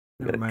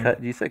Never mind.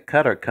 Cut. You said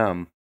cut or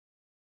come.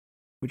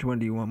 Which one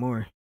do you want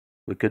more?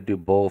 We could do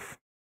both.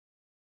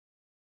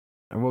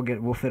 Or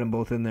we'll fit them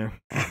both in there.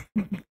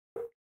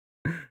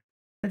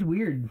 That's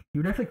weird.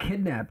 You were definitely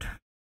kidnapped,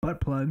 butt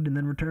plugged, and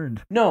then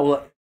returned.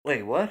 No,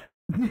 wait, what?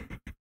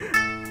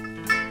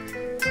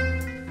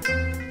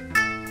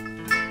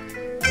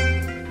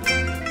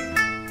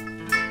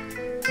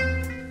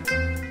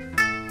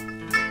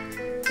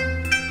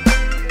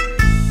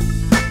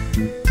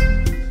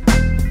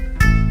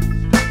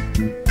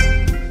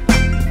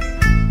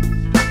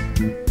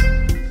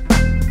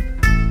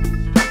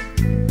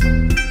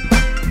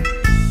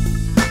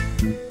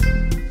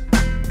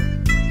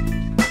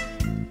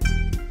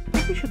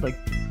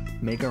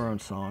 Make our own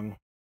song.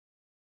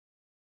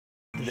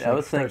 Just, I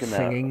was thinking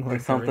singing, that,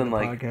 like something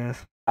like.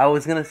 Podcast. I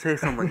was gonna say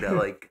something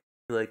like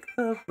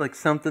that, like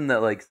something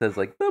that like says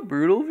like the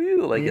brutal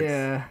view, like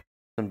yeah, it's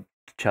some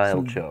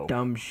child some show,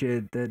 dumb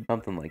shit that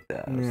something like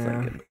that. I was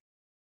thinking.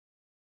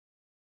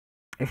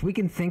 If we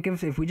can think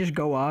of, if we just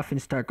go off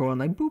and start going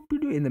like boop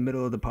boop in the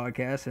middle of the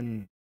podcast,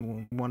 and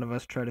one of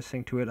us try to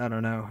sing to it, I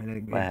don't know.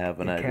 And I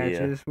have an idea.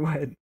 Catches.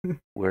 What?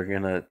 We're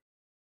gonna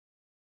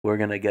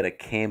get a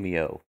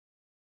cameo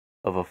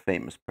of a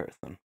famous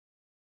person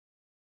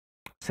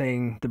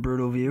saying the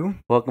brutal view.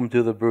 Welcome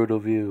to the brutal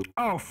view.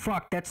 Oh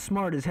fuck, that's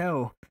smart as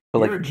hell.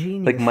 But You're a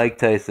genius. Like Mike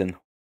Tyson.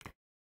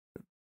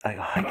 I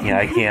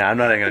can't. I'm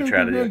not even gonna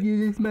try to do it.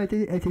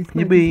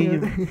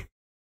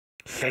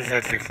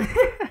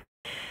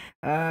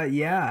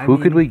 Yeah. Who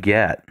could we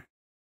get?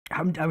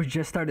 I was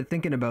just started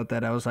thinking about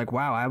that. I was like,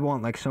 wow, I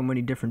want like so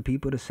many different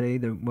people to say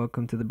the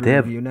welcome to the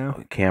brutal view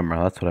now.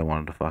 Camera. That's what I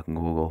wanted to fucking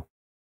Google.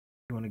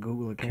 You want to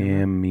Google a camera?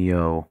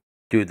 Cameo.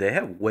 Dude, they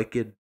have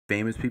wicked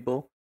famous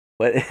people,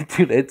 but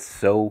dude, it's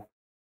so.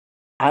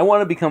 I want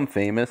to become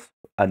famous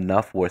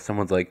enough where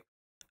someone's like,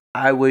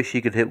 I wish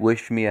he could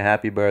wish me a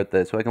happy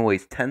birthday, so I can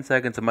waste 10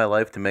 seconds of my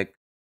life to make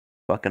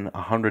fucking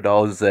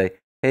 $100 and say,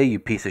 hey, you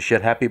piece of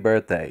shit, happy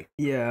birthday.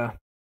 Yeah,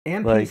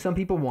 and like, some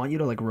people want you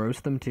to like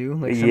roast them too.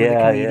 Like some of the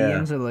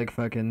comedians are like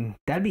fucking.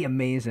 That'd be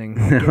amazing.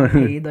 Get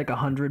paid like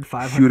 $100,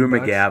 $500. Shooter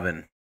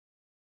McGavin.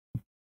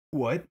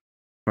 What?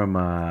 From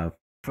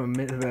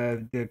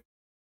the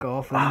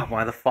golf. Oh,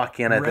 why the fuck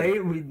can't I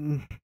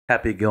think?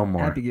 Happy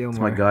Gilmore. Happy Gilmore. It's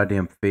my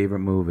goddamn favorite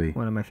movie.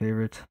 One of my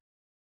favorites.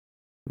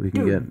 We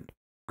can get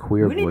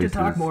queer voices. We need to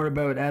talk more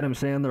about Adam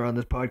Sandler on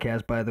this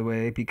podcast, by the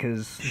way,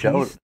 because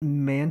he's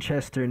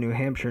Manchester, New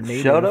Hampshire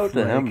native. Shout out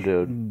to him,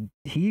 dude.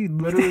 He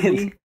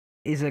literally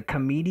is a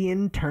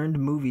comedian turned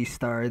movie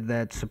star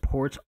that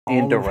supports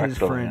all of his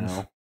friends.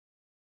 Now.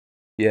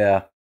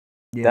 Yeah.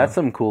 That's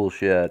some cool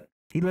shit.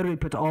 He literally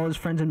puts all his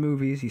friends in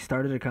movies. He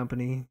started a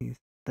company.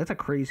 That's a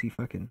crazy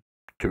fucking...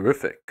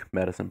 Terrific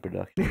medicine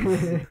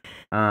production.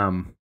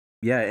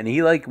 Yeah, and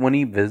he like when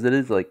he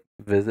visits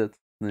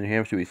New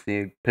Hampshire, we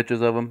see pictures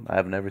of him.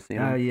 I've never seen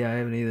him. Yeah, I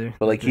haven't either.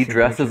 But like he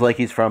dresses like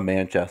he's from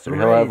Manchester. Right.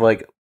 He'll have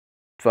like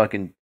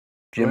fucking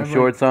gym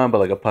shorts on, but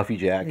like a puffy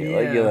jacket. Yeah,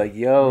 like you're like,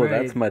 yo,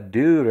 that's my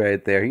dude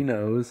right there. He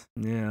knows.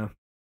 Yeah.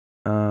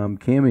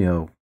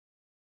 Cameo.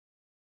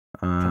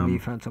 Tell me you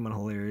found someone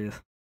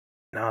hilarious.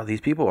 No,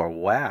 these people are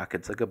whack.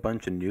 It's like a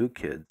bunch of new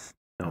kids.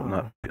 No,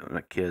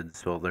 not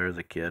kids. Well, there's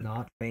a kid.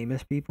 Not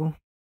famous people?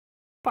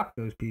 Fuck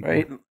those people.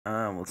 Right?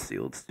 Let's see.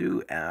 Let's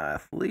do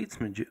athletes,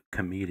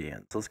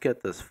 comedians. Let's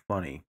get this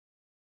funny.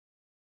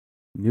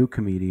 New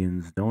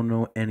comedians. Don't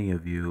know any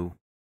of you.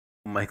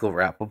 Michael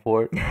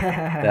Rappaport.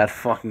 That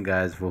fucking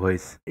guy's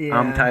voice. Yeah.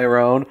 I'm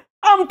Tyrone.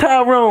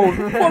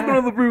 Welcome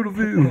to the brutal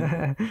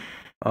view.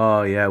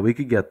 Oh, yeah. We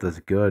could get this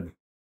good.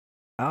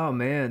 Oh,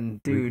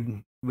 man.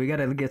 Dude. We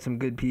gotta get some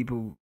good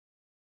people.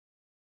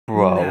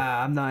 Bro.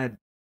 Nah, I'm not...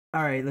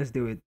 All right, let's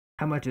do it.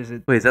 How much is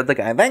it? Wait, is that the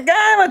guy? That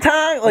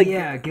guy, like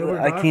yeah, Gilbert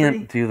I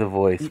can't do the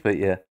voice, but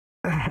yeah,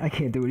 I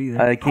can't do it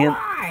either. I can't.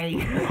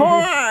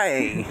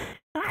 Hi,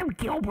 I'm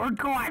Gilbert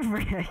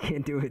Godfrey. I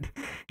can't do it.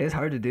 It's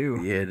hard to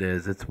do. Yeah, it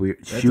is. It's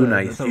weird. Shoe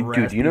Nice,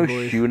 dude. You know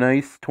Shoe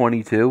Nice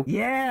 22?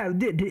 Yeah,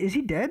 is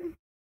he dead?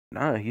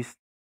 No, he's.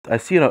 I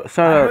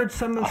heard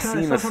something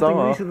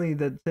recently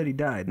that said he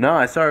died. No,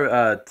 I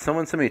saw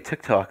someone sent me a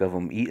TikTok of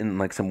him eating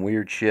like some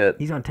weird shit.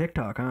 He's on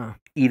TikTok, huh?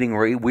 Eating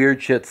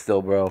weird shit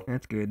still, bro.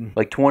 That's good.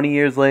 Like 20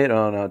 years later.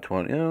 Oh, no,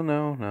 20. Oh,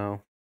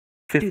 no.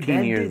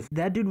 15 years.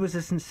 That dude was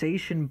a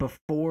sensation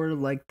before,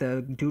 like,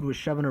 the dude was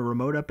shoving a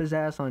remote up his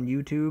ass on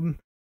YouTube.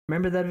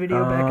 Remember that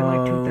video back in,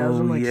 like,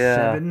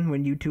 2007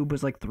 when YouTube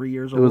was, like, 3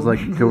 years old? It was, like,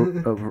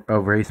 to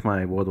erase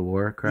my World of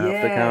Warcraft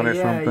account or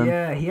something?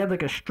 Yeah, he had,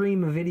 like, a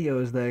stream of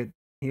videos that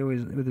he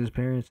always, with his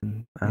parents,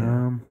 and,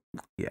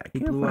 he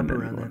blew up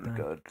around that time.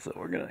 Good, so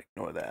we're going to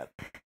ignore that.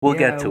 We'll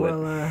get to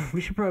it.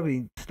 We should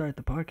probably start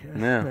the podcast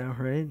now,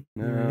 right?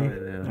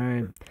 Yeah. All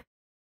right.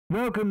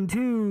 Welcome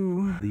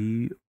to...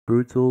 The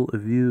Brutal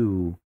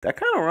View. That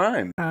kind of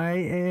rhymed. I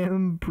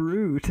am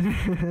Brute.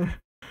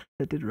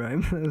 That did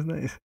rhyme. That was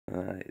nice.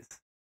 Nice.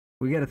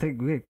 We gotta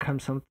think. We gotta come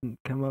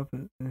up.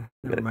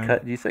 Never mind.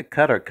 Cut. You said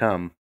cut or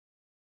come.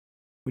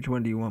 Which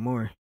one do you want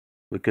more?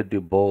 We could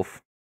do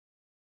both.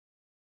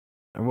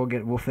 Or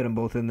we'll fit them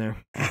both in there.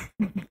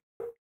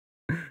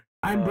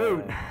 I'm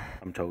Broot.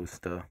 I'm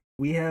Toasta.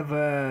 We have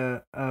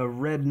a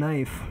red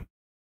knife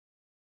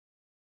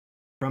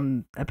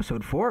from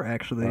episode 4,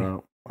 actually.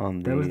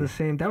 That was the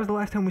same. That was the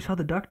last time we saw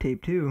the duct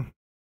tape, too.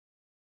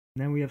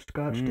 Now we have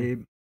scotch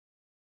tape.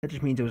 That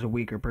just means it was a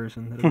weaker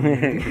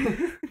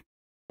person.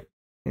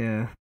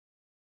 Yeah.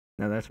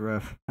 No, that's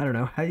rough. I don't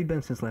know. How you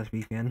been since last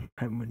weekend?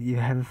 What'd you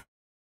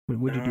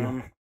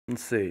do?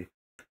 Let's see.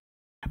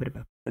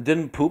 I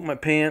didn't poop my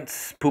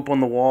pants, poop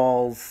on the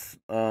walls,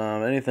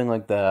 anything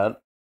like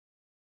that.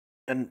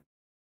 And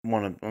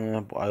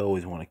I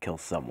always want to kill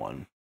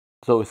someone.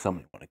 There's always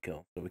somebody I want to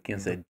kill. So we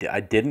can't say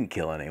I didn't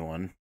kill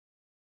anyone.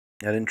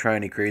 I didn't try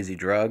any crazy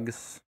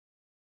drugs.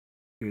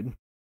 Good.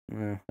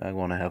 I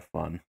want to have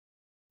fun.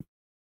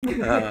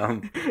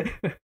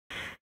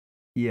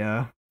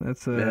 Yeah,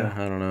 that's yeah,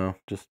 I don't know,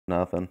 just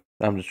nothing.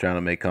 I'm just trying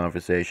to make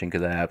conversation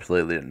because I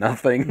absolutely did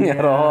nothing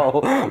at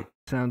all.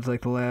 Sounds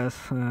like the last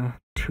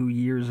 2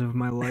 years of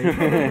my life.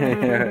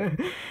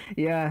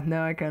 Yeah,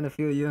 no, I kind of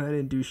feel you. I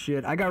didn't do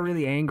shit. I got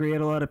really angry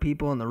at a lot of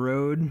people on the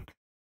road.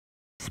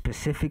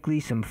 Specifically,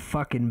 some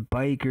fucking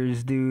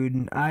bikers,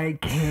 dude. I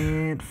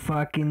can't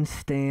fucking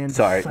stand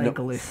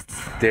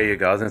cyclists. No, there you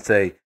go. I was gonna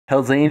say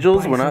Hell's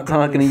Angels. We're not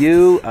talking to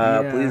you.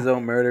 Yeah. Please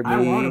don't murder me. I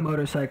want a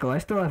motorcycle. I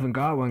still haven't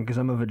got one because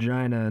I'm a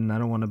vagina and I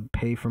don't want to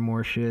pay for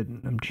more shit.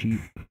 I'm cheap.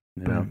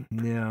 Yeah.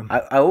 But, yeah.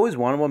 I always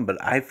wanted one, but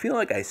I feel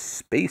like I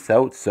space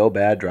out so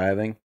bad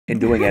driving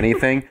and doing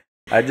anything.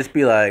 I'd just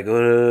be like,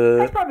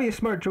 that's probably a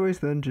smart choice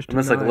then. I'm just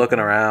like looking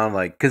around,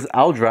 like, because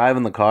I'll drive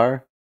in the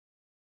car.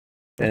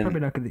 That's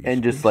probably not good.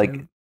 And just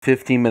like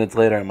 15 minutes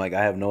later, I'm like,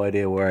 I have no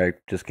idea where I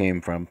just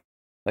came from.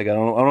 Like, I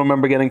don't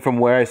remember getting from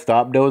where I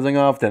stopped dozing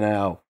off to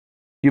now.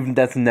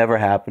 That's never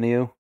happened to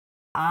you?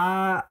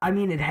 I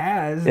mean, it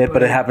has.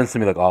 But it happens to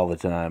me like all the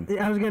time.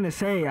 I was gonna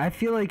say, I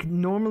feel like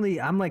normally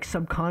I'm like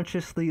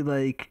subconsciously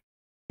like,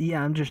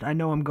 yeah, I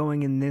know I'm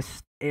going in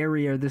this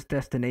area or this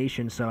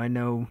destination, so I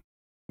know.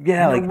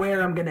 Yeah, like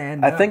where I'm gonna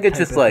end. I think it's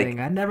just like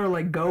I never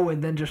like go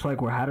and then just like,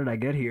 well, how did I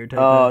get here?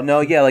 Oh no,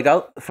 yeah, like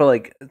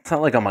it's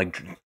not like I'm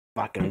like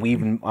fucking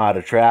weaving out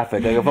of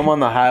traffic. Like if I'm on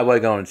the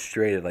highway going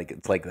straight, like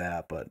it's like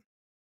that. But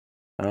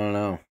I don't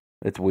know,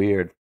 it's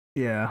weird.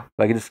 Yeah,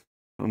 like it just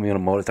put me on a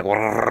motorcycle.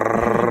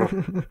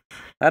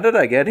 How did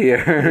I get here?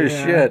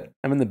 Yeah. Shit,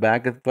 I'm in the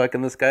back of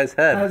fucking this guy's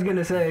head. I was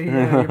gonna say,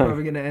 yeah, you're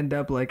probably gonna end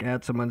up like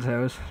at someone's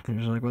house. You're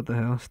just like, what the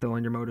hell? Still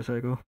on your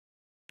motorcycle.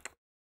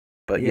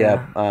 But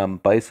yeah,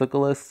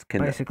 bicyclists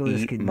can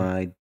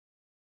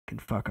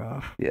fuck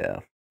off. Yeah,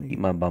 eat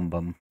my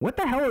bum. What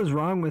the hell is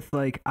wrong with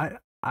like I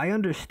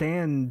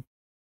understand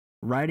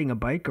riding a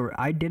bike, or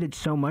I did it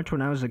so much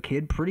when I was a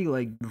kid, pretty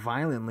like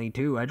violently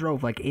too. I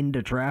drove like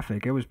into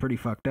traffic. It was pretty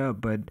fucked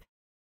up, but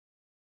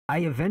I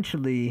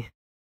eventually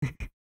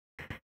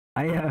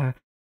I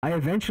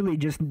eventually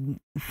just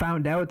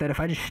found out that if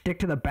I just stick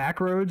to the back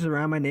roads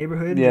around my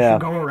neighborhood,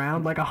 just go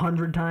around like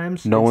 100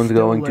 times. No one's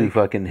going to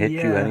fucking hit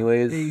you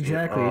anyways.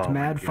 Exactly. It's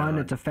mad fun.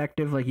 It's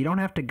effective. Like you don't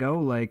have to go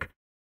like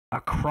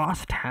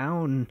across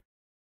town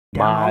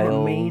down all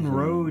the main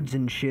roads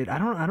and shit. I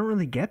don't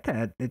really get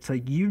that. It's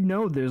like,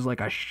 there's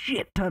like a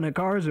shit ton of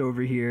cars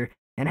over here.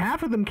 And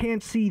half of them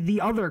can't see the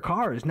other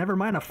cars. Never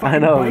mind a fucking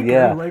biker.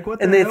 Yeah. Like, what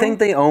the hell? They think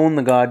they own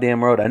the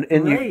goddamn road. And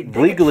right.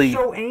 You legally... They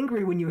get so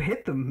angry when you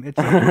hit them. It's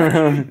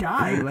like, you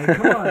die. Like,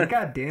 come on.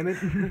 God damn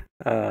it.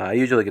 I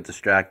usually get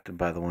distracted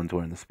by the ones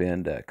wearing the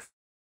spandex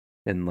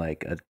in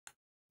like a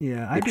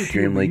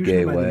extremely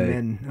gay way.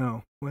 Men.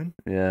 Oh, what?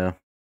 Yeah.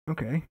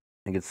 Okay.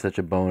 I get such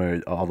a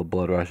boner. All the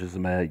blood rushes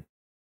in my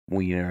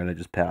wiener and I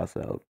just pass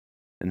out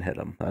and hit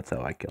them. That's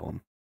how I kill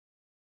them.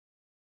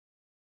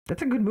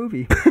 That's a good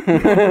movie.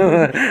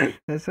 That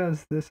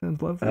sounds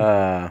lovely.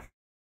 Yeah,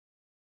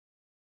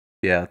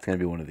 it's gonna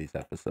be one of these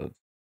episodes.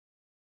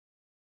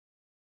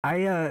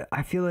 I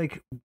feel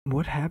like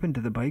what happened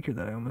to the biker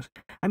that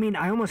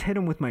I almost hit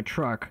him with my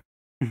truck,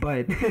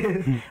 but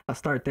I'll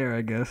start there,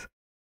 I guess.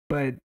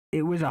 But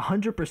it was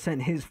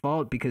 100% his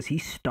fault because he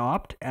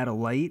stopped at a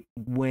light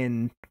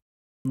when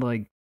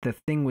like the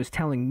thing was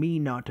telling me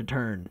not to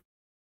turn.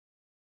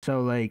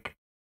 So like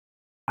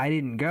I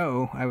didn't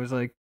go. I was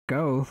like,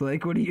 go,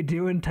 like, what are you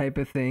doing, type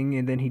of thing.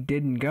 And then he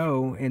didn't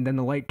go, and then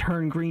the light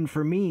turned green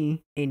for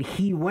me and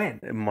he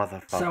went.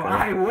 Motherfucker. So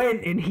I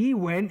went and he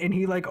went, and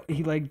he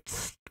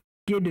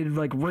skidded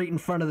like right in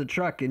front of the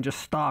truck and just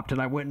stopped, and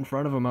I went in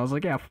front of him. I was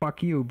like, yeah,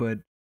 fuck you.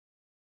 But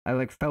I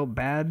like felt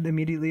bad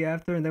immediately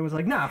after, and then was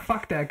like, nah,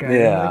 fuck that guy.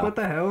 Yeah. Like, what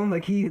the hell?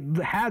 Like he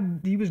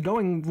was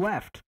going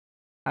left,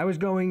 I was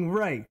going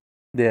right.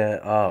 Yeah.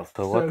 Oh,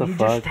 so what the fuck?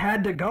 So he just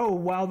had to go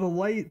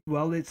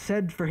while it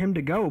said for him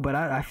to go, but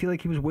I feel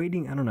like he was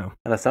waiting. I don't know.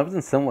 And something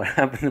similar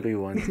happened to me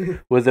once.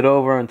 Was it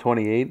over on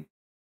 28?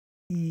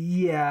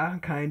 Yeah,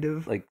 kind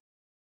of. Like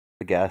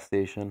the gas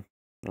station.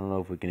 I don't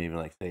know if we can even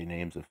like say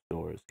names of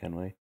stores, can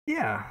we?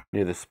 Yeah.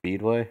 Near the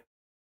Speedway.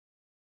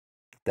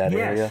 That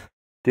area,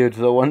 dude.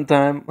 So one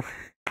time,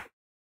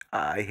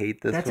 I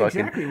hate this. That's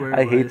fucking. Exactly where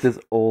I hate this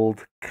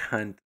old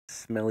cunt,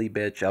 smelly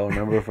bitch. I'll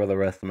remember for the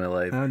rest of my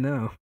life. Oh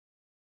no.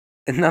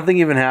 And nothing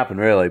even happened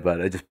really,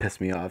 but it just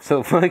pissed me off.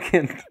 So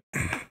fucking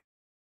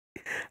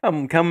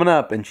I'm coming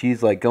up, and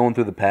she's like going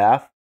through the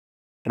path,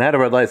 and I had a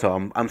red light,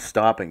 so I'm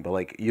stopping, but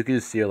like you could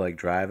just see her like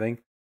driving,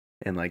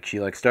 and like she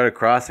like started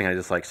crossing, I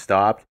just like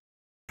stopped.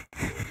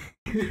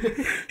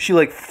 She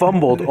like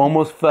fumbled,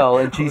 almost fell,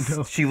 and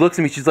she looks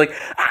at me, she's like,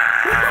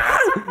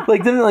 ah!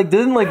 like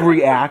didn't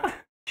react.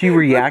 She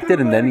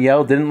reacted and then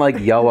yelled. Didn't like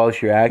yell while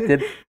she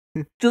reacted.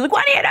 She's like,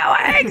 "What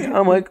are you doing?"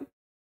 I'm like,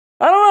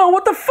 "I don't know.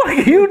 What the fuck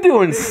are you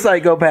doing,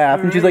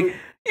 psychopath?" And she's like,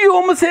 "You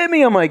almost hit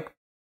me." I'm like,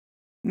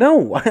 "No.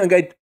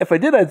 Like, if I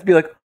did, I'd be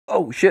like,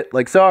 oh shit,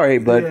 like sorry,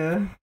 but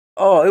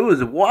oh, it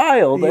was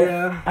wild."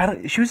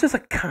 Yeah. She was just a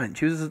cunt.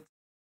 She was a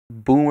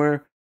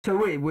boomer. So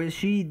wait, was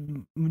she?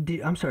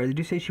 I'm sorry. Did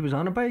you say she was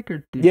on a bike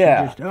or did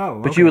Yeah. she just? Oh,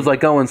 okay. But she was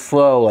like going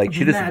slow. Like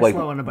she just like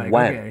slow on a bike.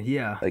 went. Okay,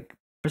 yeah. Like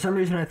for some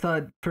reason, I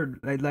thought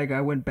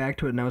I went back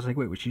to it and I was like,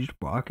 wait, was she just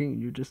walking?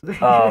 And you're just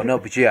like, oh no,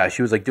 but yeah,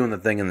 she was like doing the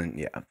thing and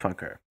then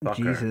fuck her. Fuck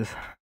Jesus. her.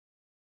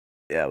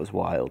 Yeah, it was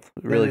wild.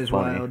 Really that is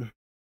funny. Wild.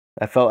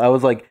 I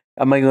was like,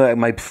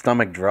 my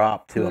stomach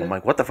dropped too. And I'm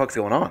like, what the fuck's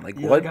going on? Like,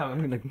 what? Like, oh, I'm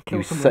gonna kill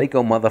you someone.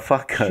 psycho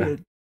motherfucker.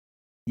 Shit.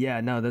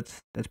 Yeah, no,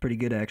 that's pretty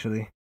good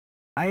actually.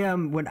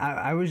 When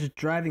I was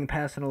driving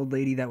past an old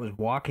lady that was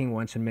walking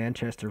once in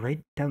Manchester, right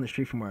down the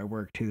street from where I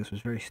work too. This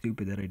was very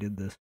stupid that I did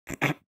this.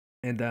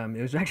 And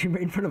it was actually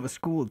right in front of a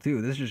school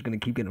too. This is just gonna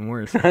keep getting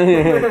worse.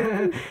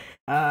 And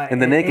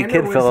the naked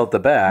kid fell out the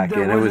back,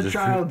 and it was a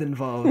child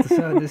involved.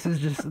 So this is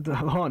just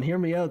hold on, hear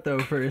me out though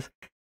first.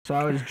 So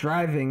I was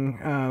driving,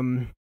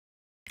 and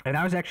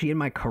I was actually in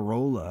my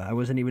Corolla. I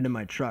wasn't even in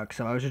my truck,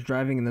 so I was just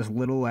driving in this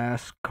little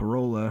ass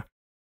Corolla,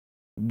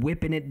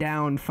 whipping it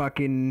down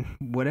fucking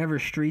whatever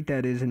street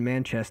that is in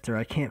Manchester.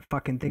 I can't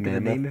fucking think of the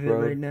name of it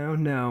right now.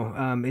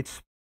 No,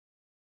 it's.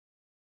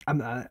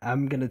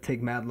 I'm gonna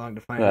take mad long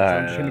to find it. So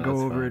I'm just gonna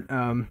go over it.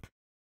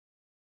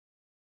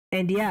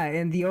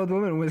 And the old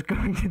woman was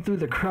going through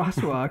the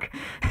crosswalk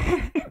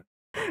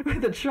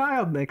with a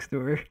child next to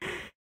her.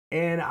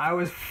 And I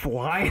was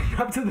flying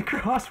up to the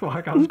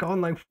crosswalk. I was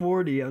going like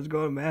 40. I was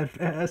going mad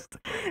fast.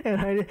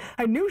 And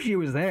I knew she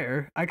was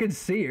there. I could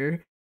see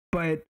her.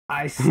 But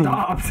I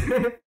stopped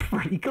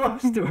pretty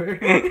close to her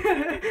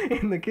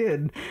and the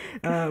kid.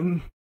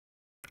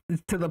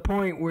 To the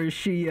point where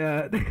she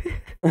oh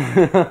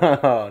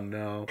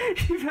no.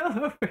 She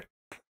fell over.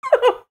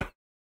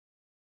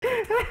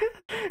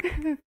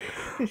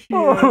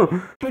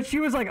 But she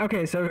was like,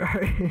 okay, so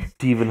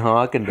Stephen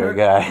Hawking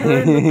guy.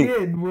 Her and the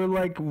kid were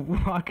like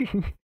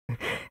walking,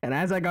 and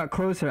as I got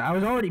closer, I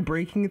was already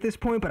braking at this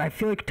point, but I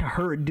feel like to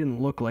her it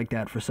didn't look like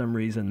that for some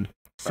reason.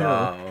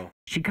 So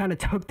she kind of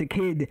took the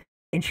kid.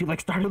 And she like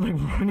started like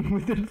running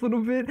with it a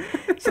little bit.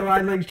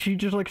 So she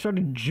just like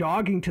started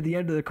jogging to the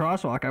end of the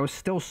crosswalk. I was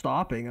still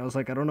stopping. I was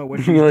like, I don't know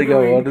what she's doing.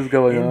 Oh, what is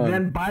going on? And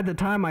then by the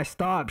time I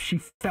stopped, she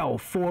fell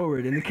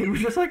forward, and the kid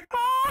was just like,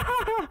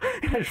 ah!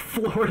 And I just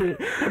floored it.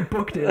 I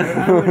booked it.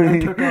 I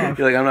took off.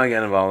 You're like, I'm not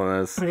getting involved in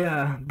this.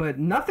 Yeah, but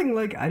nothing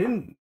like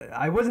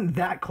I wasn't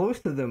that close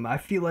to them. I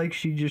feel like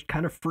she just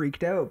kind of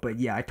freaked out. But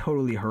yeah, I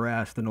totally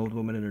harassed an old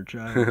woman and her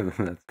child.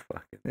 That's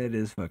fucking. It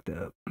is fucked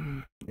up.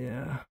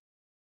 Yeah.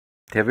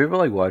 Have you ever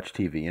like watched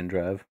TV and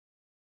drive?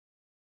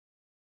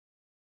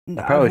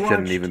 I probably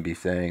shouldn't even be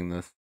saying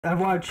this.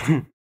 I've watched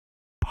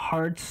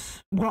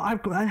parts. Well,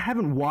 I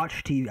haven't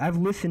watched TV. I've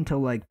listened to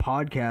like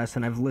podcasts,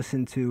 and I've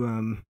listened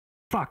to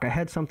I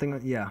had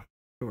something. Yeah,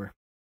 sure.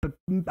 But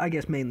I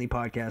guess mainly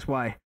podcasts.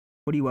 Why?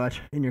 What do you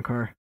watch in your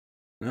car?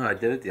 No, I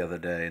did it the other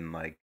day and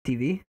like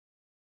TV.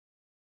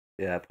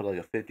 Yeah, I put like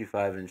a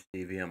 55-inch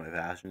TV on my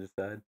passenger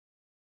side.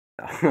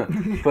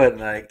 But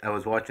like I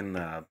was watching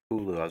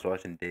Hulu. I was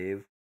watching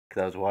Dave.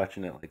 Because I was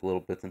watching it like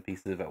little bits and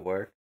pieces at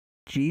work.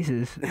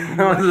 Jesus.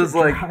 I was just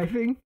like,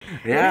 driving?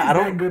 Yeah, I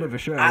don't. That good of a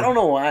show. I don't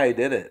know why I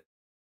did it,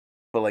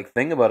 but like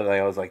think about it,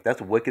 like, I was like,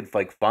 that's wicked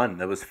like fun.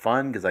 That was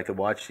fun because I could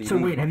watch TV. So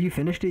wait, have you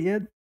finished it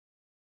yet?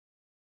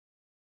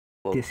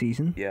 Well, this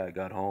season? Yeah, I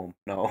got home.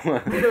 No.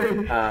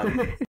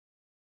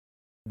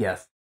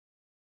 Yes.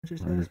 I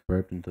just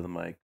burped into the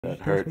mic. That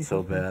hurt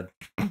so bad.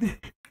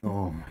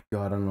 Oh my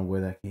god, I don't know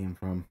where that came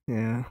from.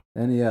 Yeah.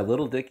 And yeah,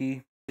 little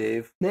Dickie.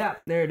 Dave. Yeah,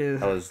 there it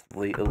is. I was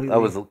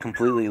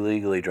completely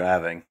legally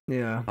driving.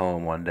 Yeah.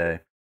 Home one day.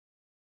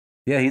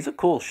 Yeah, he's a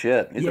cool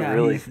shit. He's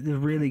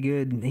really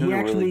good.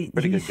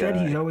 He said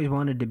he's always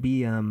wanted to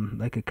be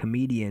like a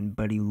comedian,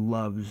 but he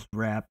loves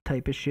rap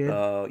type of shit.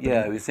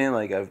 Yeah, he was saying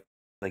like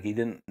he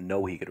didn't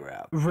know he could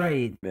rap.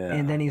 Right. Yeah.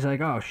 And then he's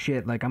like, oh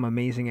shit, like I'm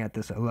amazing at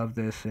this. I love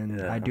this, and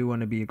I do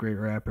want to be a great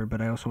rapper,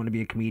 but I also want to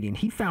be a comedian.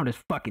 He found his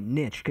fucking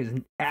niche because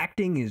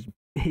acting is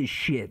his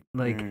shit.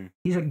 Like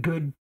he's a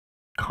good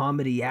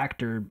comedy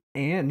actor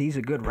and he's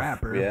a good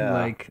rapper. Yeah.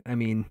 Like, I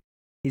mean,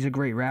 he's a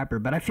great rapper,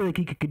 but I feel like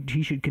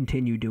he should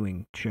continue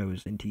doing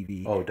shows and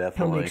TV. Oh,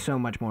 definitely. He'll make so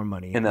much more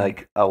money. And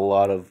like a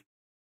lot of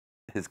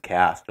his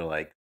cast are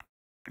like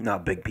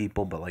not big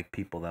people, but like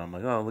people that I'm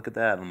like, oh, look at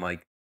that. And I'm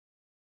like,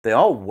 they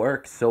all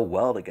work so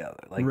well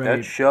together. Like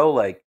that show,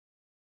 like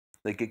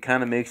it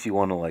kind of makes you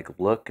want to like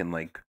look and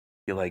like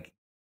you're like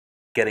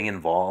getting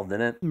involved in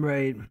it.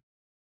 Right.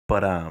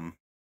 But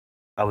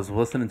I was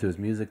listening to his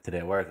music today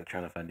at work. I'm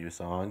trying to find new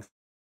songs.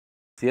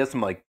 He has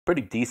some like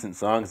pretty decent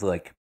songs.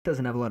 Like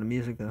Doesn't have a lot of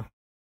music though.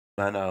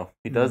 I know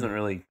he doesn't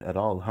really at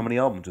all. How many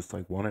albums? Just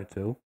like one or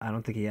two? I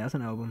don't think he has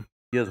an album.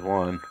 He has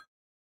one.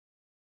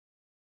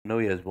 No,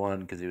 he has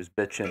one because he was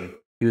bitching.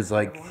 He was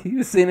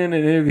saying in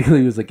an interview,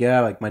 he was like,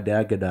 yeah, like my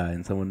dad could die,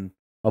 and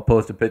I'll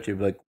post a picture,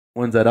 be like,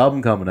 when's that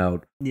album coming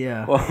out?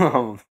 Yeah.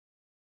 Well,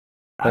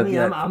 I mean,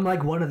 I'm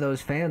like one of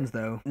those fans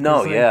though.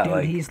 No, like, yeah, dude,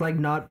 like he's like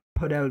not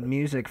put out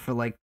music for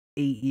like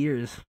 8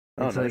 years.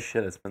 oh It's no like,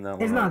 shit, it's been that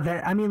long. it's not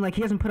that. I mean, like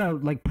he hasn't put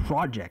out like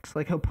projects.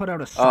 Like he'll put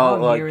out a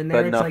song like, here and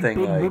there. but It's like nothing,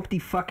 big like- whoop-de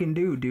fucking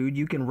dude.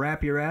 You can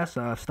rap your ass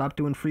off. Stop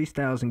doing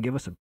freestyles and give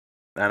us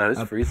I know his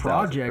a freestyles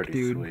project, are pretty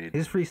dude. sweet.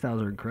 His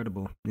freestyles are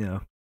incredible. Yeah.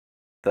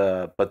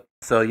 But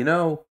so you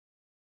know,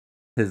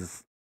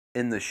 his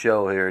in the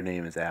show her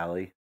name is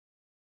Allie,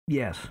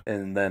 Yes.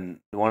 and then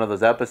one of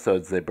those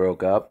episodes they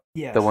broke up.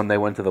 Yes. The one they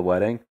went to the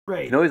wedding.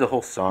 Right. You know, he's a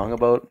whole song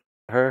about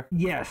her.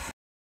 Yes.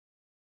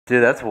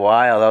 Dude, that's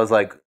wild. I was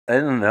like, I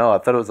didn't know. I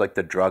thought it was like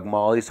the drug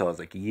Molly, so I was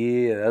like,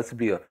 yeah, that would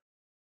be a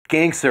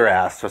gangster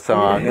ass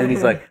song. And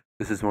he's like,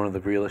 this is one of the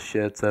realest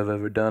shits I've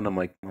ever done. I'm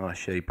like, oh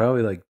shit, he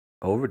probably like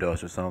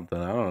overdosed or something.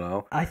 I don't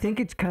know. I think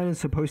it's kind of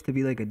supposed to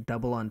be like a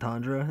double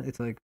entendre. It's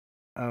like,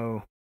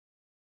 oh,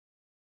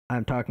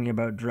 I'm talking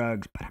about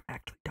drugs, but I'm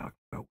actually talking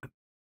about women.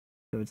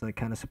 So it's like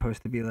kind of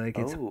supposed to be like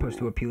it's supposed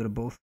to Oh. appeal to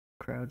both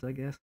crowds, I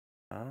guess.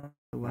 For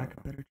lack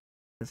of better.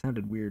 That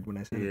sounded weird when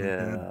I said it like Yeah,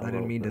 that. a I didn't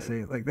little mean to bit. say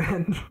it like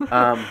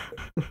that.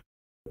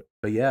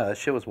 But yeah, that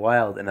shit was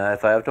wild. And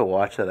if I have to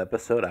watch that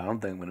episode, I don't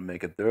think I'm gonna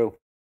make it through.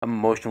 I'm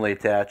emotionally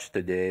attached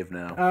to Dave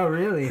now. Oh,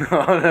 really? He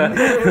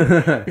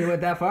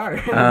went that far.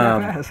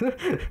 That fast.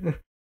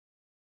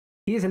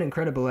 He's an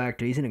incredible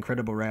actor. He's an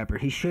incredible rapper.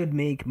 He should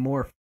make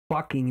more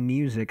fucking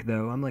music,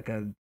 though. I'm like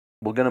a...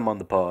 We'll get him on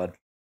the pod.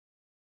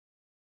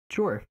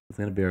 Sure. It's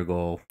gonna be our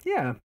goal.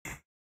 Yeah.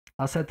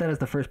 I'll set that as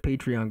the first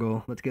Patreon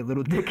goal. Let's get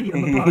Little Dicky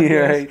on the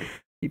podcast. Right.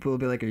 People will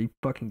be like, are you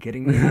fucking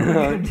kidding me? How are we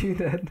going to do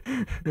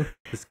that?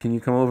 Just can you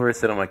come over and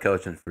sit on my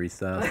couch and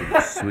freestyle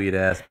some sweet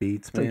ass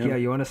beats, It's man? like, yeah,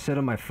 you want to sit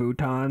on my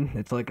futon?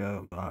 It's like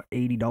a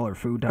 $80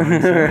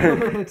 futon.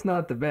 So it's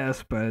not the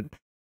best, but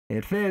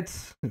it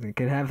fits. It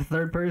could have a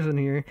third person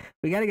here.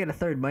 We got to get a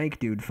third mic,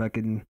 dude.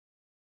 Fucking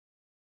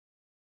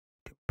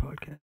do a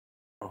podcast.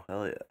 Oh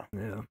hell yeah!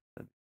 Yeah.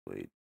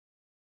 Wait.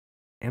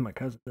 And my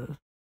cousin does.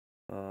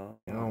 I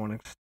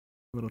want to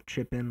little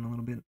chip in a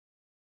little bit.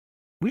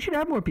 We should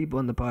have more people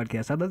on the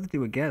podcast. I'd love to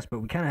do a guest, but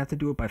we kind of have to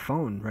do it by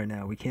phone right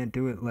now. We can't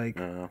do it like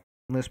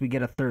unless we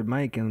get a third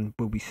mic and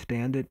will we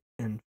stand it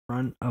in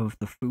front of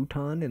the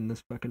futon in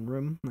this fucking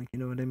room? Like, you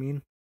know what I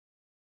mean?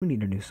 We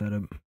need a new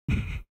setup.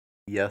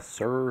 Yes,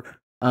 sir.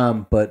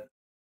 But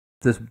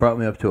this brought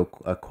me up to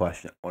a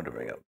question I want to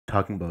bring up.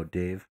 Talking about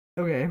Dave.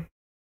 Okay.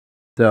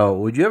 So,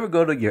 would you ever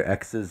go to your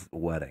ex's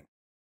wedding?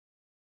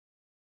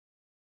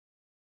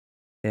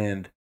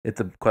 And it's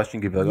a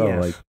question you could be like, Yes.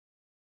 oh, like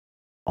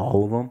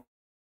all of them?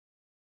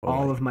 Or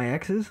All like, of my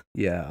exes?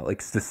 yeah, like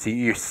to see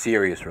your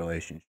serious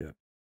relationship.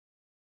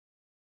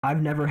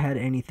 I've never had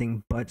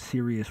anything but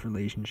serious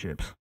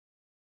relationships.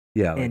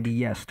 Yeah. Like, And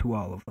yes to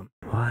all of them.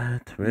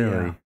 what?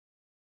 Really? Yeah.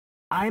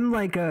 I'm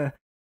like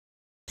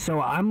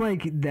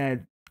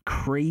that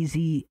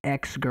crazy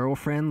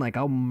ex-girlfriend. Like,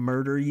 I'll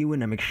murder you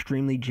and I'm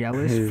extremely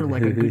jealous for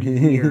like a good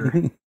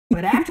year.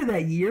 But after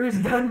that year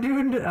is done,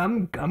 dude,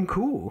 I'm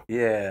cool.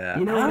 Yeah.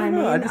 You know what I don't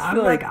mean? I just I'm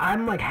feel like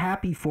I'm like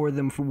happy for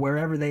them for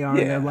wherever they are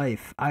in their Yeah.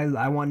 life.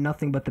 I want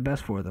nothing but the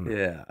best for them.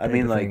 Yeah. I type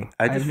mean, of like, thing.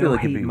 I I just have feel no like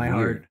it'd hate be in my heart.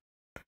 weird.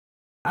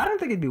 I don't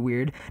think it'd be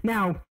weird.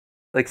 Now,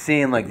 Like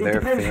seeing like it their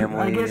depends. family.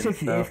 I guess and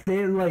if stuff.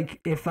 they're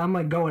like if I'm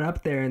like going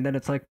up there and then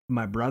it's like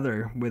my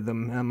brother with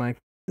them, I'm like,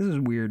 this is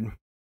weird.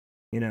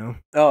 You know?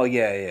 Oh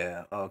yeah,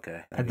 yeah.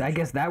 Okay. I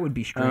guess that would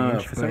be I don't know,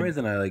 strange. for some but-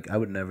 reason, I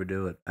would never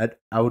do it.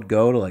 I would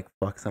go to like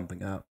fuck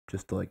something up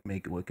just to like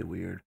make it wicked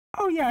weird.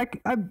 Oh yeah,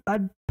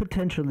 I'd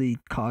potentially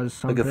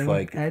cause Like something. if,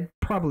 like- I'd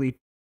probably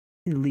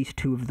at least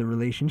two of the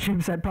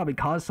relationships I'd probably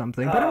cause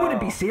something, but it wouldn't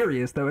be Oh.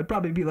 serious though. It'd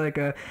probably be like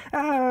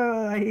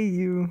I hate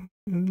you,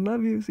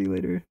 love you, see you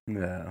later.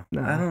 Yeah.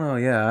 No. I don't know.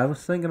 Yeah, I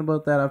was thinking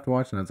about that after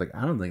watching it. I was like,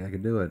 I don't think I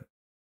could do it.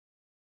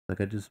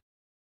 Like I just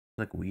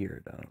like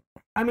weird. I don't know.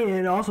 I mean,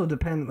 it also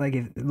depends. Like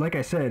if, like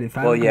I said, if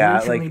I Well, yeah,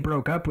 recently like-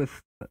 broke up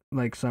with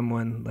like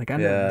someone, like I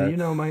know, Yeah, do you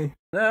know my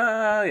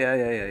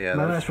Yeah.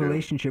 my that's last true.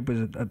 relationship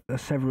was a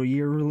several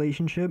year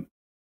relationship.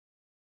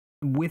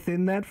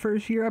 Within that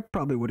first year, I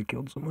probably would have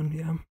killed someone.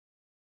 Yeah.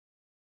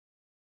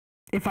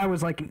 If I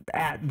was like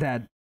at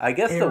that, I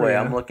guess the way area,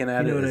 I'm looking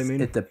at you know it what I is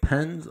mean? it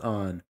depends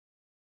on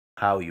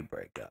how you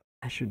break up.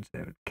 I shouldn't say I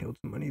would have killed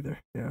someone either.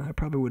 Yeah, I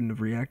probably wouldn't have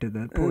reacted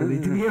that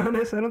poorly, to be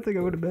honest. I don't think I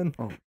would have been.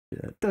 Oh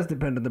shit. It does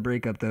depend on the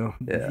breakup, though.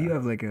 Yeah. If you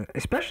have like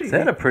especially, Is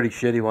that a pretty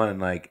shitty one?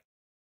 And like,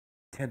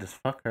 yeah, just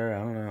fuck her. I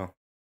don't know.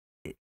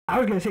 I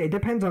was gonna say it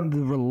depends on the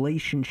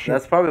relationship.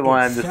 That's probably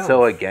why I'm just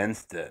so itself.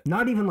 against it.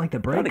 Not even like the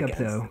breakup against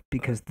though, it.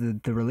 because the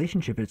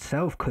relationship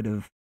itself could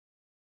have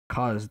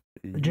caused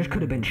it just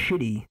could have been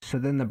shitty. So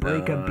then the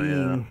breakup Oh, yeah.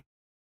 being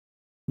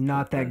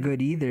not that Something.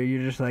 good either,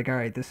 you're just like, all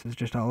right, this is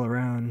just all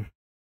around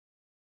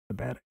a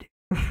bad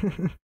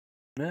idea.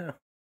 Yeah.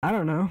 I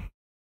don't know.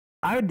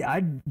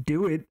 I'd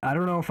do it. I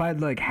don't know if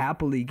I'd like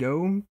happily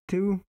go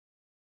to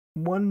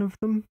one of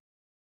them,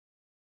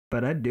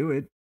 but I'd do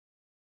it.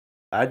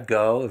 I'd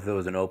go if there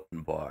was an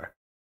open bar.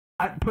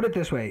 I'd put it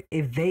this way: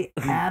 if they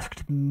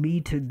asked me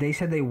to, they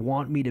said they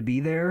want me to be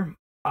there,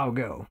 I'll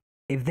go.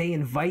 If they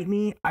invite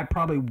me, I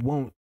probably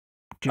won't.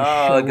 Just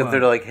show like if up.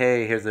 they're like,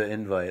 hey, here's an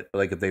invite.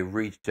 Like if they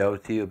reached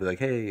out to you, be like,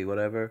 hey,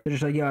 whatever. They're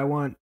just like, yeah, I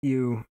want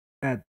you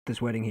at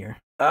this wedding here.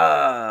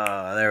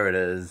 Ah, there it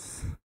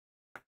is.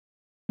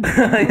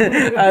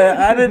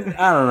 I don't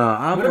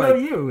know. What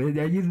about you?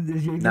 Are you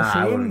the Nah, I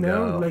same? wouldn't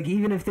No, go. like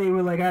even if they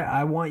were like,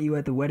 I want you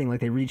at the wedding, like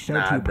they reached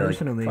out to you I'd be like,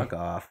 personally. fuck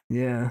off.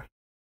 Yeah,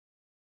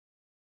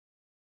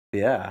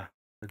 Yeah.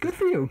 good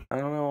for you. I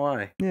don't know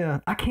why. Yeah,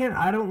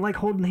 I don't like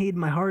holding hate in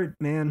my heart,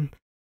 man.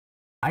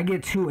 I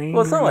get too angry.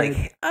 Well, it's not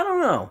like I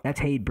don't know. That's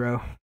hate,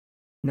 bro.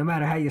 No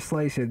matter how you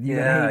slice it, you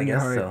got Yeah, hate I in your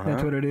guess heart. so,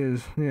 That's huh? what it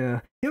is. Yeah,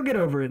 you'll get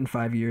over it in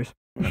 5 years.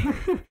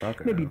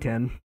 Okay. Maybe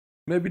 10.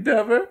 Maybe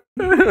never.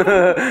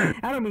 I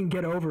don't mean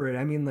get over it.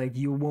 I mean like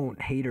you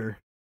won't hate her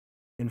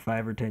in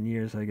 5 or 10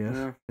 years. I guess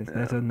Yeah,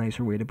 that's a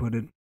nicer way to put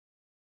it.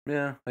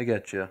 Yeah, I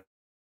get you.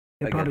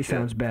 It probably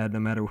sounds bad no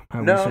matter how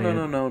we No, say it.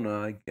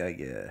 no. I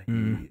yeah.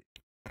 Mm.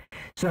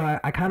 So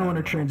I kind of want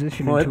to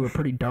transition What? into a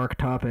pretty dark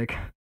topic.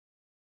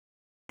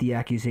 The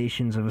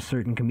accusations of a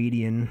certain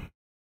comedian.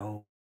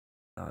 Oh,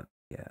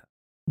 yeah.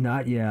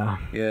 Not yeah.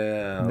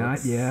 Yeah.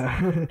 Not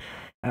yeah.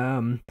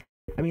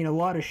 I mean, a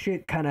lot of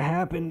shit kind of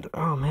happened.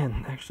 Oh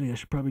man, actually, I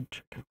should probably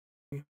check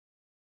it.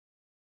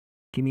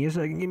 Give me a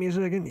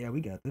second. Yeah,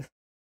 we got this.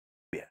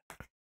 Yeah.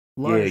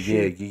 A lot of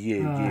shit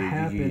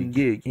happened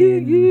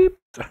in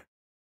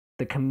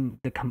the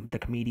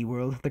comedy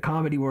world, the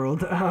comedy world.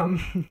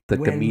 The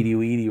comedy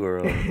weedy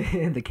world.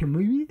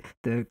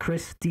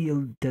 Chris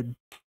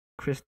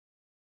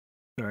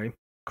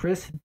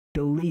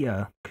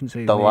D'Elia. Couldn't say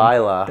his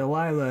Delilah. name.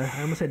 Delilah.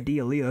 I almost said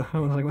D'Elia. I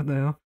was like, what the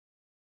hell?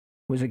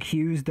 Was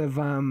accused of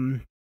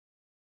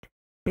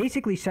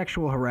basically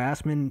sexual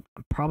harassment,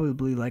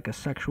 probably like a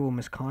sexual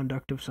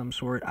misconduct of some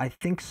sort. I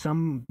think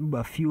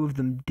a few of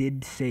them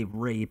did say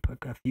rape.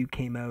 A few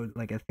came out,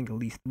 like I think at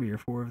least 3 or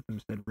 4 of them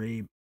said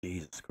rape.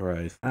 Jesus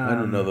Christ. I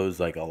don't know those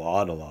like a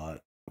lot.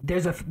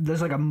 There's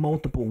like a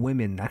multiple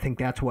women. I think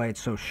that's why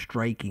it's so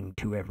striking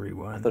to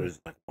everyone. I thought it was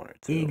like 1 or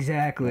 2.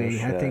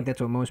 Exactly. Oh, I think that's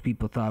what most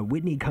people thought.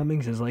 Whitney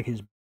Cummings is like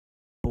his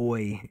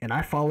boy, and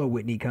I follow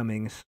Whitney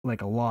Cummings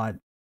like a lot.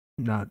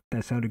 Not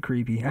that sounded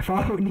creepy. I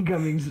follow Whitney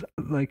Cummings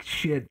like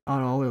shit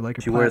on all her like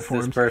her platforms. She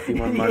wears this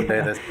perfume on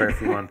Monday, this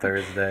perfume on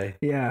Thursday.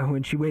 Yeah,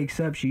 when she wakes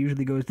up, she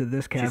usually goes to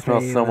this cafe. She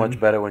smells so much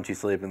better when she's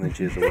sleeping than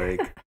she's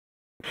awake.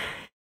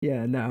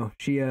 Yeah, no,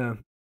 she has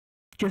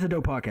a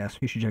dope podcast.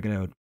 You should check it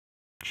out.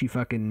 She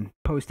fucking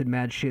posted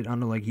mad shit on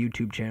the like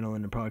YouTube channel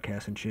and the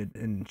podcast and shit,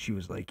 and she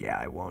was like, "Yeah,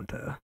 I won't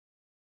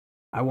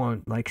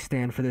like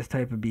stand for this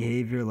type of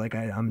behavior. Like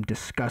I'm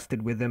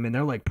disgusted with them," and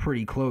they're like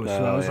pretty close.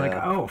 So I was like,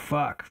 "Oh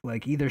fuck!"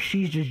 Like either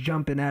she's just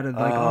jumping out of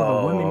like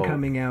all the women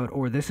coming out,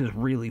 or this is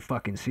really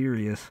fucking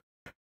serious.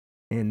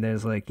 And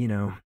there's like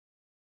yeah,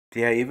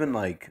 even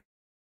like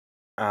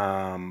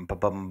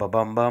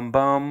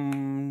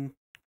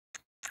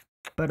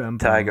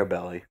Tiger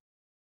Belly.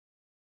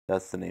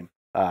 That's the name.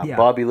 Yeah.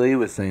 Bobby Lee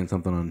was saying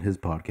something on his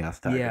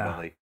podcast, Tiger Yeah.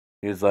 Belly.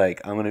 He was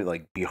like, I'm gonna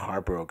like be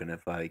heartbroken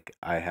if like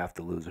I have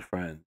to lose a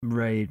friend.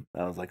 Right.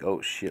 I was like,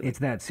 oh shit. It's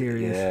that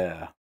serious.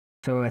 Yeah.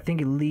 So I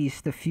think at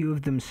least a few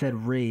of them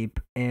said rape,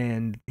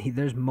 and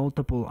there's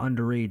multiple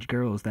underage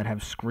girls that have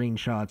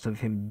screenshots of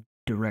him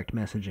direct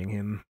messaging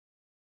him.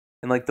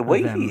 And like the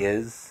way he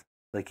is,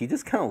 like he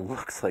just kind of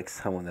looks like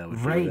someone that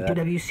would do that. Dude,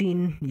 have you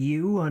seen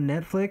You on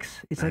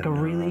Netflix? It's like a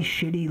really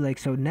shitty like.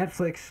 So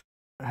Netflix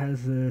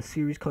has a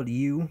series called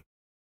You,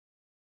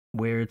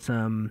 where it's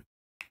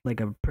like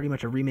a pretty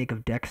much a remake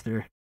of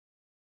Dexter.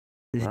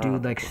 This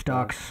dude like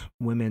stalks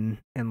women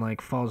and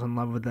like falls in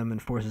love with them and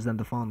forces them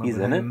to fall in love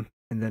with him.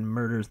 And then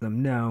murders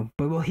them. No,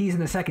 but he's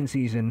in the second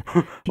season.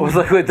 I was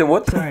like, wait, then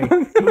what? Sorry.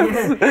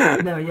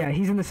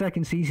 He's in the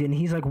second season.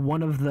 He's like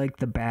one of like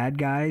the bad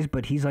guys,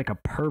 but he's like a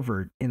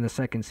pervert in the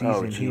second season.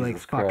 Oh, he like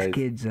Jesus fucks Christ.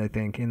 kids, I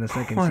think, in the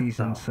second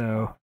season.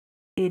 So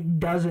it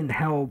doesn't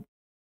help.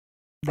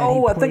 That I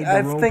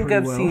he think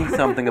I've well. seen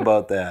something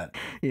about that.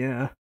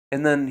 Yeah.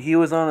 And then he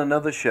was on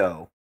another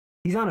show.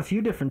 He's on a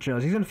few different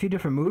shows. He's in a few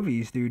different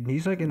movies, dude.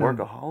 He's like in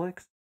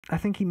Workaholics. I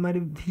think he might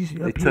have. He's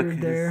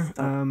appeared there.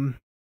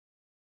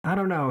 I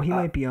don't know. He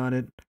might be on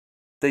it.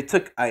 They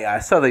took. I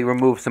saw they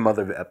removed some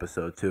other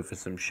episode too for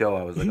some show.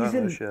 I was like, he's oh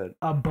in shit.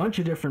 A bunch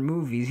of different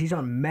movies. He's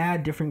on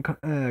mad different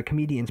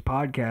comedians'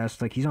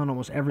 podcasts. Like he's on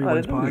almost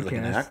everyone's podcast. He was like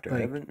an actor.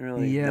 I haven't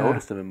really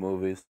noticed him in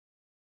movies.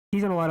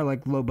 He's in a lot of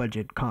like low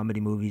budget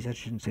comedy movies. I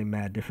shouldn't say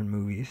mad different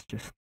movies.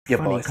 Just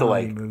funny so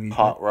like movies,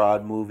 Hot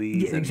Rod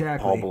movies. Yeah,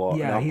 exactly. And Paul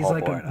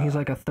he's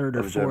like a third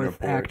or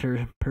fourth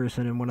actor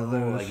person in one of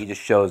those. Like he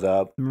just shows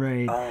up.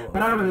 Right.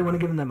 But I don't really want to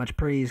give him that much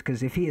praise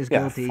because if he is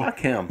guilty, fuck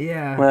him.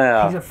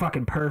 Yeah, he's a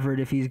fucking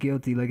pervert. If he's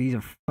guilty, like he's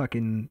a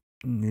fucking.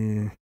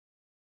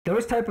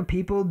 Those type of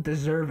people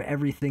deserve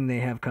everything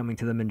they have coming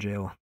to them in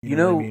jail. You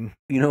know what I mean?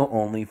 You know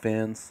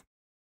OnlyFans.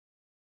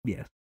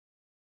 Yes.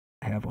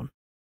 I have one.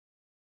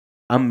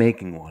 I'm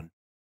making one.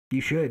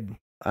 You should.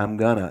 I'm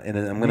gonna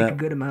Make a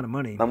good amount of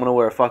money. I'm gonna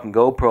wear a fucking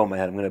GoPro on my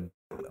head. I'm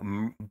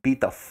gonna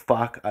beat the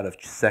fuck out of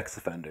sex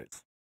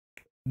offenders.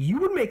 You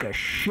would make a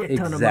shit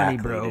ton of money,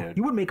 bro. Dude.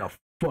 You would make a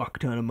fuck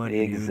ton of money,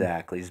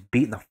 Exactly. Just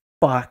beating the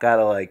fuck out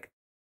of like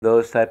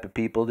those type of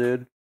people,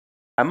 dude.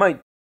 I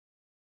might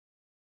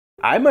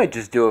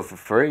just do it for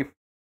free.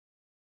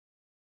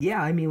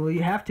 Yeah, I mean, well,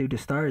 you have to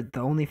start the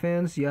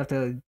OnlyFans. You have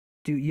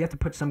to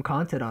put some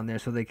content on there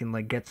so they can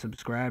like get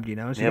subscribed. You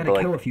know, so you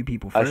gotta kill a few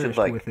people first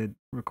with it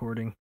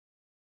recording.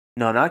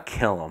 No, not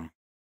kill them.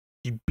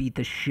 Just beat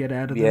the shit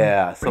out of them.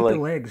 Yeah, break their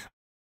legs.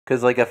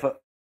 Because like if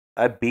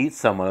I beat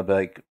someone, I'd be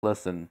like,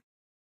 listen,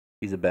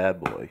 he's a bad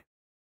boy.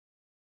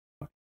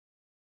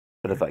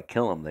 But if I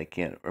kill him, they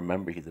can't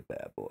remember he's a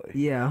bad boy.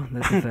 Yeah,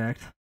 that's a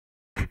fact.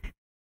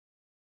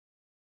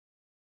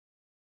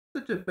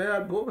 Such a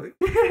bad boy.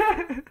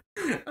 I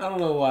don't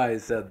know why I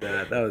said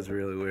that. That was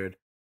really weird.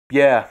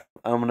 Yeah,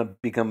 I'm going to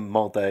become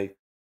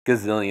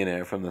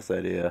multi-gazillionaire from this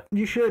idea.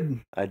 You should.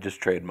 I just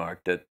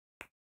trademarked it.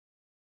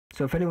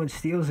 So if anyone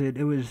steals it,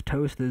 it was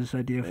Toasta's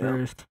idea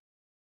first.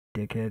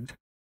 Dickheads.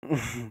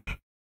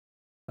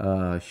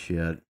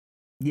 Shit.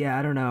 Yeah,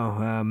 I don't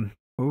know.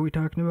 What were we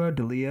talking about?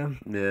 Dalia?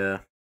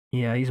 Yeah.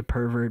 Yeah, he's a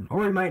pervert.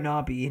 Or he might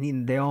not be. I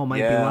mean, they all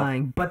might be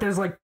lying. But there's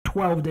like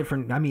 12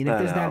 different... I mean, if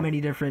there's that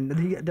many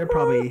different... They're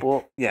probably...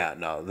 Well, yeah,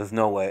 no, there's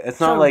no way. It's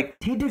not like...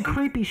 He did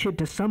creepy shit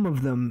to some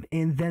of them,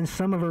 and then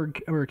some of them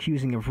are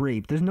accusing of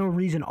rape. There's no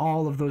reason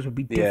all of those would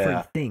be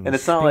different things. And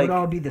it's not they like... would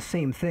all be the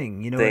same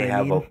thing, you know they what I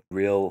have mean? a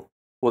real...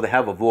 Well, they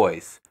have a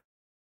voice.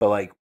 But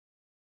like,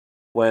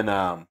 when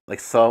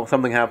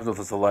something happens with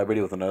a celebrity,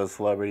 with another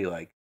celebrity,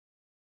 like,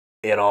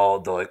 they're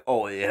like,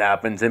 oh, it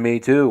happened to me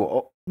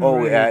too.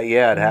 Right.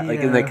 Yeah. Like,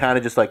 and they kind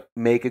of just like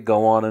make it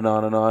go on and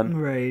on and on.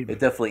 Right. It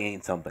definitely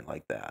ain't something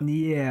like that.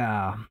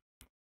 Yeah.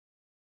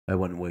 I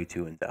went way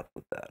too in depth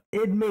with that.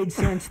 It made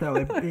sense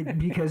though,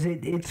 because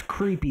it's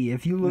creepy.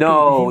 If you look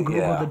at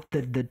Google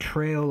the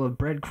trail of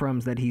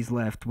breadcrumbs that he's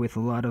left with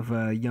a lot of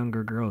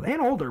younger girls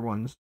and older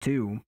ones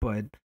too,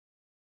 but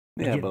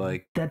but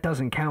like that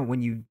doesn't count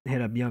when you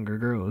hit up younger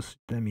girls.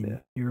 I mean,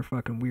 you're a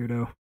fucking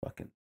weirdo.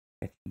 Fucking.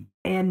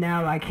 And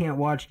now I can't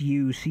watch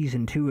You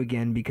season 2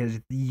 again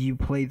because you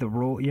play the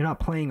role. You're not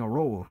playing a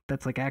role.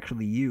 That's like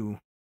actually you.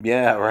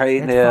 Yeah,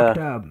 right. That's fucked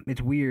up. It's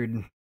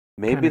weird.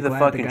 Maybe the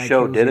fucking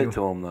show did it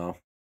to him though.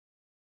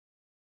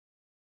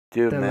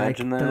 Dude,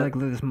 imagine that. They're like,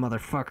 this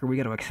motherfucker, we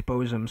gotta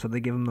expose him. So they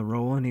give him the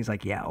role, and he's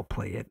like, yeah, I'll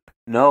play it.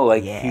 No,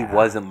 like he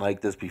wasn't like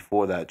this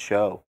before that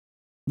show.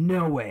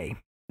 No way.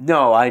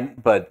 No,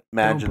 but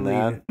imagine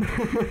that.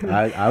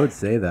 I would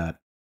say that.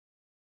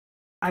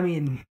 I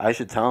mean, I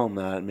should tell him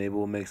that. Maybe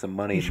we'll make some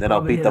money. Then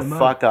I'll beat the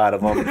fuck out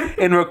of him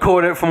and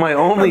record it for my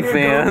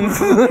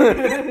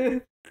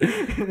OnlyFans.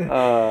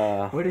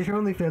 What is your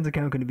OnlyFans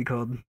account going to be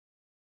called?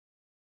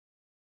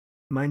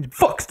 Mine's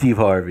Fuck Steve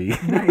Harvey.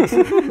 Nice.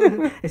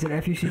 Is it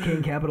F-U-C-K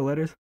in capital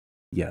letters?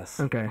 Yes.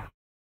 Okay.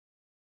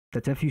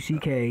 That's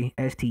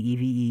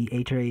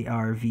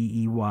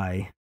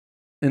F-U-C-K-S-T-E-V-E-H-A-R-V-E-Y.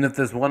 And if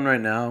there's one right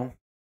now,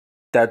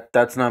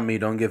 that's not me.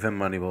 Don't give him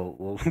money.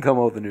 We'll come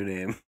up with a new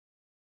name.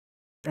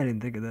 I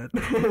didn't think of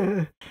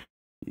that.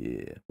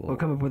 Yeah. We'll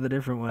come up with a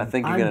different one. I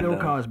think I'm Bill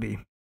Cosby.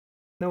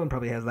 No one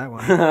probably has that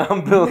one.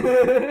 I'm Bill.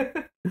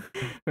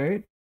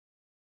 Right?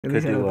 At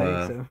least I don't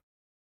think so.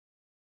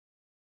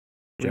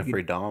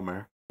 Jeffrey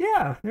Dahmer.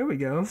 Yeah, there we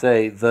go.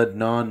 Say the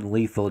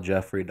non-lethal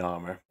Jeffrey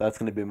Dahmer. That's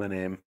going to be my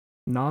name.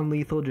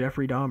 Non-lethal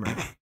Jeffrey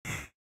Dahmer.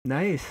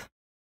 Nice.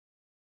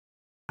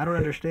 I don't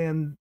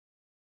understand.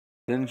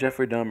 Didn't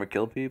Jeffrey Dahmer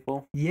kill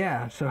people?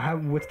 Yeah, so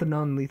what's the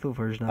non-lethal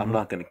version of it? I'm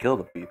not going to kill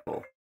the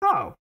people.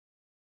 Oh.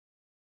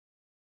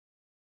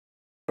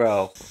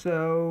 Bro.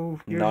 So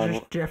you're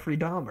just Jeffrey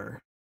Dahmer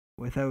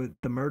without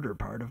the murder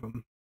part of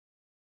him.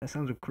 That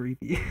sounds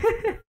creepy.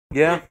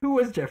 Yeah. Who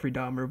was Jeffrey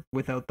Dahmer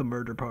without the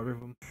murder part of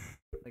him?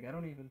 Like, I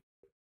don't even...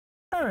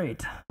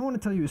 Alright, I want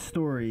to tell you a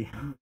story.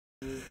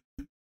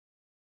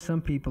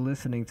 Some people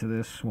listening to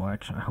this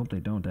watch. I hope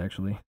they don't,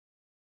 actually.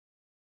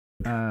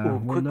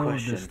 Will know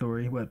of this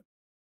story. What?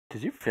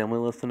 Does your family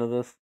listen to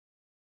this?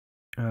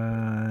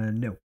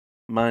 No.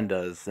 Mine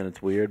does, and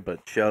it's weird,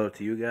 but shout out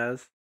to you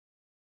guys.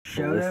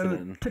 Shout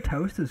out to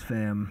Toasta's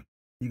fam.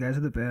 You guys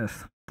are the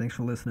best. Thanks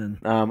for listening.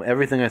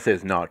 Everything I say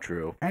is not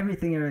true.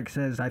 Everything Eric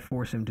says, I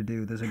force him to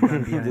do. There's a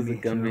gun behind me. There's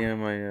a gun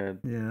behind my head.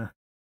 Yeah.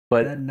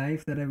 But that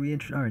knife that we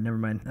introduced... Alright, never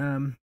mind.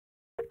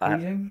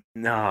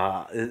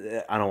 Nah,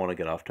 I don't want to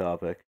get off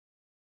topic.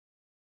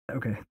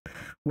 Okay.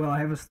 Well, I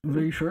have a... Are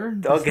you sure?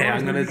 Okay,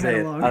 I'm going to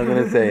say it. I'm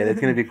going to say it. It's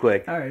going to be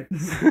quick. Alright.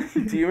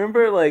 Do you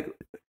remember, like,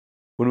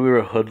 when we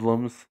were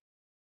hoodlums?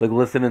 Like,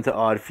 listening to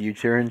Odd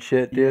Future and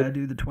shit, dude? Yeah,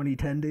 dude, the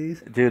 2010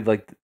 days. Dude,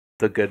 like,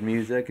 the good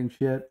music and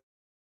shit.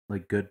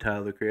 Like, good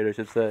Tyler, the Creator,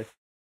 should say.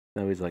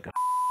 Now he's like,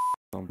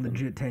 something.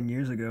 Legit 10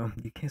 years ago.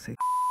 You can't say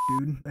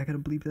dude. I gotta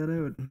bleep that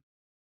out.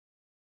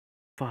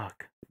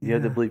 Fuck. You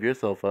have to bleep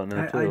yourself out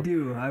now, too. I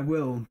do. I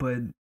will, but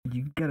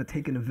you gotta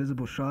take an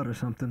invisible shot or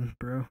something,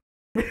 bro.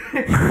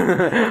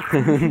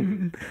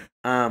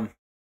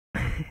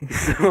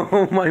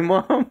 So my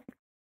mom,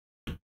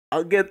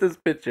 I'll get this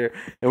picture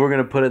and we're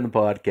gonna put it in the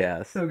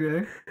podcast.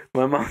 Okay.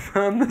 My mom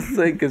found this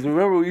thing because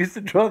remember we used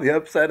to draw the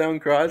upside down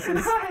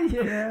crosses.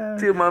 Yeah.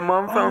 Dude, my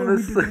mom found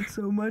this We did thing. that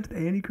so much, the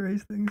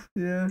Antichrist things.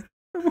 Yeah.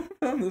 My mom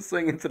found this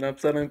thing. It's an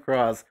upside down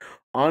cross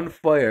on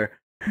fire,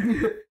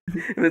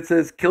 and it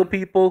says "kill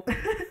people,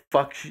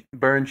 fuck,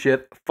 burn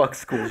shit, fuck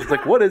schools." She's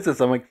like, "What is this?"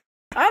 I'm like,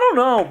 "I don't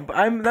know.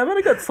 That might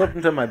have got slipped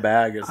into my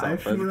bag or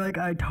something." I feel like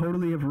I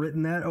totally have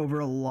written that over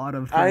a lot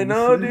of things. I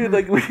know, dude.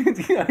 Like,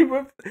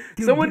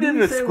 someone did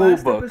in a school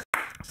book.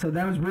 So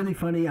that was really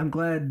funny. I'm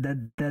glad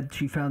that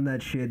she found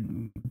that shit.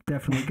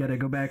 Definitely gotta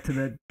go back to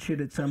that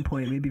shit at some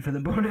point, maybe for the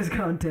bonus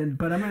content.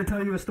 But I'm gonna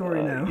tell you a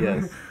story now.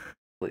 Yes,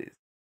 please.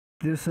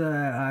 This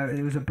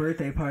it was a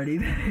birthday party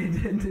that I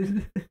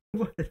attended.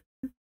 What?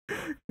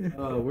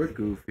 Oh, we're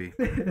goofy.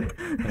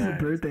 It was a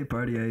birthday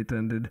party I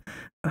attended.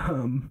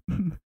 Well,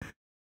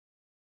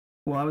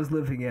 I was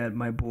living at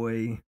my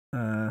boy.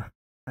 I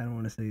don't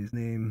want to say his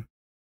name.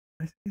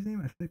 Did I say his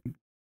name?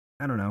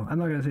 I don't know. I'm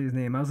not gonna say his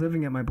name. I was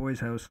living at my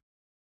boy's house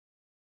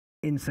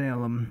in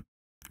Salem,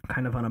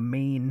 kind of on a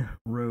main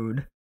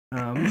road,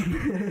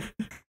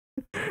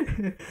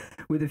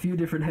 with a few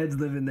different heads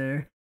living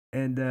there.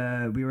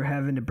 And we were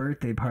having a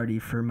birthday party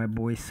for my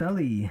boy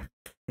Sully.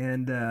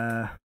 And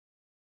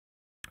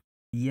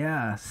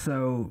yeah,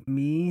 so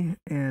me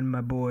and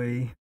my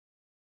boy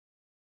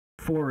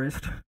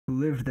Forrest, who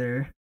lived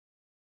there,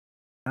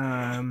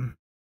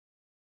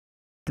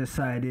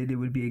 decided it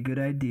would be a good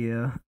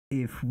idea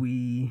if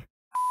we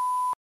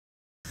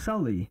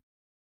Sully.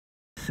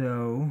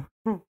 So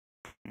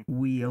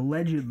we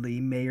allegedly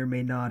may or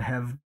may not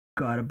have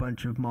got a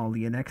bunch of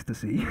Molly and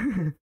ecstasy.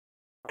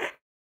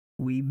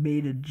 We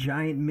made a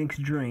giant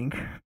mixed drink,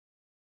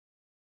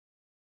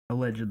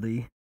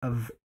 allegedly,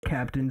 of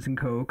Captain's and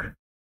Coke,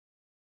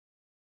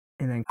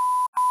 and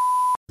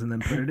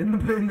then put it in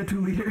the 2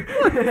 liter.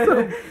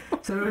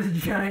 So it was a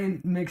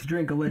giant mixed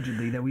drink,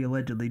 allegedly, that we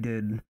allegedly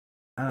did.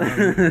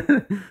 Yeah.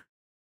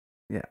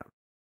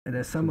 And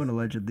that someone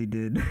allegedly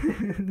did.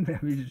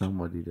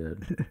 Somebody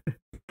did.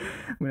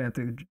 I'm going to have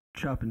to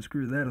chop and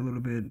screw that a little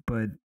bit,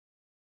 but...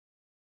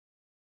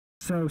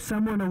 So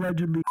someone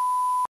allegedly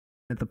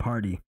at the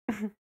party.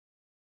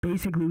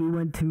 Basically, we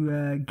went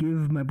to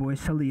give my boy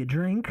Sully a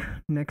drink.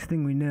 Next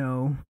thing we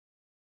know,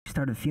 he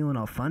started feeling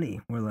all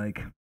funny. We're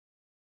like,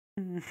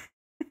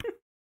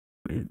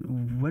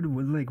 what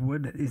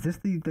is this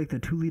the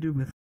 2 liter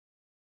with?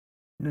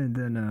 And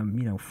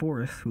then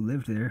Forrest, who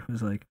lived there,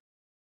 was like,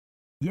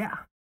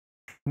 yeah.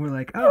 We're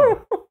like,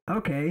 oh,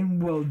 okay.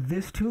 Well,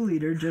 this 2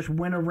 liter just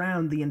went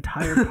around the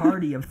entire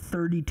party of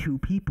 32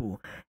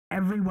 people.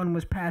 Everyone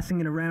was passing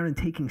it around and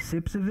taking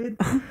sips of it.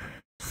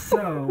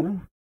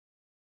 So,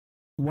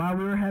 while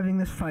we were having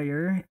this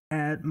fire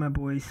at my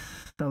boy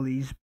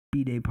Sully's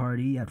B-Day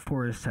party at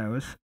Forrest's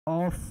house,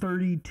 all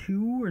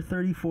 32 or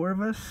 34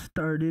 of us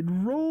started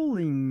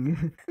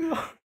rolling.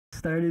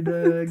 Started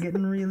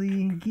getting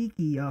really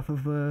geeky off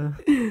of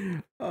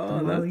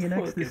Molly and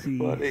ecstasy.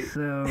 Funny.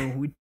 So,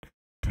 we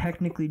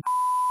technically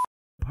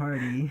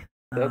party.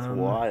 That's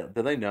wild.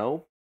 Do they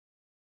know?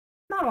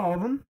 Not all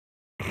of them.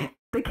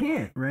 They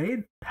can't,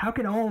 right? How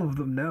can all of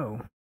them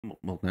know?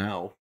 Well,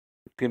 now.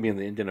 It's going to be on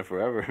the internet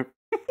forever.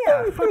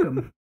 Yeah, fuck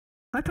them.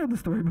 I told the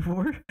story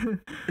before.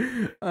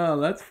 Oh,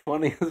 that's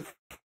funny.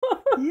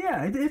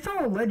 Yeah, it's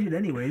all alleged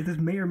anyway. This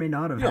may or may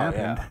not have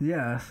happened.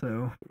 Yeah,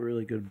 so...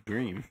 Really good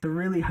dream. It's a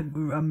really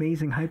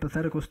amazing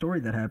hypothetical story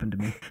that happened to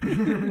me.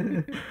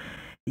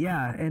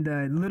 Yeah,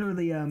 and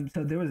literally,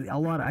 so there was a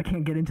lot I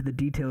can't get into the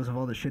details of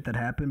all the shit that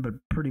happened, but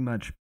pretty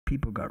much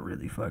people got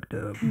really fucked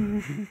up.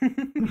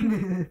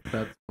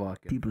 That's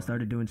fucking People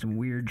started doing some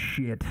weird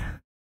shit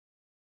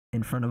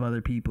in front of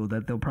other people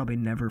that they'll probably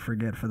never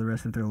forget for the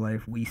rest of their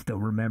life. We still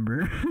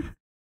remember.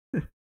 You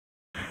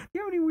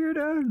have any weird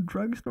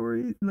drug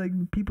stories? Like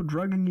people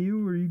drugging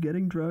you or you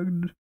getting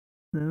drugged?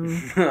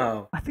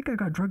 No. I think I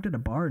got drugged at a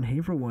bar in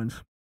Haverhill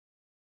once.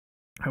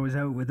 I was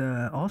out with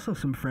also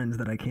some friends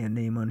that I can't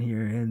name on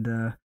here,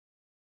 and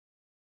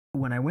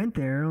when I went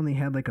there, I only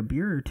had like a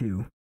beer or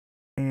two,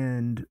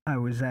 and I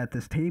was at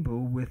this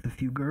table with a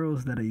few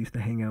girls that I used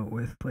to hang out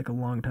with like a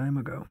long time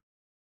ago.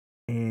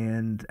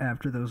 And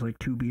after those like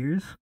 2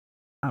 beers,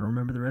 I don't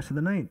remember the rest of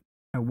the night.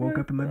 I woke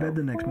up in my bed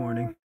the next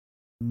morning.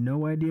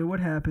 No idea what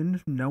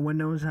happened. No one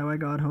knows how I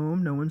got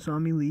home. No one saw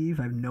me leave.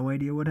 I have no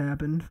idea what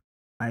happened.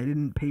 I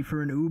didn't pay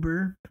for an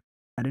Uber.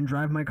 I didn't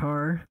drive my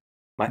car.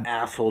 My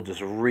asshole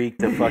just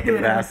reeked of fucking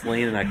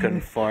Vaseline and I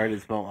couldn't fart.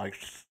 It smelled like...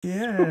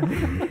 Yeah.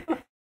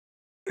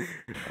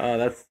 Oh,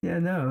 that's... Yeah,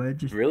 no, it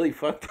just... really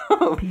fucked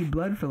up. Peed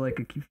blood for like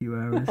a few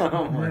hours.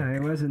 Yeah,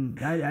 it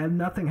wasn't...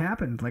 nothing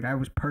happened. Like, I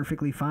was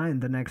perfectly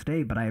fine the next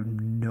day, but I have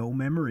no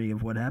memory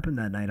of what happened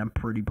that night. I'm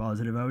pretty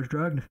positive I was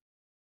drugged.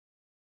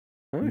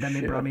 Oh, then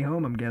they brought me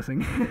home, I'm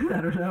guessing.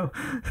 I don't know.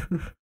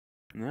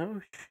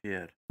 No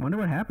shit. Wonder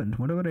what happened.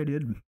 Wonder what I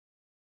did.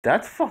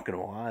 That's fucking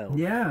wild.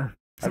 Yeah.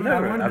 I've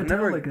never got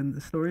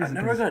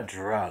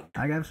drugged.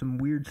 I got some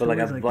weird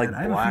stories like that.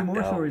 I have a few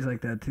more out. stories like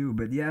that too,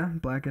 but yeah,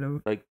 black it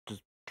out. Like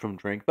just from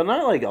drink, but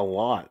not like a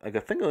lot. Like I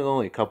think like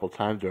only a couple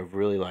times where I've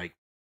really like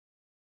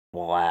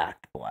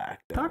blacked out.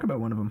 Talk about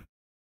one of them.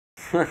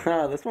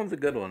 This one's a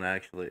good one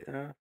actually.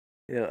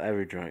 Yeah,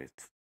 every drunk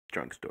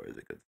story is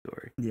a good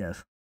story.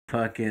 Yes.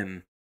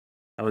 Fucking,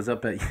 I was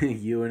up at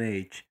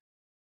UNH,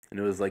 and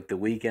it was like the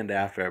weekend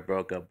after I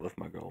broke up with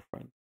my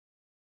girlfriend.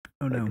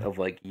 Oh no. Of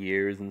like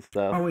years and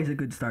stuff. Always a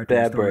good start to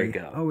a story. Bad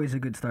breakup. Always a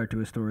good start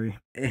to a story.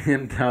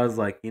 And I was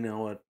like, you know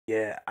what?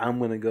 Yeah, I'm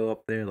gonna go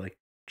up there, like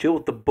chill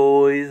with the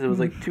boys. It was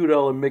like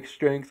 $2 mixed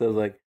drinks. I was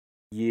like,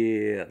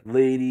 yeah,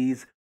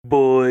 ladies,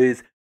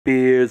 boys,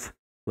 beers,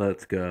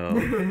 let's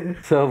go.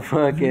 So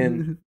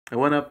fucking, I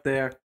went up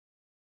there.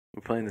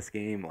 We're playing this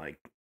game like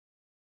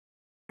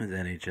it was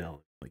NHL.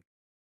 Like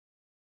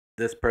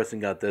this person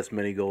got this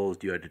many goals.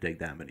 You had to take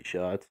that many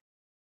shots.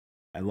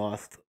 I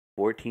lost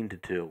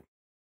 14-2.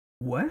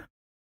 What?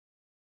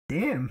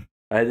 Damn.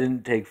 I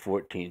didn't take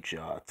 14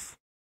 shots.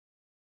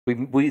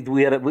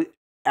 We had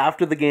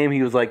after the game.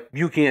 He was like,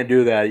 "You can't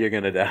do that. You're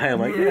gonna die." I'm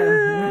like,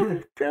 "Yeah,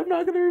 I'm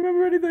not gonna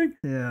remember anything."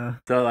 Yeah.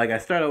 So like, I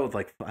started out with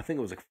like I think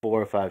it was like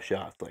 4 or 5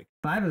 shots. Like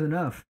 5 is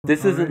enough.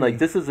 This isn't like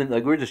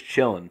we're just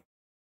chilling,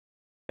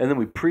 and then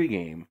we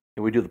pregame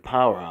and we do the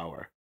power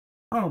hour.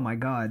 Oh my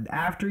god!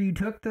 After you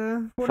took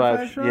the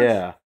 45 shots?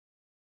 Yeah.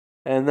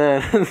 And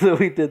then so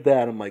we did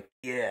that. I'm like,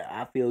 yeah,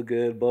 I feel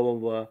good. Blah blah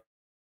blah.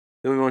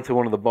 Then we went to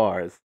one of the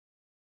bars.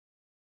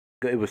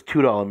 It was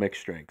 $2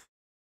 mixed drinks.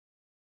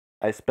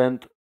 I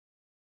spent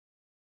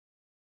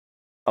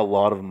a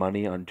lot of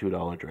money on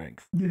 $2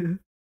 drinks. Yeah.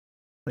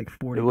 Like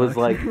 40. It was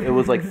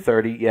like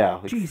 30. Yeah,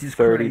 like Jesus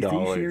 $30. Christ, are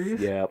you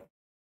serious? Yeah.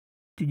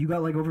 Dude, you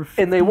got like over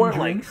 50 And they weren't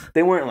drinks?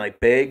 like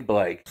big, but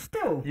like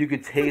still you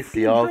could taste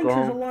the 15 alcohol.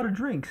 drinks is a lot of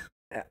drinks.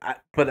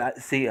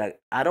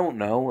 I don't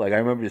know. Like I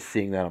remember just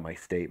seeing that on my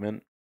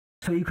statement.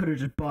 So you could have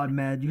just bought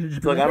mad. You could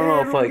just like I don't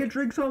know if like get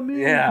drinks on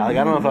me. Yeah, like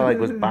I don't know if I like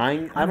was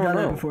buying. I don't I've done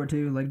know. that before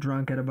too, like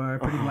drunk at a bar,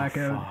 pretty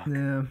blackout. Fuck.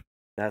 Yeah,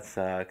 that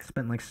sucks.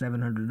 Spent like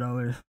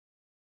 $700.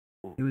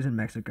 It was in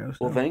Mexico. So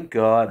well, thank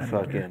God,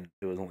 fucking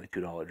it was only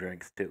 $2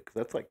 drinks too, because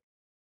that's like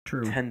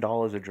true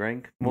 $10 a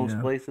drink most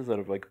places out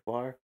of like a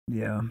bar.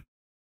 Yeah,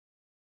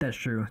 that's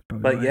true.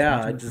 But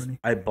yeah,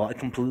 I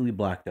completely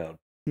blacked out.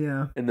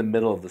 Yeah. In the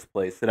middle of this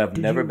place that I've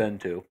never been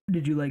to.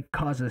 Did you like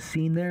cause a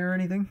scene there or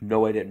anything?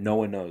 No, I didn't. No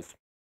one knows.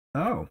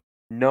 Oh.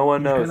 No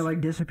one knows. Kind of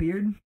like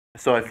disappeared?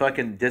 So I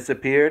fucking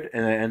disappeared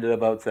and I ended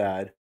up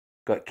outside,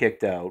 got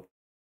kicked out.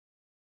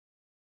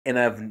 And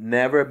I've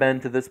never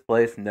been to this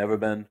place, never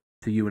been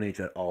to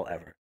UNH at all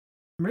ever.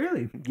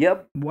 Really?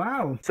 Yep.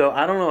 Wow. So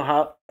I don't know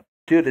how,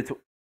 dude, that's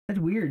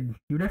weird.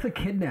 You were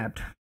definitely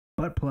kidnapped,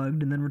 butt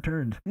plugged, and then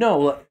returned.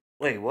 No,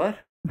 wait, what?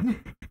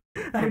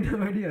 I have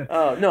no idea.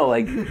 Oh, no,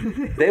 like,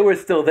 they were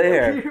still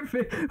there.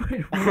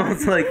 Wait, I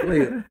was like,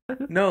 wait,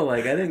 no,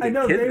 like, I didn't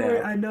get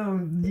kidnapped. I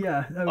know,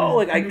 yeah. Oh,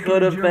 like, I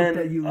could have been.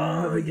 That you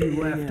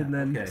left and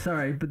then, okay.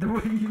 Sorry, but the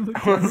way you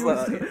looked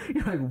at me,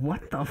 you're like,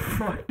 what the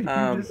fuck did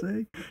you just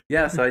say?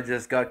 Yeah, so I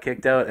just got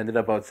kicked out, ended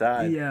up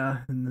outside.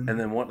 Yeah. And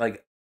then what,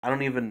 like,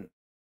 one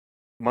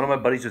of my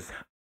buddies just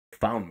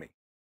found me.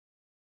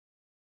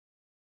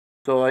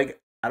 So, like,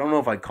 I don't know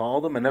if I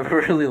called him. I never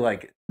really,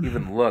 like,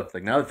 even looked.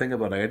 Like, now that I think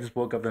about it, I just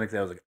woke up the next day.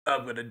 I was like,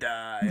 I'm going to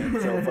die. I'm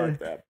so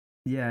fucked up.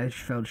 Yeah, it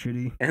felt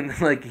shitty. And, then,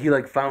 like, he,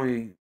 like, found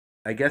me.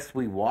 I guess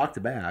we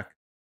walked back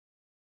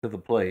to the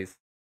place.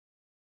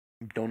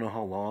 Don't know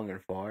how long or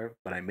far,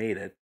 but I made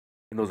it.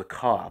 And there was a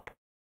cop.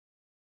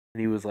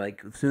 And he was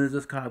like, as soon as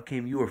this cop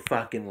came, you were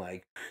fucking,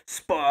 like,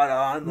 spot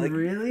on. Like,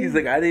 really? He's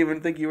like, I didn't even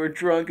think you were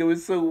drunk. It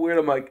was so weird.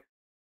 I'm like,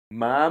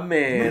 my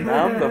man.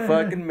 I'm the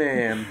fucking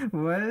man.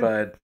 What?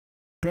 But...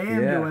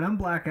 Damn, dude, when I'm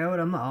blackout,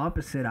 I'm the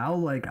opposite.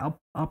 I'll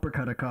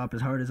uppercut a cop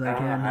as hard as I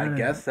can. I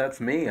guess that's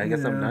me. I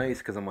guess I'm nice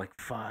because I'm like,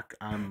 fuck,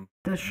 I'm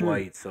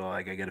white, so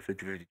like I get a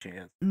 50-50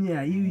 chance.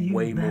 Yeah, you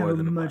way more have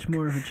than much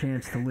more of a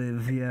chance to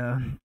live. Yeah,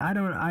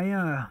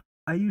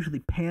 I usually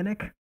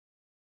panic,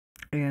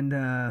 and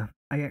I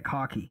get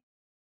cocky,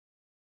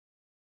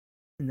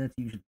 and that's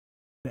usually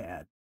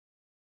bad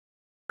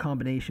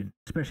combination,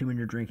 especially when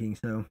you're drinking.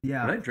 So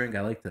yeah, when I drink,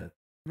 I like to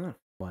not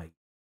fight.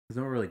 I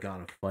don't really got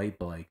in a fight,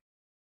 but like.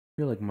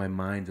 I feel like my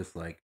mind just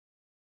like,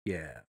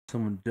 yeah,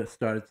 someone just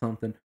started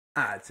something,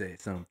 I'd say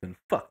something.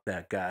 Fuck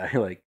that guy.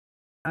 Like,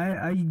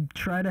 I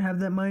try to have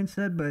that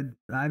mindset, but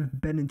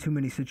I've been in too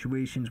many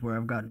situations where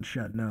I've gotten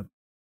shut up.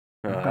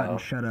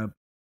 I've shut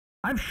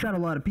a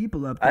lot of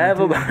people up. I have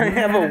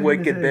a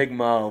wicked big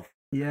mouth.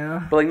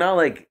 Yeah. But like not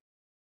like,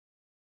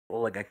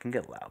 well, like I can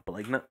get loud, but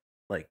like not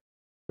like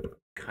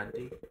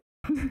cunty.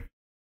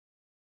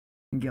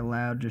 Get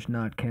loud, just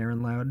not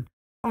Karen loud.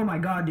 Oh my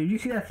god, dude! You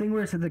see that thing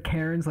where it said the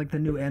Karen's like the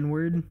new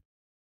N-word?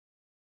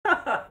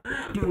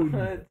 Dude,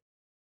 what?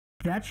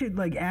 That shit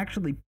like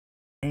actually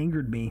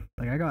angered me.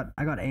 Like I got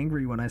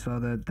angry when I saw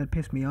that. That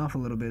pissed me off a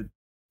little bit.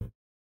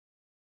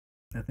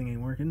 That thing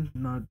ain't working.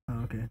 Not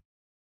okay.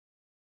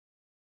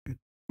 Good.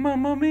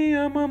 Mamma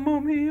mia,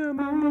 mamma mia,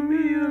 mamma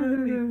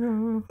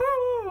mia.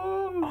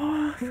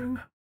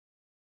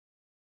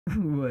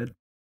 What?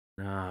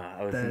 Nah,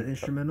 I was that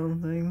instrumental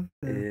thing.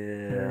 The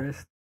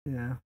terrorist.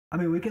 Yeah. I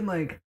mean, we can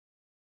like.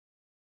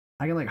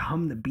 I can like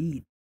hum the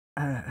beat.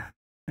 I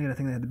gotta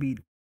think of the beat.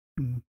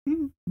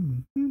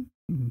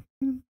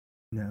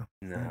 No.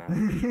 No.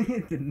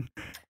 It didn't.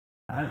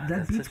 That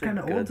That's beat's such a kind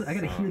of good old. I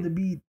gotta hear song. the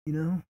beat, you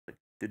know?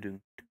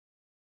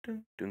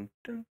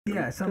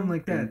 Yeah, something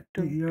like that.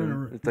 You're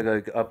on It's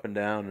like up and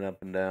down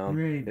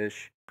Right.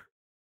 ish.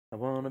 I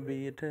wanna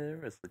be a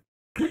terrorist.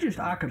 Could just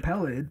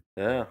acapella it.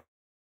 Yeah.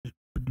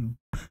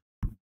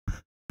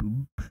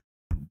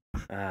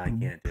 I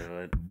can't do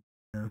it.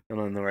 No. I'm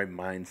not in the right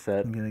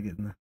mindset. I'm gonna get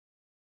in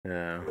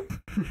Yeah.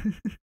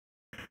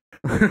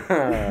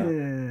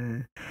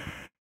 the.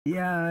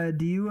 Yeah.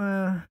 Do you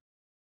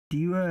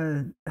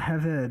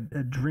have a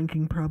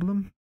drinking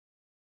problem?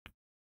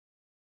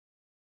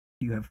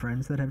 Do you have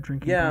friends that have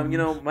drinking Yeah, problems? you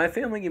know, my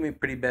family gave me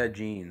pretty bad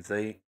genes.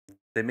 They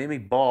made me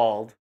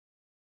bald.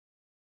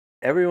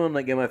 Everyone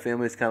like in my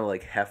family is kind of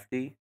like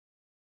hefty.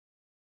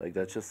 Like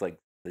that's just like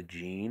the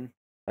gene.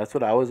 That's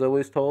what I was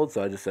always told.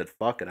 So I just said,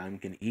 "Fuck it, I'm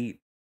gonna eat."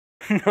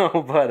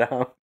 No,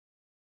 but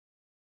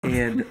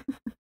and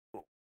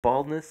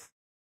baldness,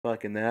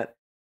 fucking that,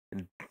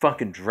 and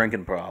fucking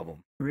drinking problem.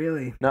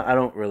 Really? No, I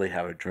don't really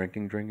have a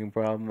drinking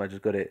problem. I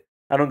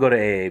don't go to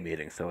AA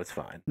meetings, so it's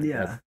fine. Like,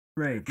 Yeah.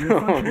 Right. You're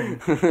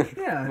functioning.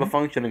 Yeah. I'm a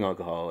functioning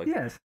alcoholic.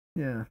 Yes.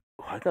 Yeah.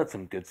 Oh, I got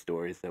some good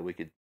stories that we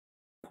could.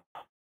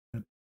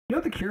 You know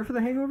what the cure for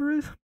the hangover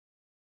is?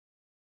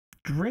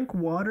 Drink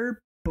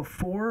water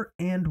before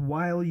and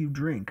while you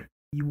drink.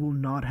 You will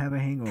not have a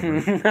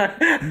hangover.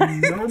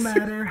 No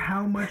matter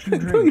how much you I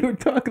thought drink. you were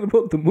talking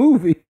about the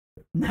movie.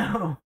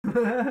 No.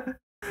 I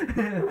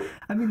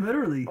mean,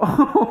 literally.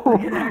 Oh.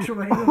 Like an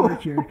actual hangover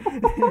cure.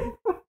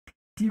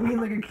 Do you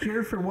mean like a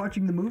cure for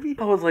watching the movie?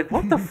 I was like,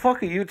 what the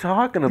fuck are you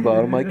talking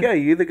about? I'm like, yeah,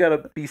 you either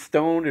gotta be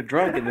stoned or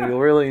drunk and you'll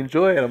really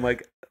enjoy it. I'm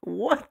like,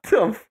 what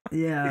the fuck?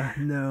 Yeah,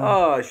 no.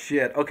 Oh,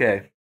 shit.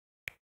 Okay.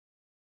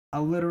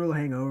 A literal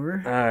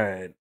hangover. All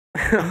right.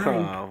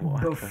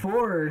 Drink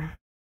before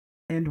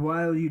and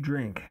while you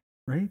drink,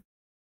 right?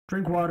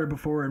 Drink water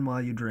before and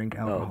while you drink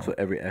alcohol. Oh, so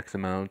every X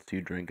amount,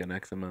 you drink an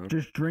X amount?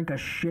 Just drink a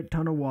shit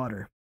ton of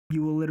water.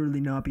 You will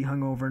literally not be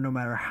hungover no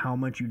matter how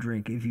much you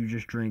drink if you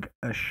just drink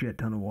a shit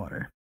ton of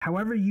water.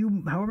 However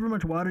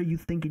much water you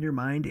think in your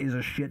mind is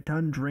a shit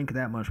ton, drink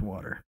that much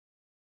water.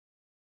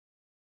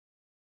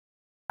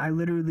 I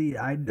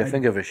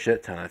think of a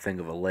shit ton, I think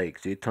of a lake.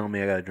 So you tell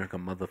me I gotta drink a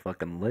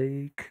motherfucking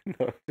lake?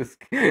 No, just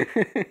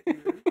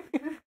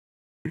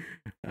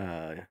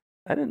I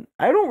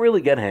don't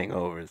really get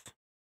hangovers.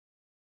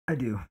 I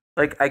do.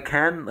 Like I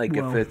can, like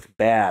if it's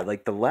bad.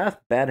 Like the last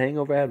bad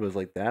hangover I had was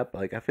like that,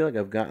 but like I feel like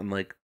I've gotten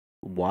like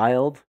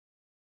wild.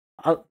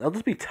 I'll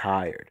just be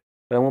tired.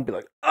 But I won't be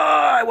like, oh,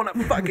 I wanna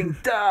fucking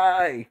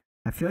die.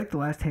 I feel like the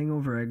last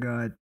hangover I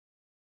got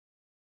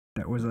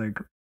that was like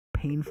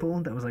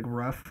painful, that was like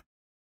rough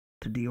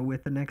to deal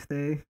with the next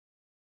day,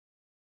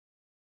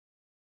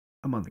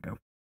 a month ago.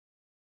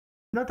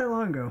 Not that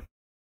long ago.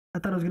 I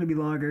thought it was going to be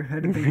longer. I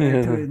had to think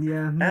back to it.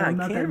 Yeah, no, I'm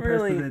not that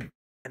impressed with it.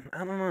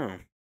 I don't know.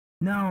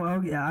 No,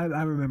 oh yeah,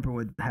 I remember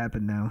what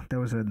happened now. That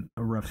was a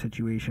rough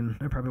situation.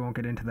 I probably won't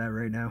get into that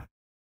right now.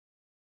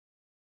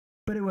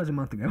 But it was a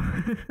month ago.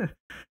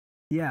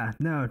 Yeah,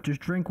 no,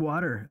 just drink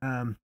water.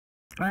 I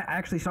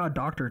actually saw a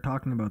doctor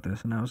talking about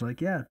this, and I was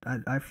like, yeah,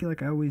 I feel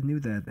like I always knew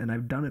that, and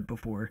I've done it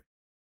before.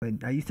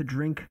 But I used to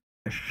drink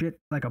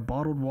like a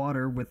bottled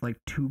water with like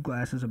 2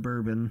 glasses of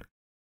bourbon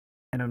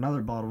and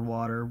another bottled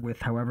water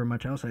with however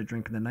much else I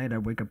drink in the night.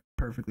 I'd wake up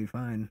perfectly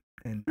fine.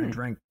 And I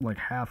drank like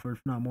half, or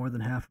if not more than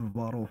half of a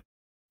bottle.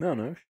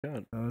 No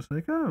shit. I was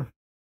like, oh,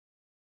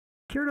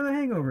 cure to the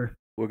hangover.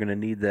 We're going to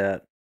need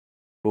that.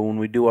 But when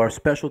we do our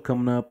special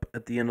coming up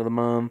at the end of the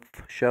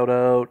month, shout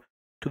out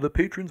to the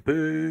patrons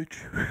page.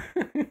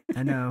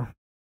 I know.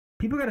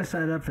 People got to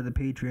sign up for the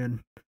Patreon.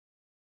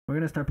 We're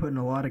going to start putting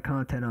a lot of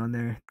content on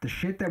there. The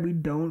shit that we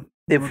don't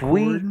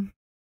record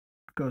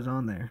goes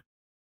on there.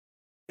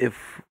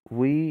 If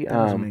we... That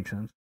doesn't make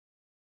sense.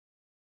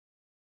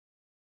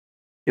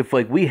 If,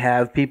 like, we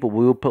have people,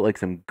 we'll put, like,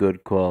 some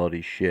good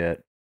quality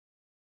shit.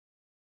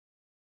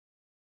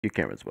 Your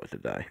camera's supposed to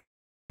die.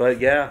 But,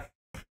 yeah.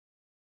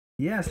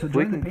 Yeah, so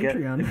join the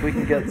Patreon. If we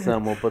can get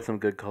some, we'll put some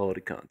good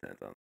quality content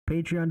on.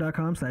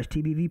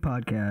 Patreon.com/TBV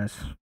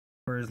podcast.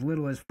 For as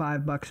little as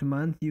 $5 a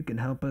month, you can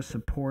help us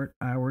support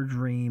our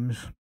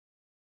dreams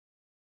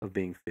of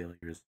being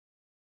failures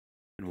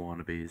and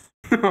wannabes.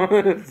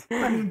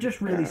 I mean,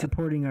 just really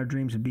supporting our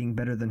dreams of being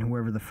better than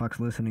whoever the fuck's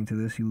listening to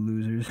this, you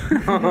losers.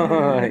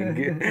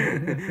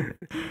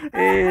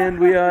 And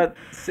we got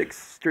 6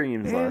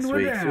 streams last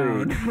week.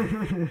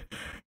 Sweet.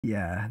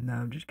 Yeah, no,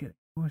 I'm just kidding.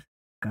 What,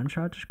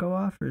 gunshot just go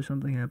off or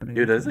something happening?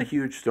 Dude, there's a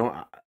huge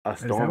storm about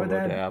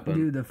to happen.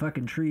 Dude, the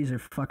fucking trees are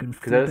fucking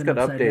flipping. Because I just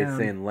got updates down.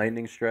 saying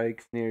lightning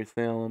strikes near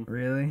Salem.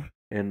 Really?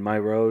 And my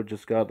road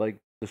just got, like,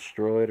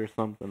 destroyed or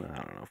something. I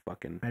don't know,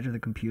 fucking... Imagine the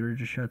computer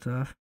just shuts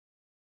off.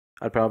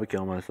 I'd probably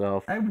kill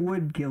myself. I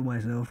would kill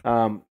myself.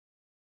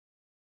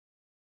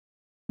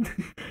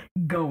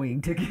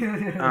 Going to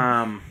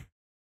kill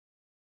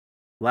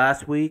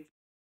last week,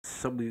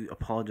 somebody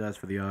apologized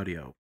for the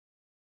audio.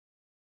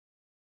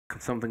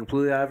 Something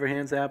completely out of our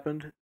hands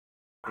happened.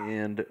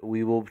 and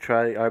we will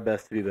try our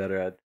best to be better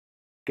at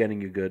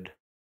getting you good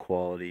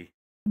quality.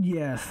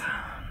 Yes.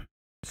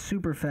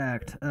 Super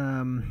fact.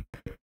 The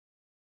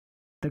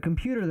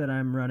computer that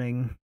I'm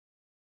running,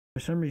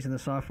 for some reason the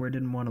software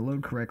didn't want to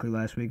load correctly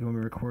last week when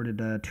we recorded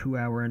a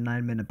 2-hour and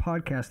 9-minute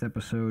podcast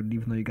episode,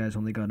 even though you guys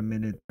only got a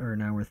minute or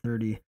an hour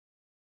 30.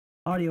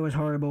 Audio is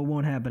horrible,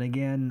 won't happen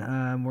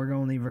again. We're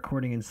only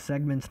recording in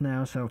segments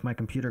now, so if my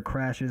computer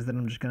crashes, then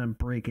I'm just going to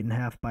break it in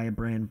half by a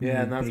brand new.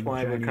 Yeah, and that's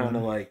why we're kind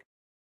of like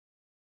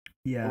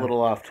a little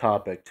off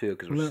topic, too,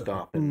 because we're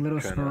stopping. A little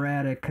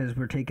sporadic, because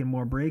we're taking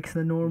more breaks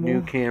than normal.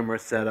 New camera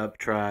setup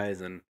tries,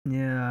 and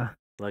yeah.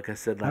 Like I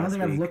said last week. I don't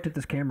think I've looked at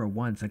this camera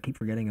once. I keep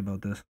forgetting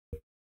about this.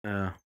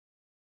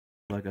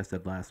 Like I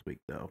said last week,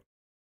 though.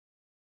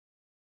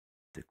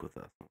 Stick with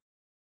us.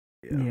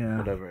 Yeah.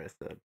 Whatever I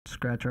said.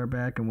 Scratch our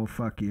back and we'll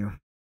fuck you.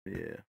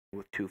 Yeah,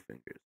 with 2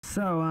 fingers.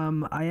 So,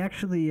 I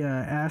actually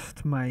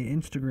asked my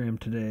Instagram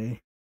today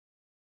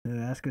to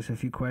ask us a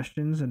few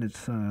questions, and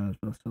it's a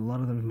lot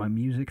of them my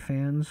music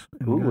fans.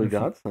 And we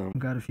got some.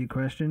 Got a few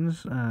questions.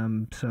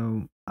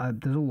 So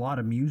there's a lot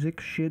of music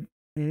shit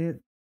in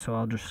it, so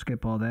I'll just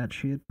skip all that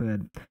shit. But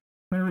I'm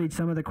gonna read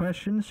some of the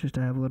questions just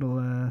to have a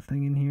little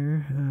thing in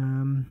here.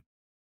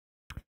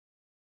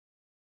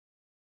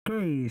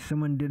 Okay,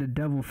 someone did a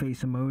devil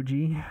face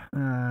emoji.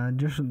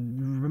 Just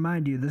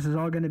remind you, this is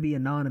all going to be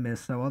anonymous,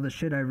 so all the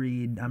shit I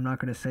read, I'm not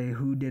going to say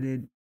who did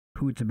it,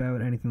 who it's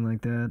about, anything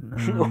like that.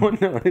 Oh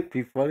no, it'd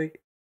be funny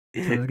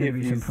so there's gonna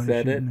be if some you funny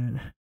said shit it, in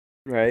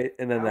it. right?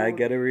 And then I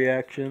get a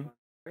reaction.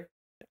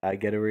 I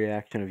get a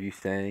reaction of you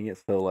saying it,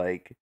 so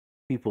like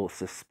people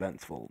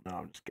suspenseful. No,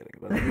 I'm just kidding.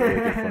 But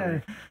really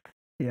funny.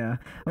 Yeah.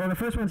 Well, the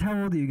first one's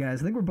how old are you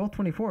guys? I think we're both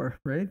 24,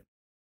 right?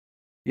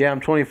 Yeah,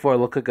 I'm 24. I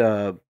look like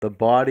the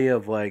body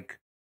of like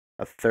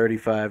a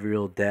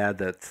 35-year-old dad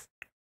that's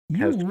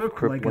You has look like a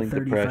crippling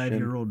depression,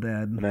 35-year-old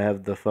dad. and I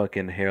have the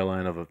fucking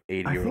hairline of an I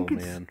 80-year-old think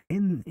it's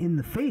man. in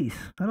the face.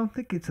 I don't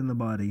think it's in the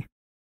body.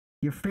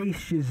 Your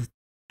face is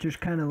just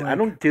kind of like I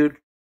don't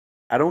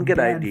get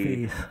dad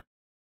ID'd. face.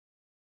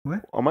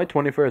 What? On my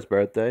 21st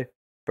birthday,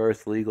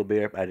 first legal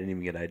beer, I didn't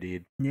even get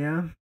ID'd.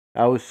 Yeah,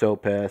 I was so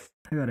pissed.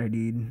 I got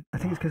ID'd. I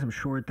think it's because I'm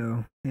short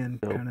though and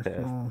So kind of pissed.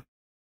 small.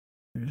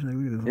 You're just like,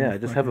 look at this Yeah, little I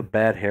just have a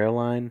bad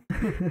hairline.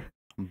 fucking-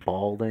 I'm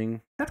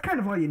balding. That's kind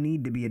of all you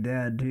need to be a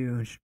dad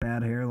too. Just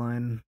bad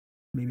hairline,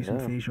 maybe some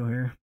Yeah. facial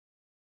hair.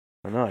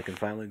 I know, I can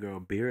finally grow a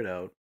beard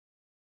out.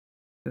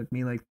 Took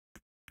me like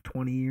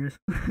 20 years.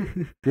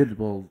 Dude,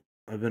 well,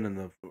 I've been in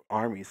the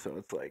army, so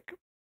it's like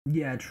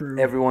Yeah, true.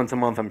 every once a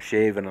month I'm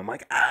shaving. I'm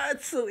like,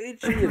 it's so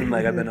itchy. And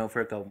like I've been out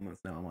for a couple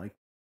months now. I'm like,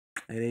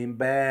 it ain't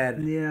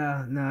bad.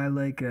 Yeah, no, I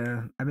like.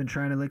 I've been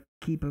trying to like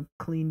keep a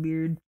clean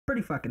beard.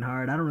 Pretty fucking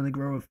hard. I don't really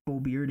grow a full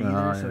beard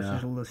either, so it's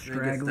just a little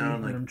straggly.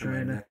 But I'm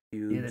trying to.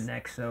 Yeah, the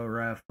neck's so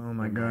rough. Oh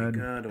my god.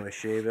 Do I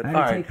shave it? I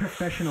had to take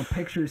professional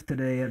pictures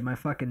today at my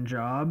fucking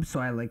job, so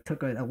I like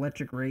took an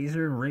electric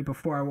razor, and right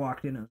before I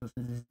walked in, I was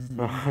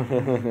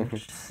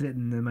just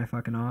sitting in my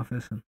fucking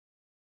office, and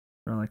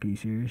they're like, "Are you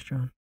serious,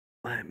 John?"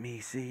 Let me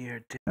see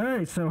your All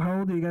right, so how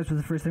old are you guys for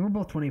the first thing? We're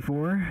both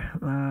 24.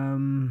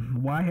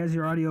 Why has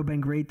your audio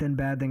been great, then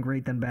bad, then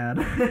great, then bad?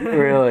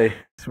 Really?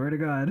 Swear to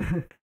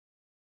God.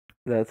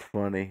 That's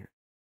funny.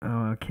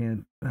 Oh, I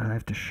can't. I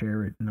have to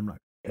share it, and I'm not.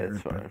 It's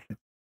fine.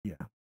 Yeah.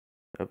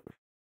 Yep.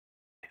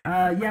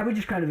 Yeah, we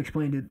just kind of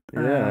explained it.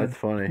 Yeah, that's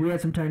funny. We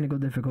had some technical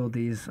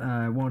difficulties.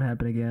 It won't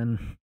happen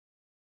again.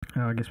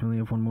 Oh, I guess we only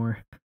have one more.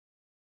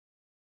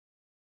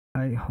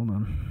 Hold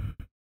on.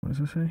 What does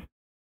it say?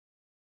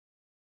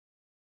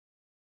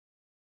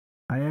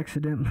 I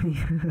accidentally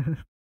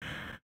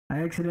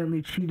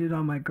cheated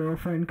on my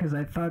girlfriend because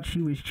I thought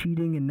she was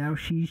cheating and now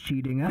she's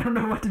cheating. I don't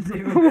know what to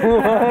do.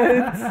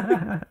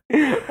 What?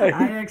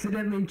 I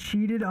accidentally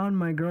cheated on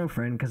my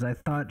girlfriend because I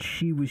thought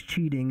she was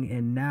cheating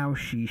and now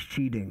she's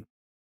cheating.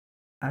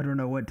 I don't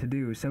know what to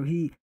do. So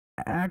he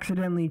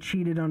accidentally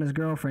cheated on his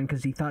girlfriend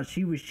because he thought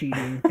she was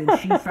cheating. Then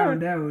she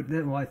found out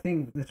that, well, I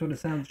think that's what it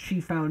sounds.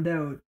 She found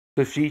out.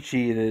 So she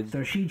cheated.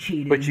 So she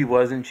cheated. But she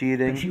wasn't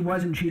cheating. But she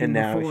wasn't cheating and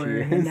now before, she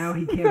is. and now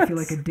he can't feel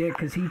like a dick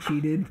because he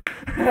cheated.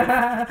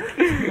 That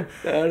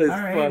is All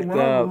right, fucked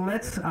well,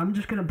 up. I'm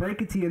just gonna break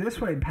it to you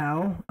this way,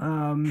 pal.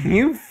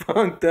 You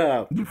fucked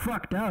up. You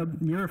fucked up.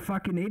 You're a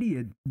fucking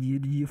idiot.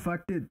 You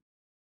fucked it.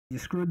 You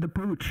screwed the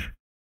pooch.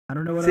 I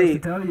don't know what else to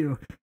tell you.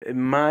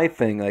 My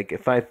thing, like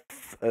if I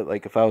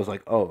was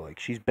like, oh, like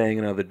she's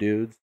banging other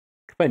dudes.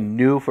 If I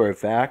knew for a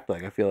fact,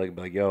 like I feel like I'd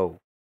be like, yo,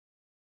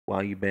 why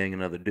are you banging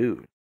another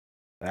dude?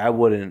 I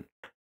wouldn't.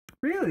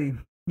 Really?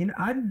 You know,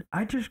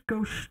 I just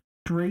go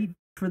straight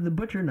for the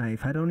butcher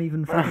knife. I don't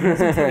even fucking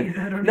hesitate.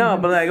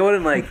 But like I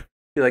wouldn't like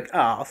be like, oh,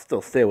 I'll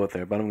still stay with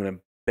her, but I'm gonna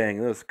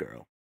bang this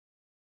girl.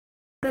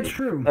 That's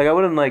true. Like I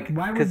wouldn't like.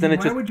 Why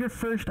would your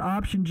first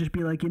option just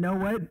be like, you know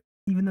what?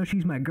 Even though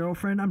she's my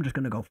girlfriend, I'm just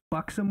gonna go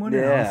fuck someone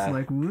else.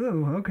 Like,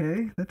 whoa,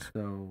 okay, that's.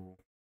 So,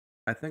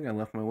 I think I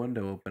left my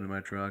window open in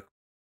my truck.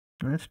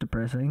 That's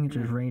depressing. It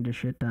just rained a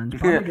shit ton.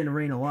 It's probably gonna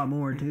rain a lot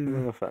more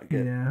too.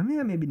 Yeah,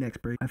 maybe next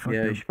break.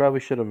 You probably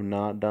should have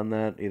not done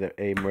that. Either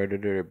A,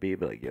 murdered her, or B,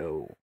 be like,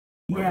 yo.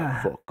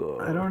 Yeah,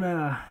 Motherfucker. I don't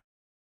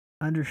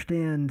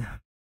understand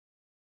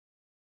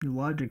your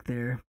logic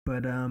there,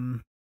 but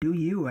do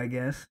you? I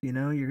guess you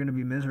know you're gonna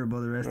be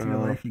miserable the rest of your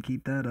life if you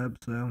keep that up.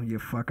 So you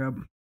fuck up.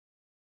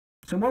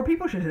 So more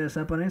people should hit us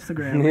up on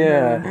Instagram.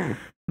 Yeah.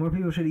 More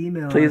people should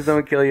email us. Please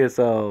don't kill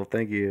yourself.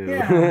 Thank you.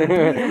 Yeah, we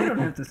don't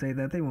have to say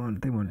that. They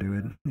won't do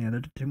it. Yeah,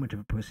 they're too much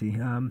of a pussy.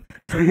 So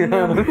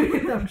email,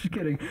 I'm just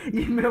kidding.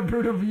 Email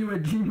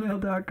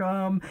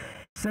brutalview@gmail.com.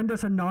 Send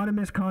us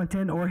anonymous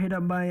content or hit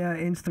up my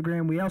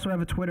Instagram. We also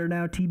have a Twitter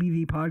now,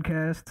 TBV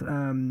Podcast.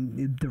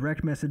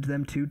 Direct message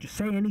them too. Just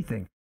say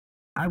anything.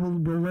 Will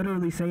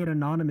literally say it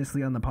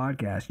anonymously on the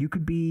podcast. You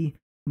could be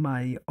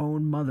my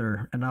own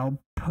mother, and I'll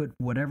put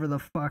whatever the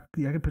fuck.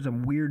 I could put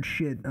some weird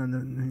shit on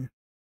the.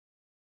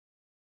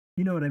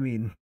 You know what I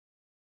mean?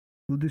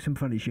 We'll do some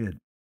funny shit.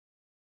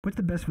 What's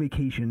the best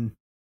vacation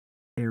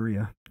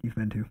area you've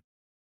been to?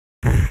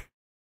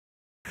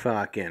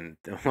 Fucking,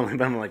 I've only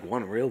been on like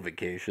one real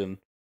vacation.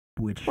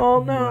 Which?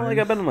 Well, no, like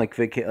I've been on like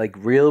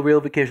real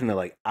vacation that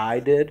like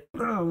I did.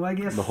 Oh, I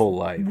guess the whole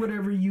life.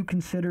 Whatever you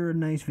consider a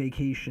nice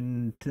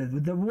vacation,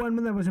 the one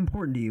that was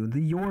important to you,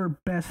 your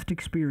best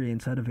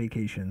experience at a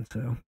vacation.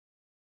 So,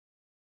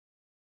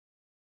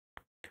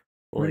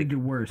 or your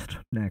worst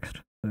next.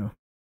 So.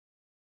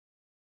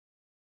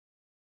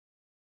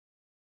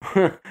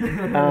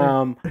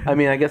 I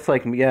mean, I guess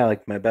like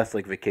like my best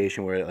like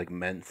vacation where it like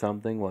meant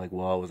something, like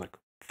while I was like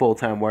full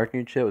time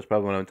working and shit, was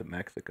probably when I went to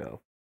Mexico.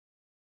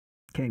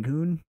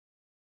 Cancun?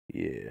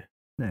 Yeah.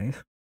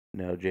 Nice.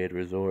 Now Jade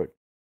Resort.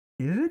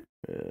 Is it?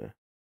 Yeah.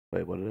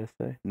 Wait, what did I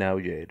say? Now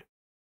Jade.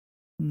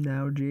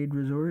 Now Jade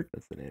Resort?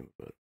 That's the name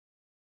of it.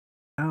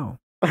 Oh.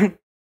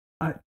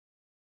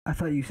 I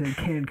thought you said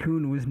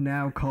Cancun was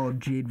now called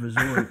Jade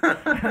Resort.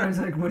 I was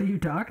like, what are you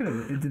talking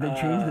about? Did they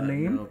change the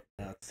name? No,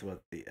 that's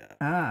what the...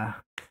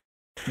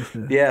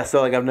 Yeah,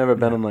 so like I've never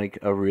been on like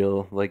a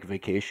real like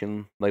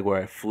vacation, like where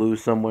I flew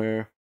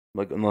somewhere,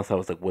 like unless I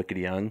was like wicked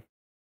young.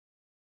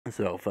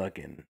 So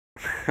fucking...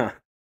 I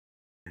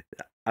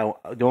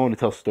don't want to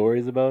tell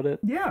stories about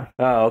it. Yeah.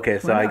 Oh, okay.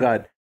 So I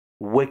got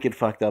wicked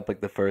fucked up like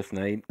the first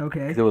night. Okay.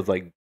 Because it was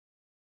like,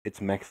 it's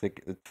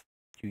Mexican.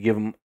 You give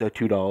them the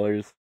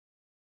 $2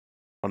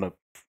 on a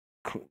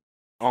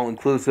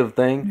all-inclusive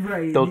thing.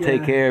 Right. They'll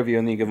take care of you,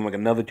 and then you give them like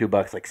another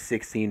 $2, like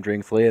 16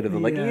 drinks later. They're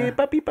like, yeah,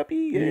 puppy,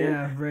 yeah.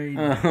 Yeah,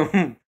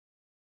 right.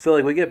 So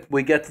like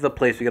we get to the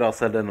place, we get all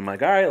set in. I'm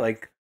like, all right,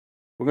 like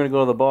we're gonna go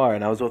to the bar,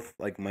 and I was with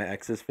like my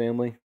ex's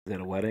family. They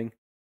had a wedding,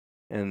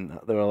 and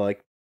they were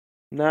like,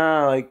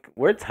 nah, like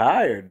we're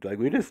tired, like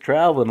we just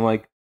traveled. I'm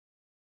like,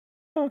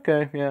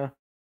 okay, yeah,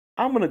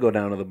 I'm gonna go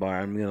down to the bar.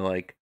 I'm gonna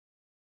like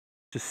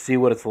just see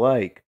what it's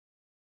like.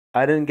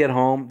 I didn't get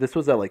home. This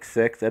was at like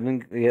 6. I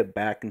didn't get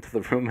back into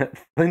the room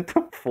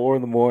until 4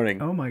 in the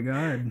morning. Oh my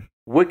god.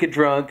 Wicked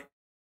drunk.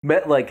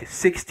 Met like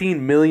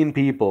 16 million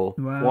people.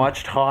 Wow.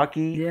 Watched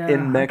hockey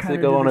in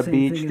Mexico on a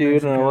beach,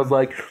 dude. And I was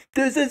like,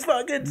 this is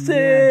fucking sick.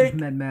 Yeah, just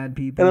met mad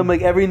people. And I'm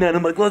like, every night,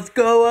 I'm like, let's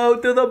go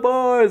out to the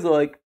bars. They're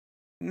like,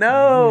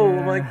 no.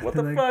 I'm like, what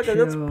the fuck?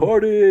 Let's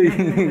party.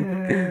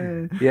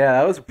 Yeah,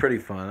 that was pretty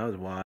fun. That was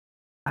wild.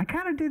 I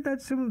kind of did the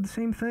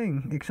same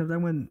thing, except I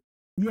went.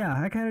 Yeah,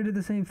 I kind of did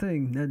the same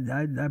thing.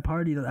 I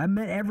partied. I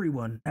met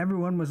everyone.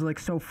 Everyone was like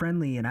so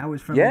friendly, and I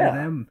was friendly to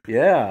them.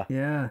 Yeah.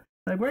 Yeah.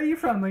 Like, where are you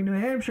from? Like, New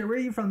Hampshire. Where are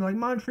you from? They're like,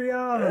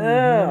 Montreal.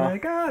 Yeah. And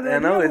like, oh, you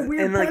have a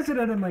weird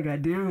president. Like, I'm like, I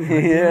do.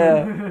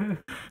 Yeah.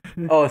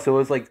 Oh, so it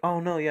was like,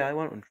 oh no, yeah, I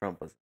went when Trump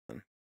was.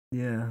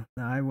 Yeah,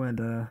 I went.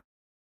 Yeah.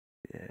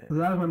 Well,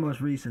 that was my most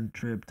recent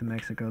trip to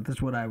Mexico.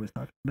 That's what I was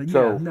talking. But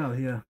yeah,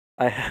 yeah.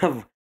 I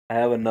have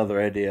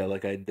another idea,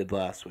 like I did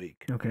last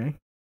week. Okay.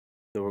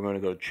 So we're gonna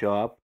go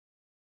chop.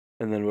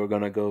 And then we're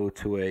gonna go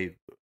to a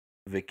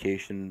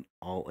vacation,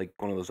 like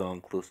one of those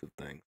all-inclusive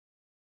things,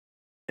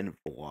 and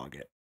vlog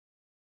it.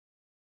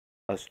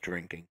 Us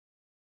drinking.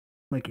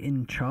 Like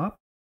in Chop?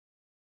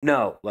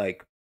 No,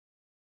 like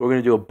we're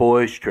gonna do a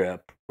boys'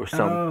 trip or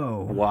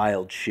some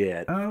wild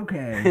shit.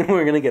 Okay.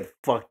 We're gonna get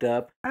fucked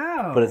up.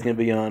 Oh. But it's gonna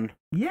be on.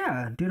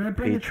 Yeah, dude, I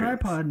bring the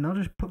tripod and I'll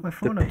just put my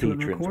phone up to it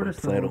and record us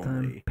the whole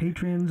time.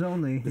 Patrons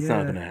only. It's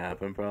not gonna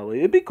happen, probably.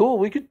 It'd be cool.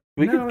 We could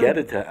get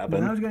it to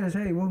happen. I was gonna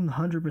say we'll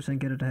 100%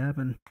 get it to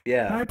happen.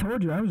 Yeah. I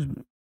told you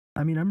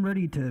I'm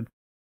ready to.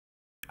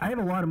 I have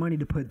a lot of money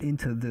to put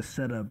into this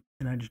setup,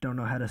 and I just don't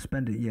know how to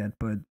spend it yet.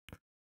 But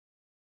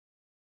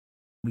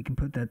we can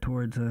put that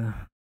towards an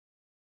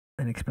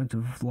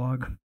expensive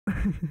vlog.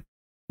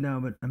 No,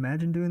 but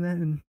imagine doing that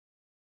and.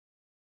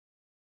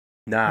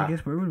 Nah. I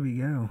guess where would we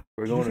go?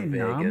 We're going to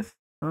Vegas.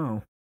 Nam? Oh.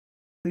 At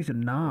least a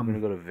Nam. We're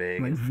going to go to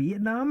Vegas. Like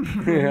Vietnam?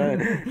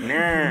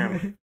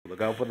 Nam.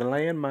 Look out for the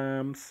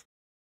landmines.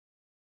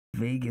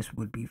 Vegas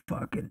would be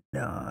fucking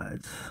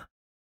nuts.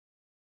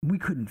 We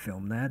couldn't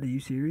film that. Are you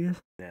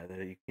serious? Yeah,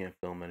 you can't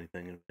film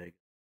anything in Vegas.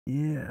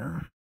 Yeah.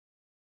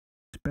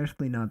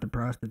 Especially not the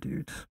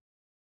prostitutes.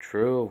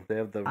 True. They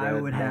have the red. I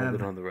would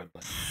have on the red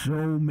line. So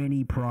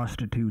many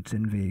prostitutes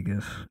in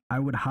Vegas. I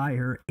would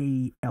hire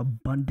a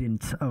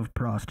abundance of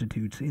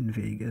prostitutes in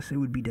Vegas. It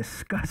would be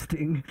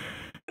disgusting.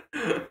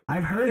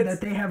 I've heard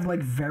that they have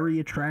like very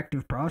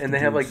attractive prostitutes. And they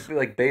have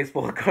like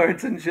baseball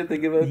cards and shit they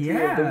give out to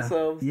you of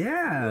themselves.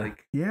 Yeah.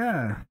 Like,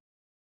 yeah.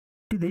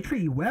 Dude, they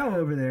treat you well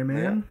over there,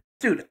 man.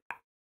 Yeah. Dude,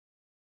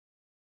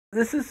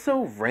 this is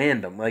so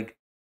random. Like,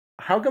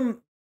 how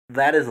come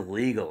that is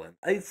legal?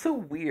 It's so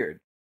weird.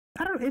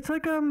 I don't. It's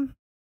like a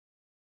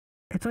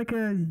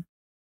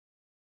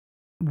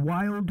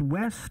Wild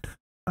West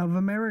of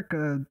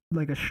America,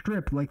 like a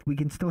strip. Like we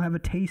can still have a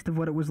taste of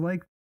what it was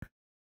like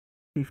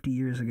 50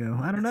 years ago.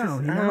 I don't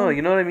know. I don't know.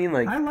 You know what I mean?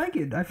 Like, I like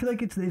it. I feel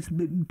like it's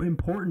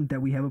important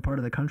that we have a part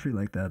of the country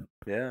like that.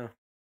 Yeah.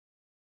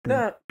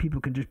 That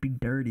people can just be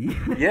dirty.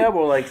 Yeah,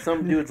 well, like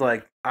some dude's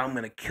like, I'm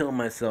gonna kill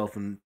myself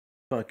and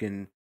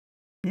fucking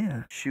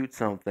shoot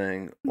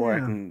something, or I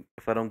can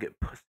if I don't get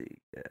pussy.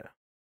 Yeah.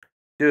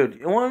 Dude,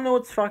 you want to know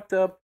what's fucked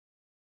up?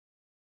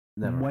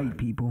 White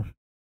people.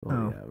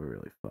 Oh yeah, we're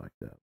really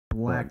fucked up.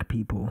 Black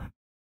people.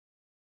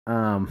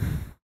 I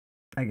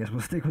guess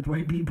we'll stick with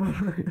white people.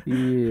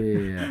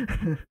 Yeah.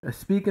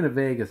 Speaking of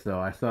Vegas, though,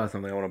 I saw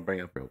something I want to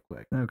bring up real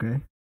quick. Okay.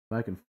 If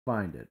I can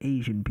find it.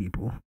 Asian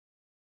people.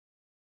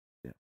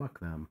 Yeah, fuck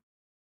them.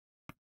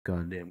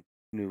 Goddamn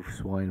new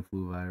swine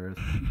flu virus.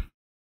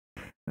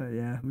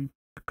 Yeah, we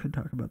could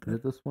talk about that. Is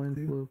it the swine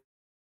flu?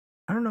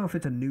 I don't know if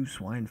it's a new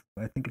swine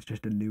flu. I think it's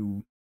just a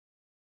new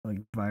like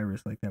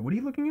virus like that. What are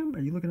you looking up?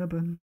 Are you looking up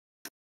And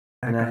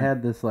I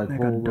had this like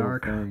whole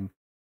dark little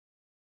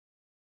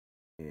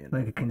thing.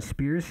 Like a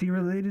conspiracy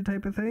related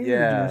type of thing?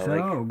 Yeah. Just,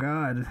 like, oh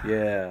God.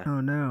 Yeah.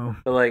 Oh no.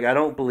 But like, I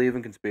don't believe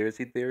in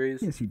conspiracy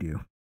theories. Yes, you do.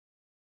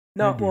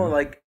 No, well,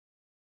 like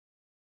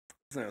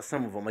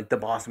some of them, like the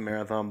Boston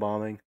Marathon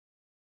bombing.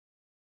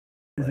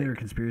 Is there a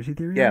conspiracy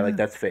theory? Yeah, like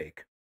that's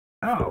fake.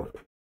 Oh.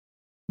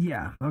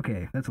 Yeah.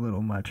 Okay, that's a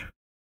little much.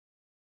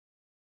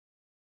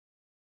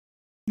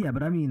 Yeah,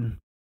 but I mean,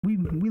 we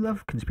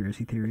love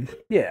conspiracy theories.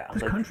 Yeah,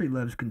 this country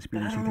loves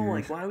conspiracy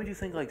theories. Like, why would you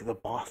think like the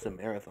Boston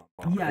Marathon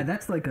bombing? Yeah,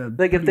 that's like a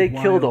like if they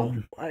killed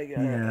them.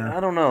 I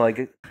don't know, like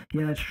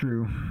yeah, that's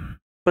true.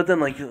 But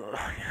then like,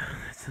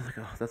 it's like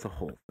that's a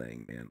whole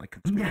thing, man. Like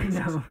conspiracies.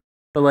 Yeah, I know.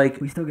 But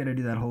like, we still got to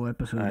do that whole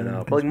episode. I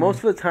know. But like most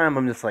of the time,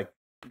 I'm just like,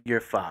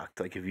 you're fucked.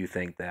 Like if you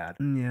think that.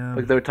 Yeah.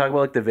 Like they were talking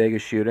about like the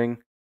Vegas shooting.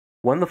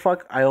 When the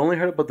fuck? I only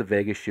heard about the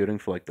Vegas shooting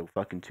for like the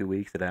fucking 2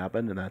 weeks it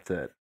happened, and that's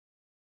it.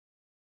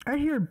 I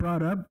hear it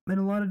brought up in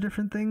a lot of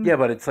different things. Yeah,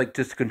 but it's like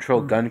just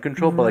control gun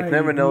control. But like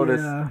never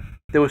noticed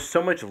there was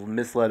so much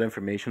misled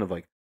information of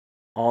like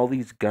all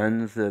these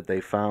guns that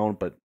they found,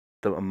 but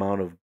the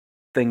amount of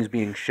things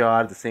being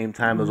shot at the same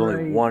time. There was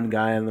only one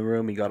guy in the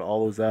room. He got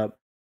all those up.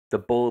 The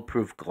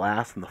bulletproof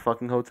glass in the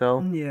fucking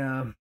hotel.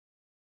 Yeah.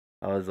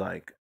 I was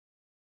like,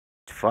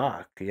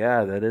 fuck,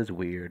 yeah, that is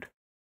weird.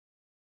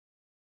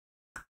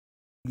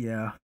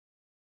 Yeah.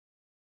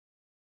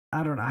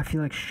 I don't know. I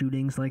feel like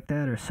shootings like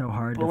that are so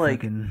hard to like,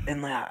 fucking...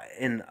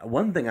 And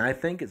one thing I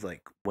think is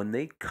like when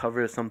they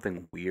cover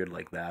something weird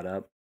like that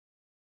up,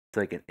 it's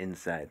like an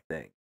inside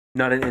thing.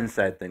 Not an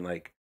inside thing,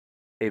 like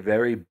a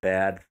very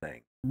bad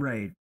thing.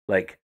 Right.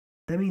 Like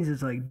that means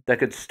it's like that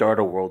could start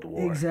a world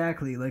war.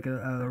 Exactly, like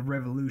a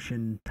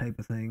revolution type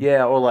of thing.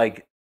 Yeah, or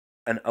like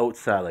an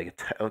outside,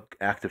 like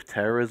act of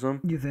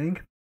terrorism. You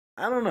think?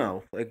 I don't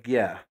know. Like,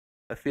 yeah,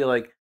 I feel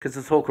like because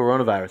this whole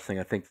coronavirus thing,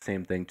 I think the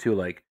same thing too.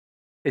 Like,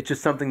 it's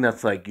just something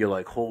that's like you're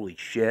like, holy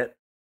shit.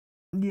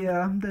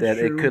 Yeah, that's that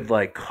true. It could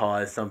like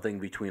cause something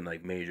between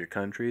like major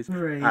countries.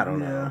 Right. I don't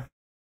know.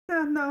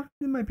 Yeah, no,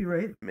 you might be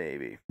right.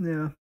 Maybe.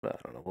 Yeah. I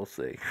don't know. We'll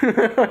see.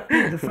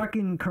 The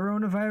fucking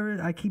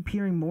coronavirus, I keep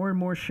hearing more and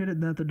more shit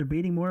that they're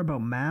debating more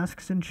about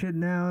masks and shit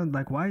now.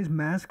 Like, why is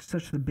masks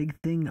such the big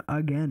thing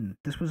again?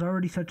 This was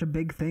already such a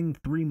big thing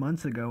 3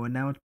 months ago, and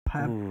now it's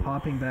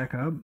popping back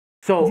up.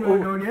 So, do you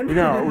want to go again?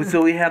 No,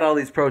 so we had all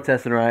these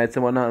protests and riots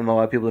and whatnot, and a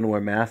lot of people didn't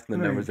wear masks,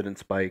 and the numbers didn't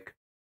spike.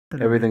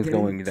 Everything's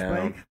going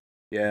down. Spike?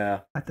 Yeah.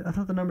 I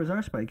thought the numbers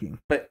are spiking.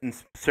 But in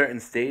certain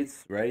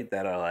states, right,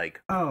 that are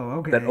like... Oh,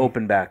 okay. That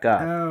open back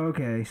up. Oh,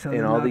 okay. So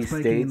in all these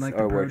states like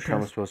are where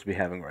Trump's supposed to be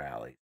having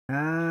rallies.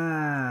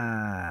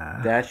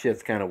 Ah. That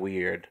shit's kind of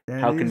weird.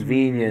 How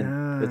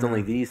convenient. There's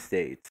only these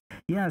states.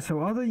 Yeah,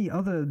 so all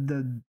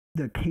the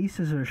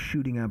cases are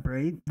shooting up,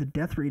 right? The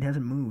death rate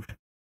hasn't moved.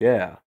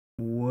 Yeah.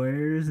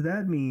 Where does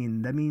that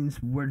mean? That means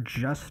we're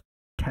just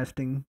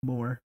testing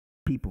more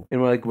people.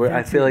 And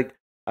I feel like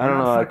I don't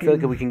know. I feel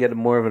like we can get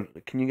more of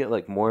a. Can you get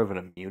like more of an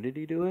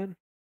immunity to it?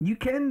 You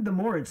can. The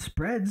more it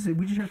spreads,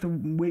 we just have to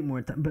wait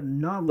more time. But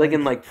not like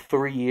in like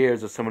 3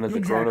 years, if someone has the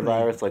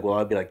coronavirus, like, well,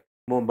 I'd be like,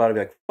 my body be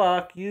like,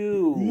 fuck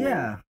you.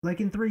 Yeah, like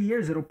in 3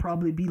 years, it'll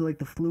probably be like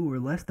the flu or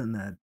less than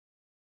that.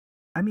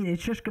 I mean,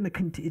 it's just gonna.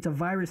 It's a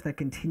virus that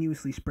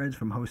continuously spreads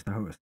from host to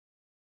host.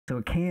 So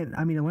it can't.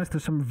 I mean, unless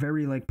there's some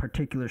very like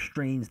particular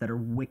strains that are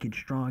wicked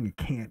strong, it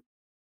can't.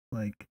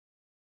 Like.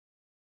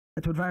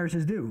 That's what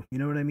viruses do. You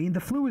know what I mean? The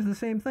flu is the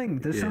same thing.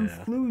 There's some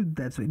flu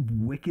that's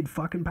wicked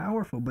fucking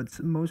powerful,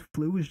 but most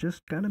flu is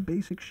just kind of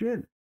basic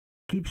shit.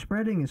 Keep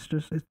spreading. It's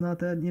not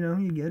that,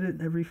 you get it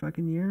every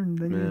fucking year and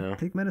then you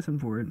take medicine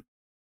for it.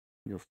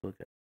 You'll still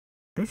get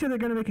They said they're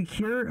gonna make a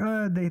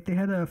cure. They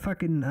had a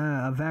fucking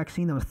a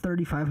vaccine that was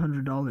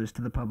 $3,500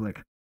 to the public.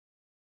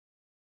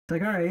 It's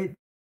like, all right,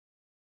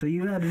 so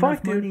you had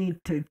enough money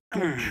to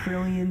give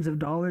trillions of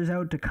dollars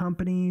out to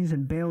companies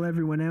and bail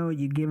everyone out.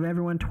 You give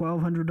everyone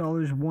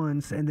 $1,200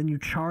 once, and then you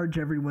charge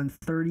everyone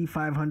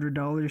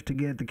 $3,500 to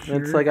get the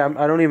cure. It's like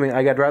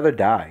I'd rather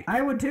die.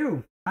 I would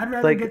too. I'd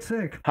rather get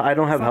sick. I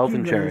don't have Fuck health you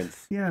insurance.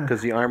 guys. Yeah.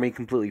 Because the army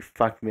completely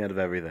fucked me out of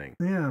everything.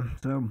 Yeah.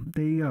 So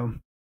there you go.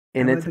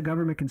 And the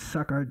government can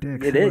suck our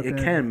dicks. It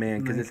can,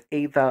 man, because it's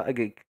 8,000.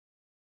 Like,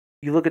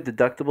 you look at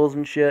deductibles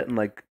and shit, and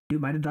like, dude,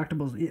 my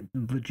deductible's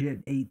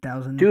legit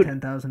 $8,000,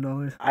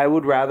 $10,000. I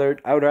would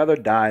rather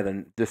die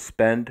than just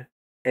spend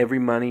every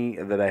money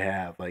that I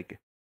have. Like,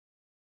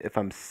 if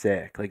I'm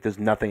sick, like, there's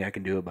nothing I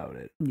can do about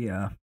it.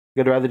 Yeah,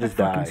 I'd rather just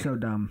die. Fucking so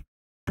dumb.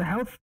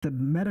 The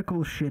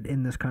medical shit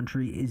in this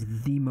country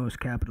is the most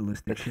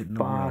capitalistic shit in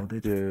the world.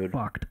 It's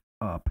fucked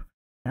up,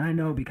 and I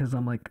know because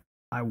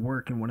I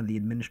work in one of the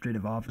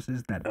administrative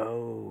offices that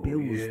bills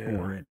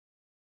for it.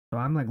 So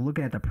I'm like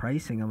looking at the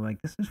pricing. I'm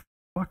like, this is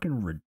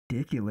fucking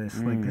ridiculous.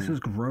 Like, this is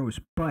gross.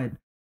 But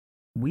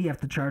we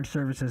have to charge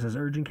services as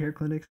urgent care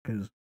clinics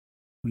because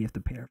we have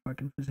to pay our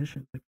fucking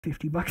physicians like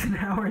 $50 an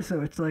hour.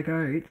 So it's like, all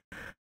right,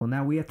 well,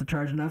 now we have to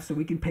charge enough so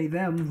we can pay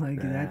them.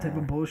 Like, that type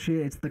of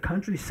bullshit. It's the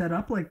country set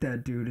up like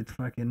that, dude. It's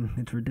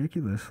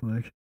ridiculous.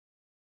 Like,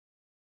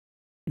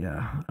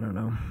 yeah, I don't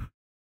know.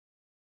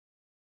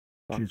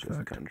 Fuck this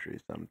country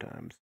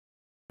sometimes.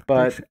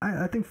 But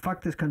I think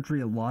fuck this country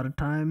a lot of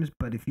times,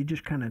 but if you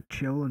just kind of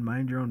chill and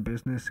mind your own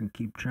business and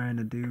keep trying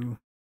to do...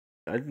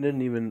 I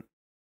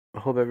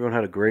hope everyone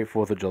had a great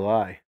 4th of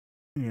July.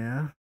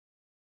 Yeah.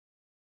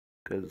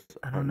 Because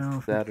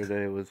on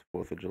Saturday was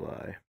 4th of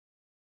July.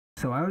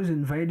 So I was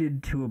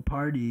invited to a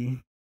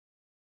party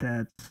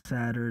that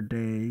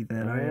Saturday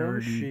that I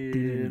already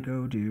didn't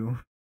go to.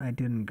 I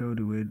didn't go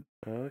to it.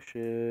 Oh,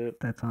 shit.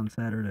 That's on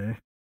Saturday.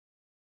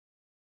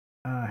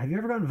 Have you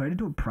ever got invited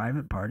to a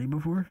private party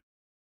before?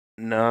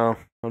 No,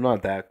 I'm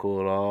not that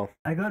cool at all.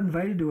 I got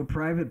invited to a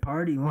private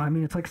party. Well, I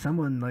mean, it's like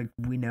someone like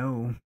we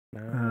know.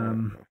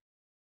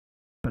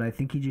 But I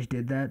think he just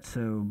did that,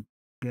 so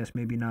guess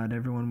maybe not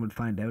everyone would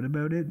find out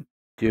about it.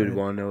 Dude,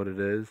 want to know what it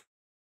is?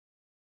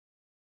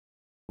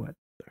 What?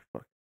 Our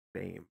fucking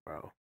fame,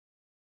 bro.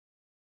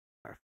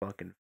 Our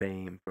fucking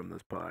fame from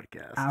this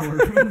podcast. Our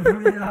fame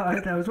from it?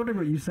 I was wondering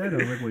what you said. I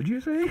was like, what'd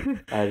you say?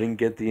 I didn't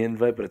get the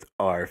invite, but it's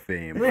our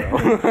fame, bro.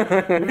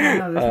 Yeah,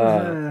 no, this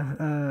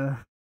was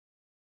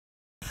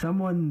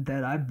someone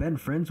that I've been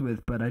friends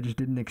with, but I just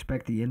didn't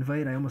expect the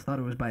invite. I almost thought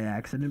it was by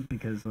accident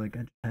because, like, I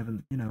just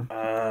haven't, haven't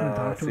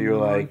talked to him in a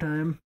long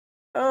time.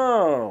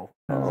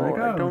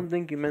 I don't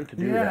think you meant to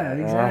do that.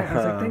 Yeah, exactly.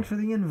 I was like, thanks for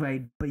the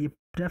invite, but you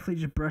definitely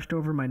just brushed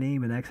over my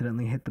name and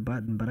accidentally hit the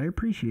button, but I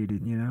appreciate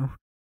it, So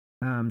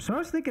I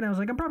was thinking,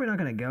 I'm probably not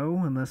going to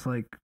go unless,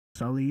 like,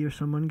 Sully or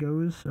someone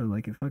goes, or,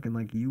 like, if fucking,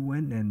 like, you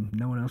went and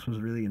no one else was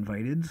really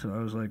invited, so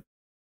I was like,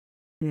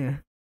 yeah.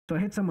 So I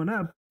hit someone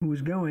up who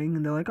was going,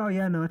 and they're like, oh,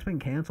 yeah, no, it's been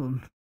canceled.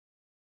 I'm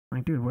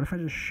like, dude, what if I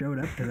just showed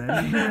up to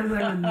that?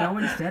 Like, no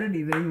one said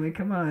anything. Like,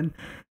 come on.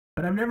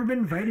 But I've never been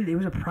invited. It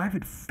was a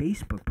private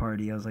Facebook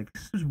party. I was like,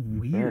 this is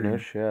weird. No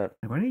shit.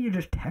 Like, why didn't you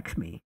just text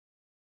me?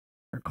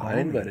 Or call me? I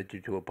invited you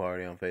to a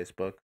party on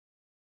Facebook.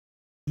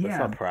 Yeah. It's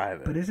not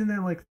private. But isn't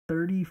that like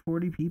 30,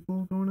 40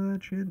 people going to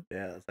that shit?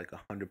 Yeah, it's like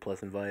 100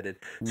 plus invited.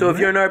 So if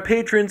you're on our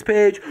patrons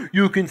page,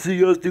 you can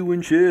see us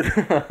doing shit.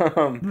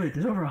 Wait,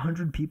 there's over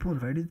 100 people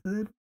invited to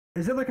that?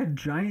 Is it like a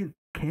giant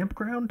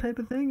campground type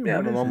of thing? Yeah,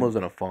 my mom was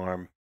on a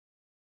farm.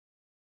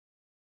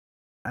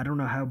 I don't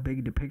know how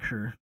big to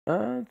picture. They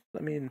have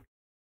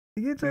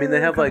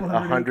like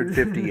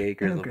 150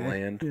 acres okay, of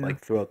land, yeah. like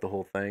throughout the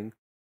whole thing,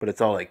 but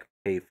it's all like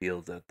hay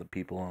fields that the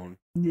people own.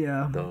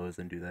 Yeah, those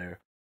and do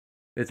there.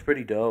 It's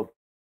pretty dope.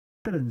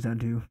 That doesn't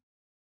sound too.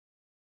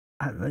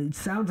 It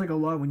sounds like a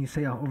lot when you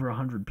say over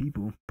 100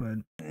 people, but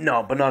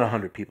no, but not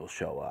 100 people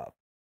show up.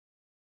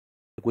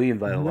 Like, we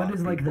invite a lot. What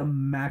is like the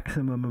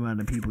maximum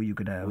amount of people you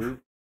could have?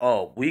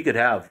 We could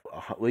have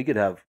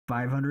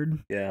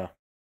 500. Yeah.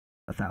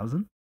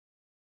 1,000.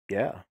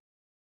 Yeah.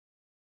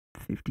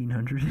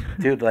 1,500.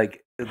 Dude,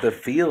 like the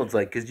fields,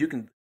 like, cause you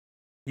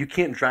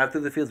can't drive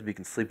through the fields, but you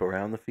can sleep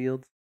around the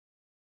fields.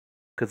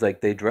 Cause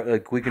like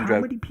we can drive.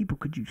 How many people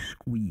could you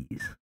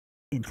squeeze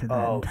into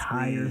that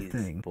entire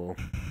thing?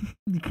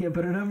 You can't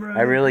put a number on it?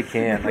 I really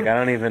can't. Like, I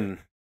don't even.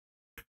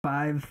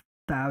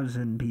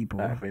 5,000 people.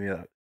 Maybe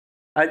that.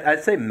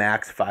 I'd say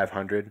max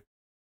 500.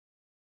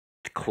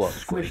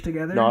 Close. Squished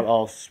together? Not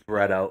all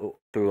spread out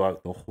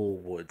throughout the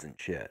whole woods and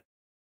shit.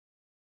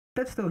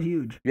 That's still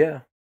huge.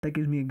 Yeah. That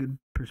gives me a good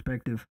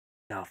perspective.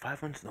 No,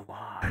 500's a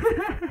lot.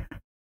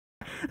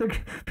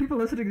 Like, people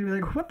listening to me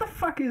like, what the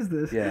fuck is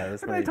this? Yeah,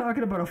 that's What are they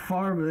talking about a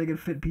farm where they can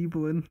fit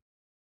people in?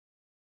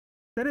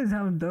 That is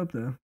how dope,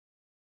 though.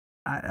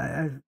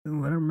 I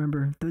don't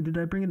remember. Did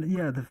I bring it?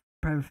 Yeah, the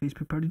private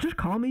Facebook party. Just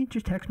call me.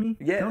 Just text me.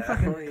 Yeah.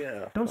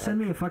 Don't send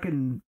me a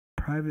fucking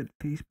private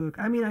Facebook.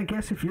 I mean, I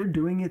guess if you're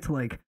doing it to,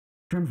 like, if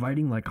you're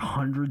inviting, like,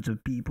 hundreds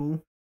of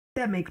people,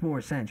 that makes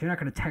more sense. You're not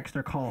gonna text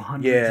or call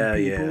hundreds of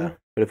people. Yeah.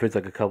 But if it's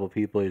like a couple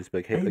people, you just be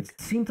like, hey, And like,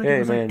 it seemed like hey, it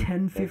was man. like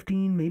 10,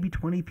 15, maybe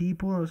 20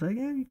 people. I was like,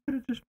 yeah, you could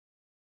have just,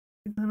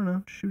 I don't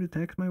know, shoot a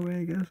text my way,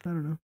 I guess. I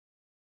don't know.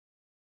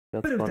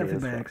 That's but it was funny definitely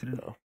as by fuck,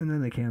 accident. though. And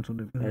then they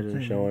canceled it.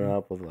 Imagine showing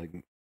up with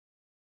like,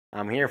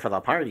 I'm here for the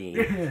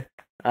party.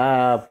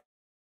 Yeah.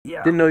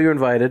 Didn't know you were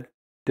invited.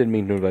 Didn't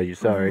mean to invite you.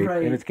 Sorry.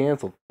 Right. And it's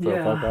canceled. So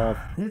fuck off.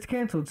 It's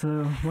canceled.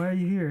 So why are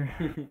you here?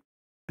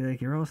 Be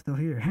like, you're all still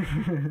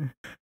here.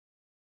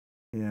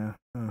 Yeah.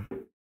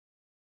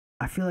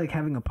 I feel like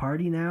having a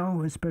party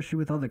now, especially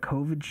with all the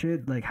COVID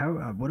shit. Like, how?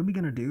 What are we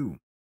gonna do?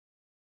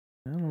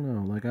 I don't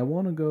know. Like, I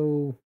want to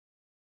go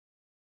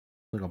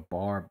like a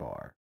bar.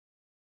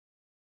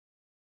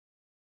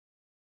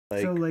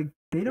 Like, So like,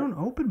 they don't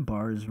open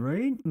bars,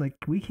 right? Like,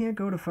 we can't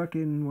go to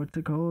fucking what's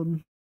it called?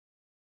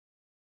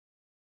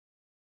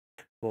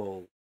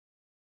 well,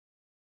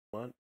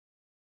 what?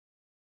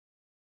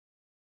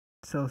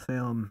 South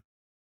Salem.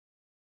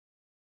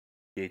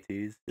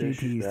 JT's.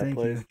 JT's. That Thank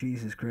place? you.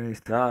 Jesus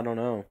Christ. No, I don't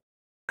know.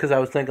 Because I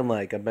was thinking,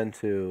 like, I've been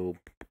to.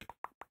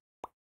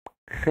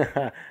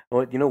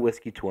 What, you know,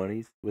 Whiskey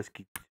 20s?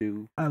 Whiskey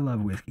 2? I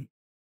love whiskey.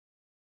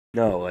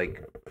 No,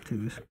 like.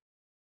 Twos.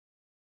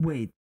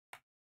 Wait.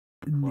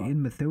 What?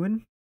 In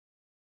Methuen?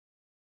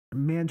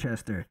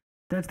 Manchester.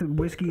 That's the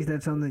whiskeys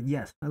that's on the.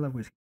 Yes, I love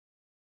whiskey.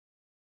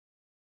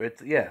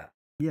 It's, yeah.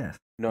 Yes.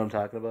 You know what I'm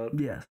talking about?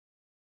 Yes.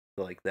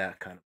 So, like, that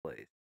kind of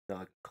place. Not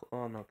like,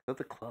 oh, no,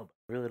 that's a club.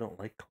 I really don't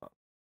like clubs.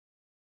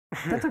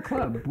 That's a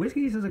club.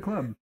 Whiskey's is a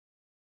club.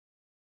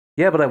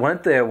 Yeah, but I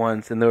went there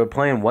once and they were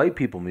playing white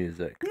people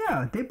music.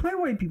 Yeah, they play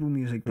white people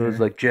music It there. was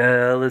like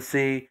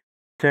jealousy,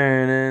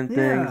 turning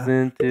things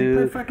They play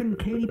into. fucking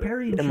Katy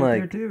Perry and shit like,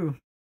 there too.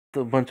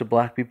 A bunch of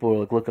black people were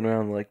like looking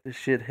around like, this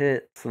shit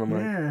hits. And I'm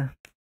like, Yeah.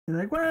 They're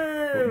like,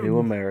 whoa! New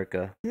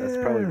America. That's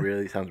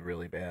probably Yeah. sounds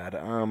really bad.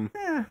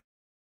 Yeah.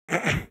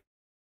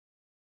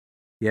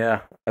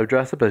 Yeah, I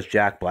dressed up as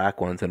Jack Black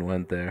once and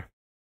went there.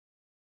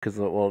 Because,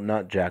 well,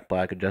 not Jack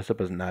Black. I dressed up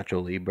as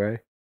Nacho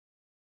Libre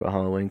for a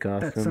Halloween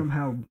costume. That's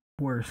somehow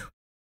worse.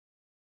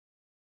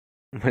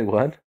 Like,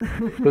 what?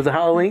 It was a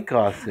Halloween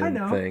costume I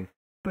know, thing.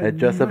 But I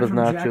dressed you up went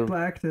as from Nacho Jack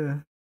Black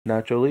to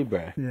Nacho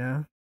Libre.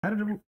 yeah. How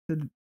did it? It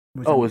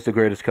was the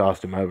greatest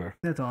costume ever.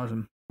 That's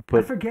awesome. I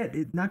But forget.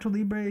 Nacho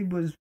Libre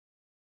was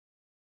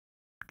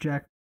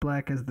Jack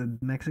Black as the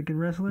Mexican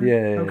wrestler.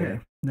 Yeah. Okay.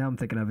 Now I'm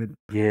thinking of it.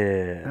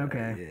 yeah.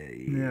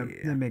 Okay. Yeah,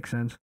 that makes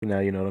sense. Now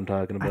you know what I'm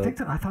talking about. I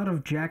thought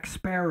of Jack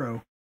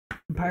Sparrow,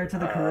 Pirates of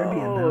the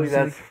Caribbean. Oh, I was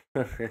that's.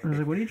 like,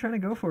 what are you trying to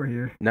go for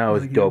here? No, I it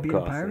was was like, dope you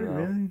wanna be a costume. pirate?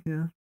 Though. Really?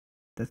 Yeah.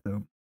 That's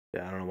dope.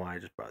 Yeah, I don't know why I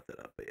just brought that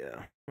up, but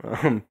yeah.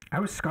 I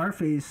was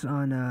Scarface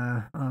on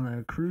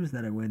a cruise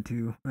that I went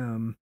to,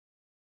 and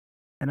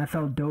I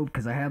felt dope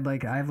because I have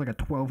like a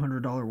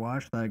 $1,200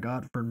 watch that I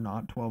got for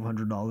not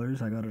 $1,200.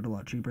 I got it a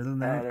lot cheaper than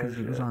that because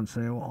it was on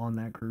sale on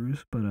that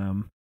cruise. But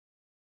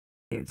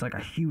it's like a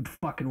huge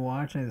fucking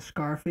watch. I had a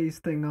Scarface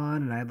thing on,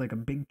 and I had like a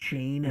big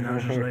chain, and I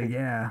was just like,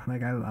 yeah,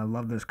 like I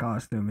love this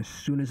costume. As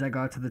soon as I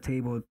got to the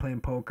table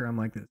playing poker, I'm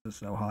like, this is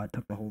so hot.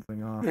 Took the whole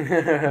thing off. Like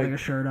a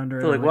shirt under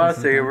it. So like, wow,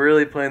 so you're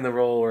really playing the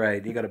role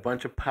right. You got a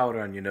bunch of powder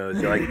on your nose.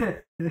 You're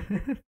like,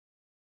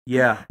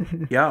 yeah,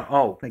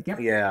 oh, like, yep,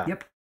 yeah,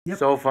 yep.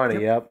 So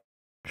funny, yep.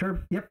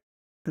 Sure, yep.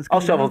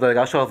 I'll shuffle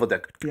the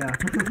deck. Yeah.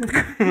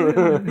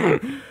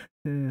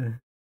 Yeah.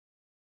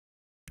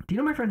 Do you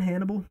know my friend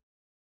Hannibal?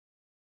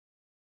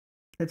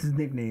 That's his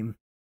nickname.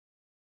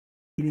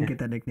 He didn't get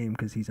that nickname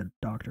because he's a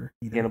doctor.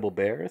 Either. Hannibal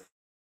Bears?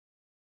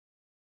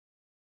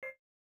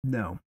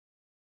 No.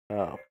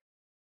 Oh.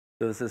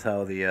 So this is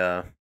how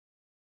the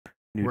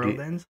new World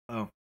ends?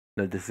 Oh.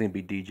 No, this is going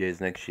to be DJs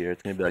next year.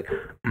 It's going to be like,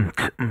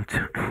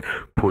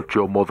 put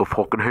your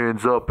motherfucking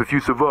hands up if you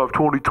survive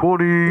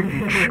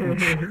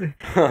 2020.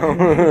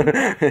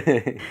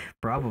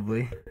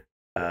 Probably.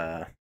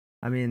 I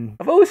mean,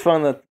 I've always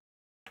found that,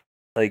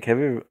 like, have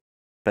you ever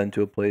been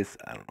to a place?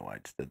 I don't know why I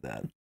just did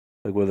that.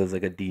 Like, where there's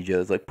like a DJ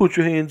that's like, put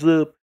your hands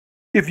up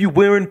if you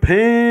wearing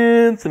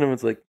pants. And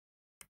everyone's like,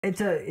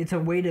 it's a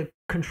way to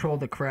control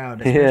the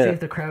crowd, especially if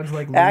the crowd's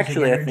like losing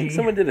actually, energy. I think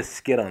someone did a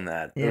skit on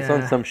that. It was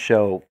on Yeah. some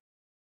show.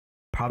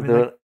 Probably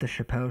like the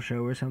Chappelle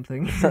Show or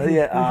something.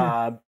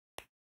 Yeah,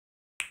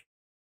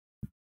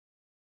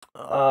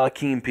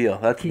 Key and Peele.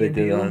 That's Key what they and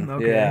did Peele? on.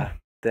 Okay. Yeah,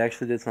 they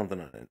actually did something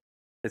on it.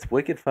 It's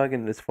wicked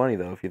fucking. It's funny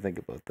though if you think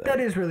about that. That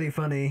is really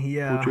funny.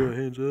 Yeah. Put your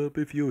hands up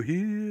if you're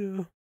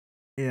here.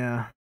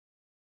 Yeah.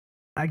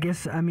 I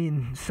guess I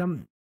mean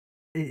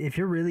if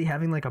you're really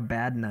having like a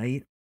bad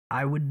night,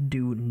 I would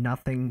do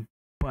nothing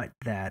but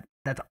that.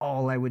 That's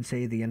all I would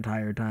say the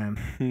entire time.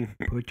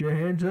 Put your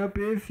hands up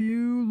if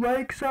you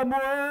like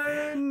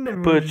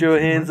someone. Put your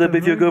hands up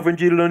if your girlfriend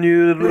cheated on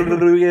you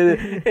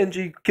and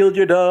she killed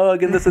your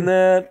dog and this and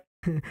that.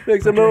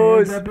 Make some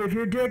noise. Put your hands up if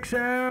your dick's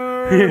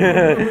out.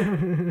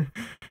 Yeah.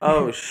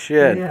 Oh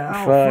shit.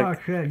 Yeah.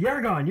 Fuck. Fuck.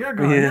 You're gone. You're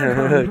gone. Yeah.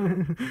 You're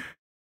gone.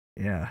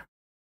 Yeah.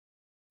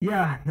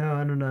 Yeah. No,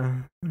 I don't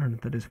know.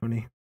 That is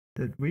funny.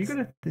 Were you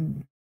gonna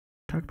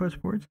talk about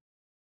sports?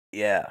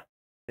 Yeah.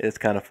 It's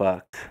kind of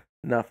fucked.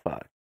 Not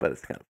fucked. but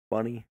it's kind of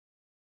funny,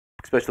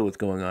 especially what's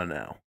going on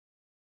now.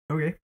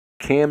 Okay.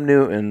 Cam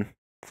Newton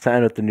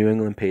signed with the New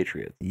England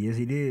Patriots. Yes,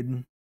 he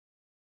did.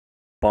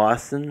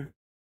 Boston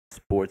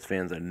sports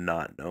fans are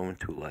not known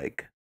to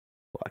like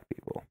black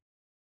people.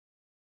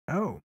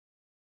 Oh.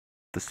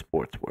 The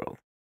sports world.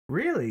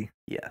 Really?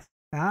 Yes.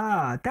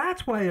 Ah,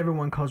 that's why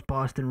everyone calls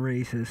Boston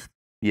racist.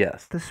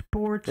 Yes. The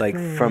sports like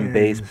fans. From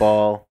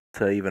baseball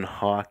to even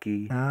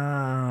hockey.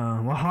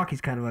 Ah, well, hockey's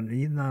kind of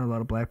not a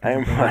lot of black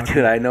people.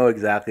 Dude, I know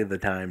exactly the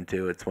time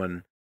too. It's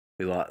when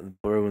the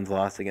Bruins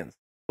lost against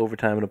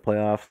overtime in the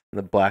playoffs, and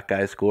the black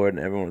guy scored,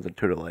 and everyone was in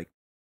Twitter like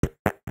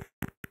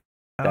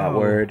that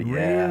word.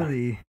 Yeah.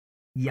 Really?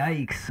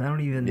 Yikes! I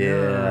don't even know.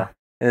 Yeah.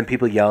 And then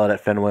people yell it at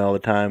Fenway all the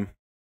time.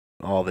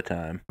 All the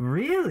time.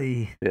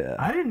 Really? Yeah.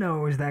 I didn't know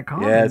it was that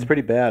common. Yeah, it's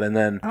pretty bad. And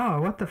then.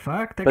 Oh, what the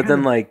fuck? That but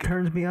then, like,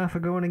 turns me off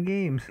of going to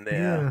games.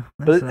 Yeah.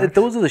 But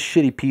those are the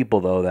shitty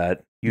people, though,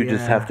 that you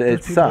just have to.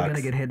 It sucks. Are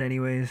gonna get hit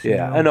anyways.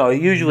 Yeah, I know.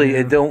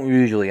 It don't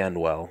usually end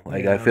well.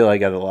 Like I feel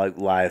like at a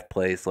live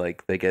place,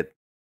 like they get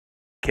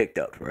kicked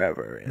out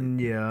forever. And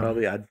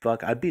probably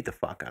I'd beat the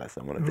fuck out of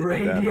someone if they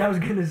did that. Yeah, I was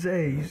gonna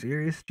say, you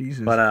serious?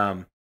 Jesus.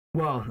 But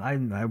well,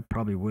 I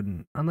probably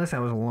wouldn't unless I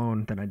was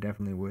alone. Then I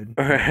definitely would.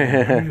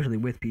 I'm usually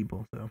with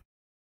people, so.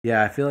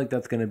 Yeah, I feel like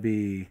that's gonna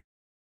be.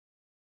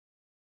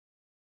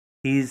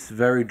 He's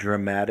very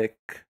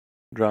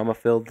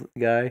drama-filled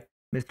guy.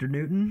 Mr.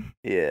 Newton?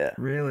 Yeah.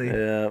 Really?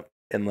 Yeah,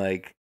 and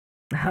like.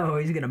 Oh,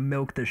 he's gonna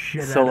milk the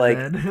shit out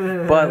of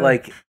that. But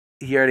like,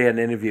 he already had an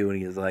interview, and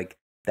he was like,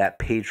 that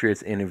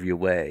Patriots interview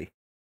way.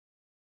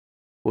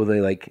 Well,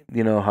 they like,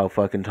 you know how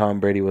fucking Tom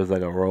Brady was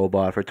like a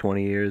robot for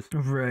 20 years?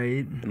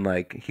 Right. And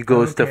like, he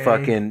goes to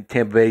fucking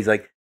Tampa Bay, he's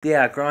like,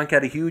 yeah, Gronk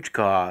had a huge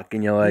cock,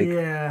 and you're like,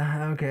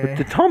 yeah, okay.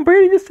 Did Tom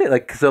Brady just say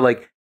like? So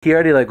like, he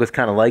already like was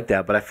kind of like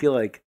that, but I feel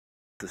like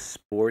the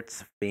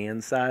sports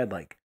fan side,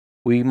 like,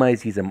 we might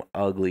see some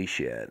ugly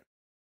shit.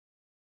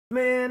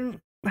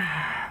 Man,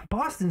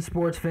 Boston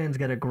sports fans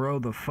gotta grow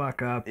the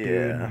fuck up, dude.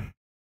 Yeah.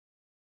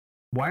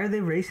 Why are they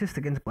racist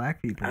against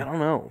black people? I don't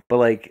know, but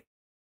like,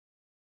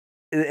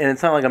 and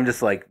it's not like I'm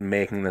just like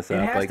making this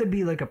up. It has like, to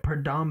be like a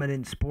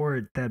predominant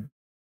sport that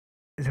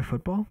is it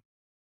football?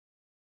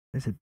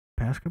 Is it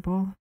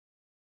basketball?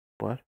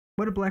 What?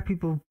 What do black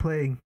people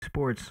play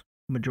sports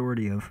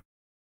majority of?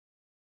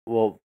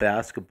 Well,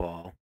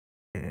 basketball.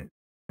 And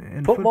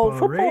football,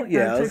 right?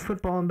 Yeah. I'd say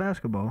football and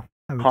basketball.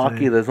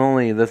 Hockey, there's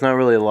not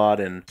really a lot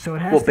in. So it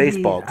has to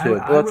baseball be,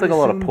 too. That's like a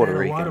lot of Puerto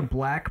Rican. A lot of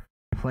black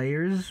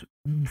players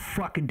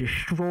fucking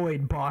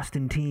destroyed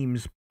Boston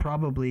teams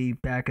probably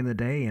back in the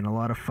day, and a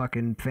lot of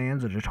fucking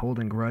fans are just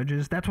holding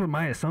grudges. That's what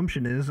my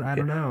assumption is. I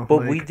don't know.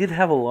 But we did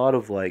have a lot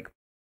of like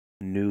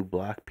new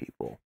black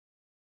people.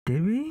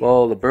 Did we?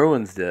 Well, the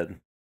Bruins did.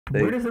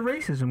 Where does the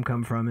racism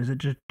come from? Is it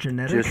just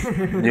genetic? Just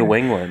New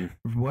England.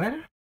 What?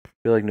 I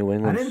feel like New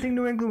England. I didn't think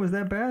New England was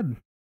that bad.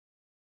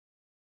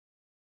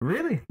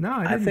 Really? No,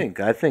 I didn't.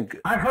 I think.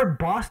 I heard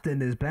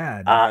Boston is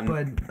bad,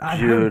 but I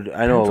heard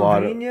I know a lot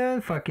of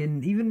Pennsylvania,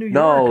 fucking even New York.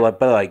 No,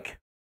 but like,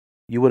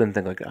 you wouldn't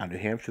think like, New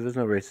Hampshire. There's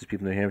no racist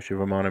people in New Hampshire,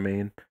 Vermont, or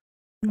Maine.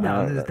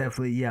 No, there's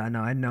definitely I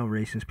know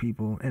racist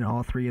people in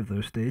all three of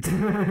those states.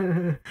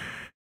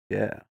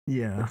 Yeah.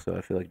 Yeah. So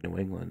I feel like New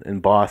England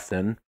and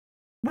Boston.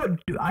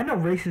 What? I know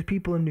racist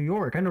people in New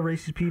York. I know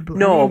racist people.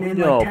 in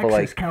Texas, but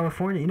like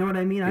California. You know what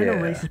I mean? I know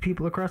racist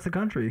people across the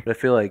country. But I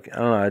feel like I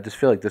don't know. I just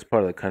feel like this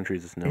part of the country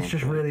is just known. It's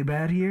just really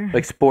bad here.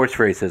 Like sports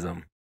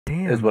racism.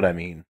 Damn. Is what I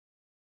mean.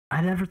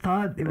 I never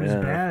thought it was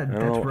bad.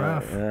 That's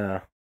rough.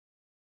 Yeah.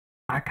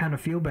 I kind of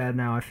feel bad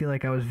now. I feel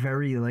like I was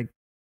very like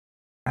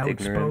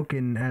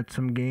outspoken at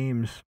some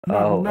games.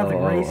 No, nothing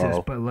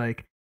racist, but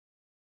like.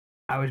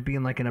 I was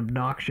being like an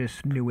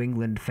obnoxious New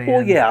England fan.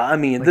 Well, yeah, I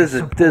mean,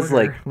 like there's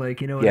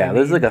like you know what I mean?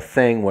 There's like a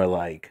thing where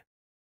like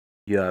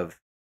you have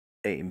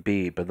A and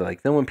B, but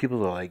like then when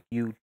people are like,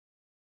 you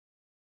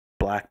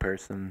black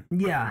person.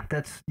 Yeah,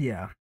 that's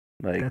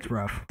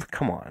rough.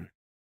 Come on.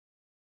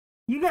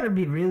 You gotta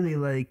be really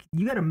like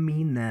you gotta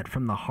mean that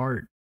from the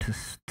heart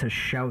to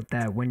shout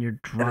that when you're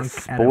drunk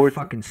at a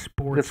fucking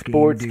sports game. A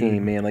sports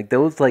game, man. Like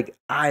those, like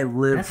I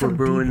live for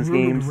Bruins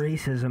games.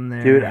 Racism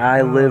there, dude.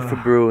 I live for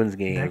Bruins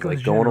games. That goes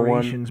like going to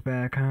one. Generations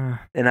back, huh?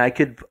 And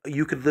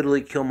you could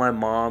literally kill my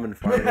mom in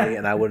front of me,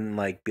 and I wouldn't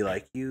like be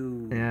like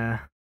you.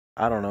 Yeah.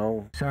 I don't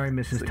know. Sorry,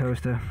 Mrs.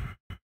 Toasta.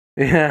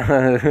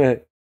 Yeah.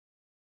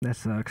 That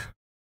sucks.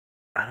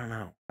 I don't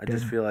know. I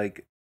just feel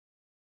like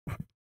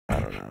I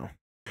don't know.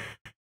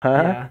 Huh?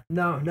 Yeah,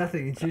 no,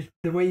 nothing. It's just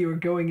the way you were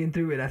going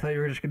into it. I thought you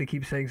were just gonna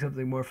keep saying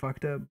something more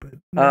fucked up, but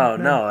no,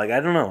 like I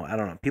don't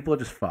know. People are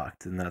just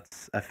fucked, and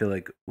I feel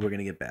like we're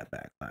gonna get bad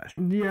backlash.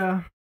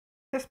 Yeah,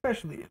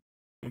 especially if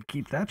you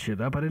keep that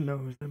shit up. I didn't know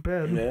it was that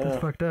bad. Yeah.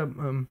 That's fucked up.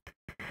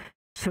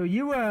 So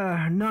you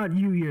not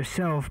you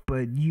yourself,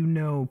 but you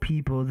know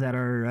people that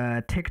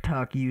are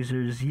TikTok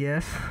users.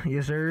 Yes,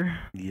 sir.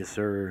 Yes,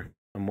 sir.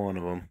 I'm one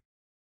of them.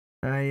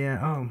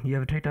 Oh, you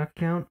have a TikTok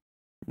account?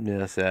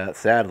 Yeah,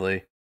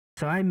 sadly.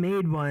 So I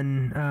made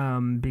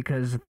one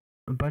because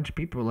a bunch of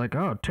people were like,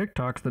 "Oh,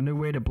 TikTok's the new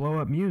way to blow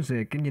up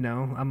music," and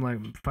I'm like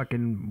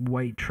fucking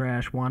white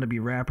trash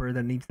wannabe rapper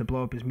that needs to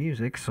blow up his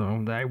music,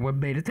 so I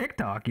made a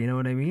TikTok. You know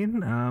what I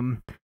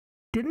mean?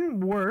 Didn't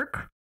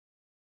work.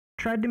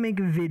 Tried to make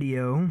a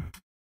video.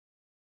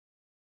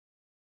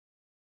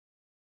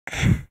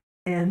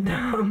 And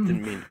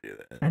Didn't mean to do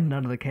that. And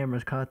none of the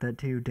cameras caught that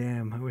too.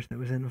 Damn, I wish that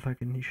was in the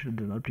fucking. You should have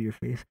done it up to your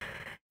face.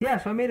 Yeah,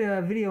 so I made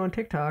a video on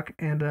TikTok,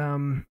 and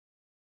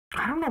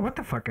I don't know what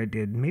the fuck I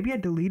did. Maybe I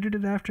deleted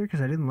it after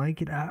because I didn't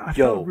like it. I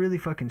felt really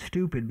fucking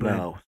stupid. But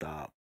no,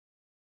 stop.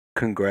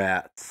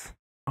 Congrats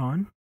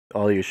on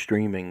all your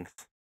streamings.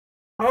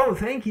 Oh,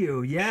 thank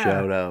you. Yeah,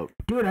 shout out,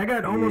 dude. I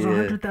got almost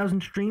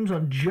 100,000 streams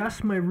on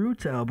just my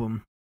Roots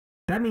album.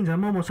 That means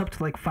I'm almost up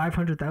to like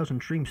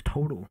 500,000 streams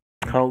total.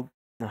 How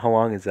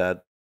long is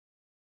that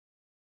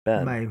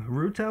been? My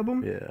Roots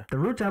album? Yeah. The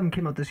Roots album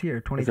came out this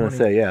year, 2020. I was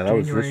gonna say, yeah, that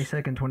January was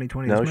 2nd,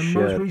 2020. No It's my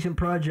shit. most recent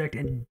project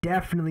and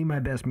definitely my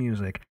best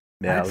music.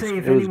 Yeah, I'd say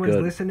if anyone's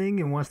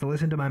listening and wants to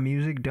listen to my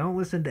music, don't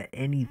listen to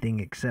anything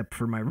except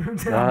for my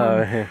Roots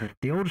album.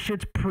 The old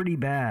shit's pretty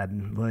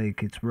bad.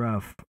 Like, it's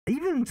rough.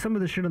 Even some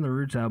of the shit on the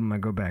Roots album I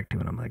go back to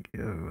and I'm like,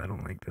 oh, I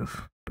don't like this.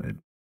 But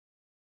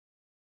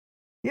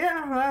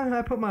yeah,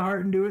 I put my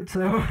heart into it,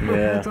 so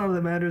that's all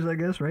that matters, I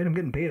guess, right? I'm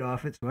getting paid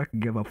off it, so I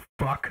can give a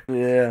fuck.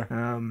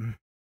 Yeah.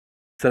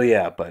 So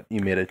yeah, but you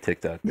made a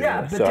TikTok video.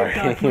 Yeah, the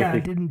TikTok, I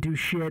didn't do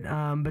shit.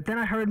 But then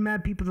I heard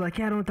mad people like,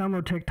 yeah, don't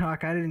download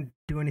TikTok. I didn't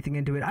do anything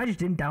into it. I just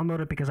didn't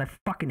download it because I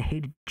fucking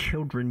hated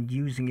children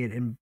using it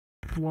and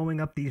blowing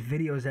up these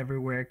videos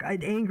everywhere.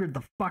 It angered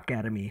the fuck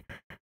out of me.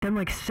 Then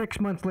like 6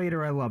 months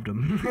later, I loved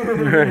them.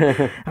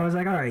 I was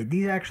like, all right,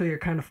 these actually are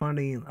kind of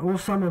funny. Well,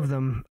 some of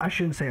them, I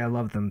shouldn't say I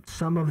love them.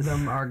 Some of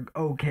them are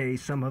okay.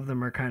 Some of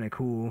them are kind of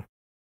cool.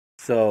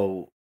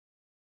 So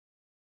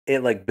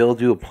it like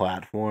builds you a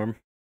platform.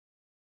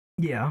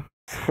 Yeah.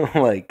 So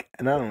like,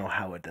 and I don't know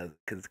how it does it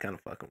because it's kind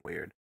of fucking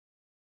weird.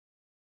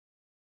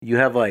 You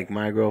have like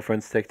my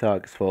girlfriend's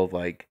TikTok is full of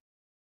like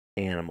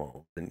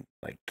animals and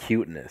like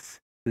cuteness.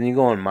 Then you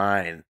go on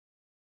mine,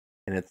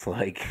 and it's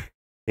like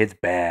it's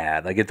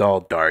bad. Like it's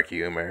all dark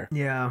humor.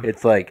 Yeah.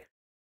 It's like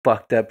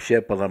fucked up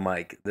shit, but I'm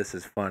like, this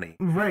is funny.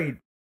 Right.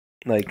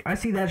 Like I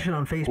see that shit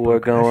on Facebook. We're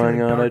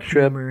going on a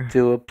trip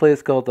to a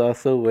place called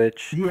Ossa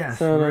Witch.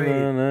 Yes, right.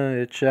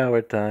 It's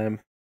shower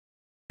time.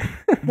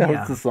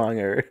 That's the song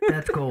I heard.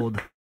 That's gold.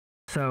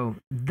 So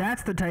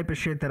that's the type of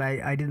shit that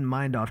I didn't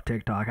mind off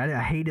TikTok.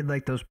 I hated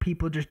like those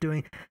people just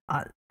doing.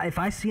 If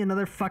I see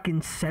another fucking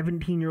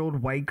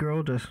 17-year-old white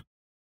girl just,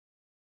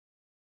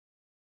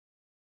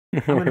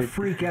 I'm gonna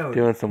freak out.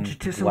 Doing some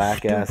just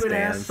whack some ass stupid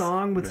dance. ass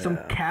song with some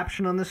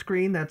caption on the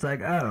screen that's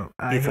like, oh,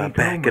 if I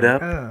back it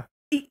up,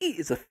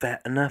 is a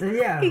fat enough.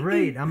 Yeah,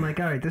 right. I'm like,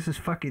 all right, this is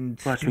fucking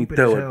Watch stupid me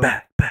throw as it hell.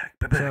 back.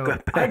 So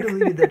I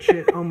deleted that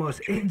shit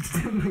almost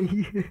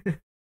instantly.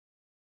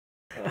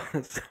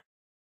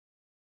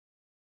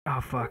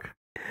 Oh fuck.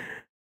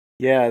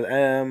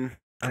 Yeah.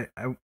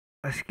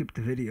 I skipped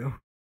the video.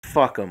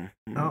 Fuck them.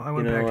 Oh, I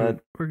went back to it.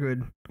 We're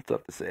good. What's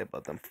up to say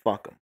about them?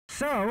 Fuck them.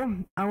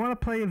 So I want to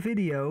play a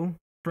video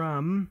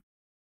from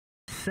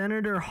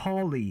Senator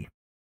Hawley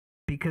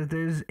because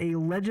there's a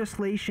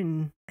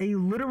legislation, a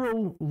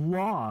literal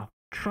law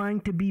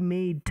trying to be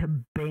made to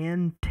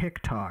ban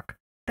TikTok.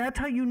 That's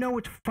how you know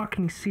it's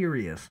fucking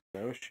serious.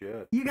 No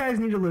shit. You guys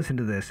need to listen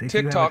to this. If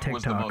TikTok you have a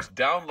was the most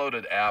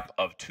downloaded app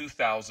of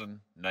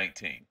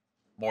 2019,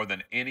 more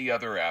than any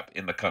other app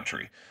in the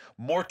country.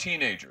 More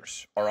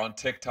teenagers are on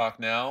TikTok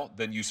now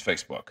than use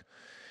Facebook.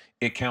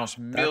 It counts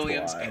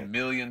millions and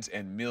millions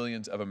and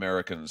millions of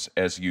Americans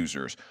as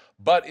users.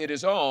 But it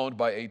is owned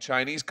by a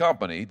Chinese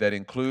company that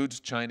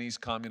includes Chinese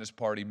Communist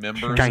Party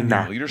members and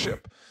their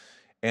leadership.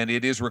 And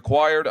it is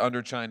required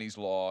under Chinese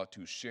law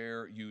to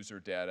share user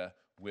data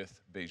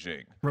with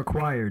Beijing.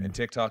 Required. And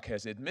TikTok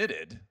has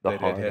admitted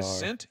that it has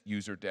sent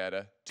user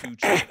data to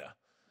China.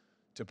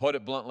 To put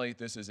it bluntly,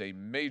 this is a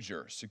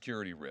major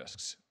security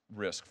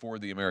risk for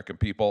the American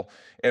people.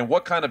 And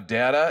what kind of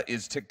data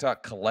is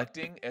TikTok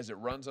collecting as it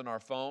runs on our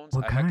phones?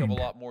 What heck of a kind?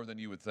 lot more than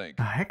you would think.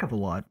 A heck of a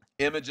lot.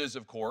 Images,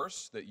 of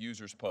course, that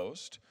users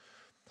post.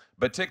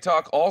 But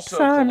TikTok also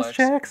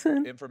collects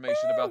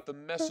information about the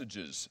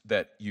messages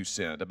that you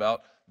send,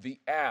 about the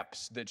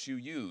apps that you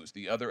use,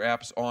 the other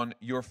apps on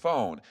your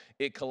phone.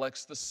 It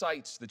collects the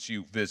sites that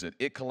you visit.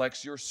 It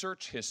collects your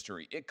search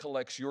history. It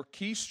collects your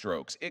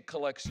keystrokes. It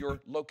collects your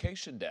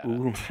location data.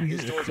 Ooh, it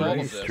stores all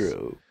of this.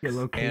 Your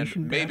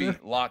location and maybe data?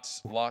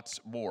 lots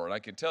more. And I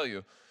can tell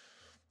you,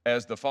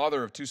 as the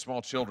father of two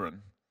small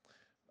children,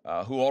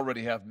 who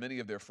already have many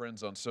of their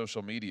friends on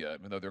social media,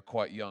 even though they're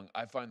quite young,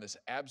 I find this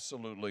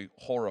absolutely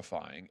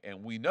horrifying,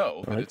 and we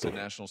know that it's a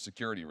national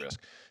security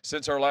risk.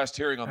 Since our last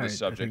hearing on this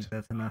subject,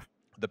 that's enough.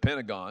 the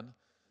Pentagon,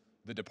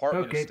 the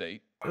Department of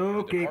State,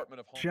 the Department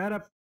of Home... Shut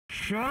up!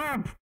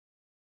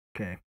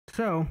 Okay,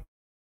 so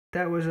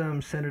that was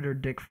Senator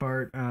Dick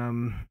Fart.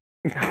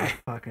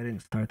 Fuck, I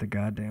didn't start the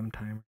goddamn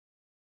timer.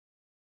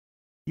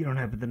 You don't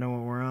happen to know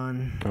what we're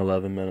on?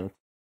 11 minutes.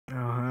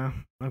 Uh-huh.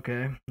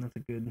 Okay, that's a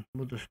good.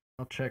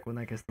 I'll check when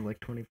that gets to like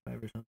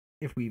 25 or something.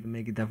 if we even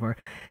make it that far.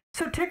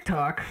 So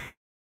TikTok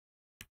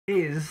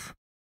is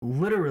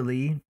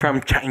literally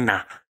From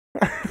China.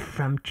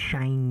 from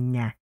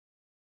China.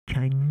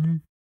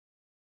 China.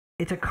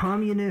 It's a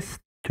communist.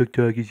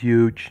 TikTok is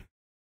huge.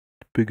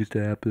 The biggest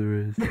app there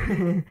is.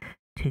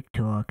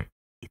 TikTok,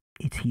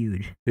 it's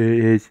huge. It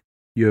is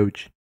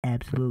huge.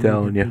 Absolutely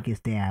telling the ya.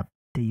 biggest app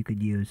that you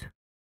could use.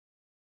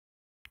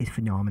 It's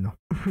phenomenal.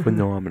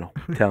 Phenomenal.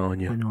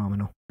 Telling you.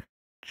 Phenomenal.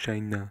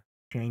 China.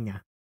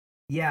 China.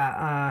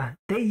 Yeah,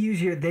 they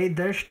use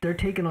they're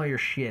taking all your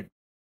shit,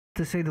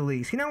 to say the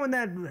least. You know when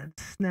that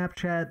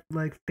Snapchat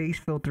like face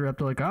filter up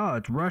to like, oh,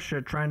 it's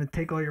Russia trying to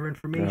take all your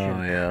information.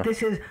 Oh, yeah.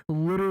 This is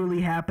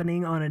literally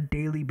happening on a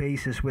daily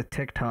basis with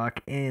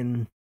TikTok,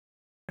 and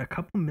a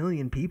couple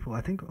million people,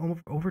 I think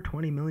over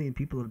 20 million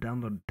people have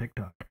downloaded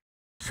TikTok.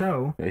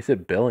 So, He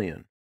said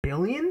billion.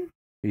 billion?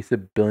 He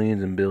said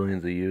billions and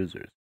billions of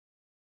users.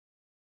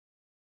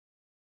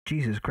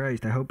 Jesus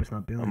Christ, I hope it's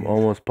not billions. I'm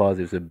almost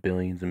positive he said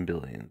billions and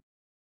billions.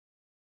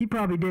 He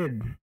probably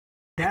did.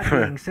 That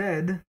being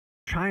said,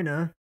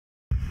 China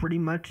pretty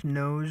much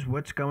knows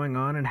what's going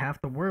on in half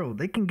the world.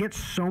 They can get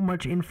so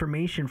much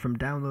information from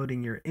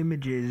downloading your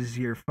images,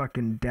 your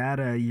fucking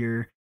data,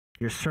 your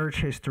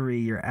search history,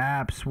 your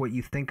apps, what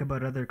you think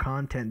about other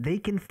content. They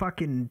can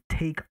fucking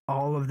take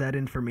all of that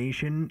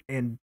information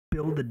and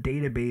build a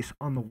database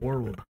on the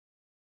world.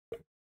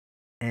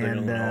 And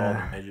all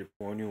the midget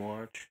porn you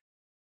watch.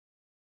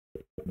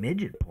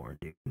 midget porn,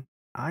 dude.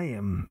 I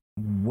am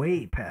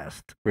way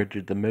past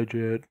Richard the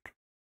Midget.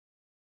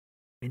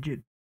 midget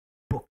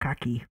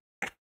bukkake.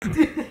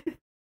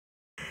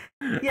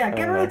 Yeah,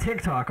 get rid of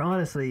TikTok,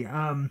 honestly.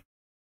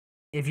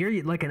 If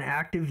you're like an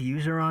active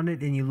user on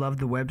it and you love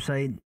the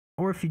website,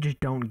 or if you just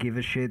don't give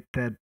a shit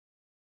that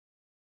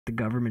the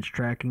government's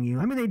tracking you.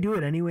 I mean, they do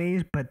it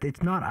anyways, but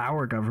it's not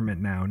our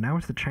government now. Now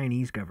it's the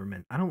Chinese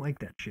government. I don't like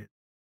that shit.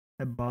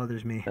 That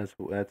bothers me. That's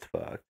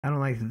fucked. I don't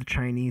like that the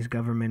Chinese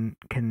government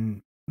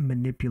can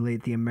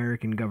manipulate the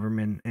American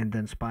government and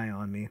then spy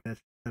on me. That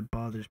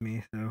bothers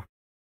me. So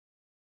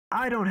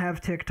I don't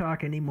have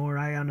TikTok anymore.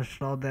 I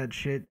uninstalled that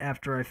shit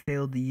after I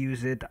failed to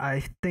use it.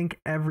 I think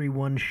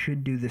everyone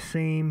should do the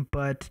same,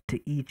 but to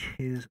each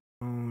his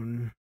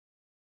own.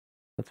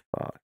 That's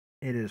fucked.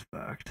 It is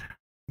fucked.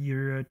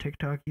 You're a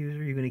TikTok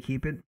user? You gonna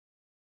keep it?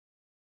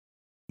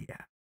 Yeah.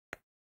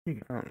 I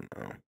don't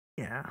know.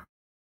 Yeah.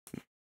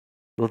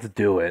 Let's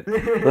do it.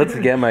 Let's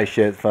get my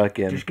shit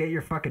fucking. Just get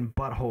your fucking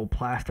butthole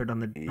plastered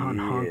on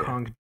Hong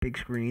Kong's big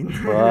screen.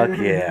 Fuck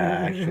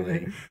yeah,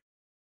 actually.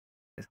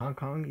 Is Hong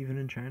Kong even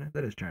in China?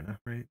 That is China,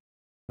 right?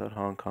 I thought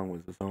Hong Kong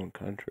was its own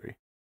country.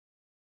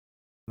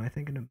 Am I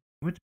thinking of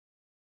what's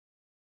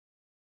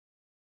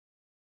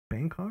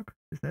Bangkok?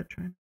 Is that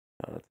China?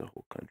 Oh, that's a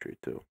whole country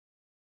too.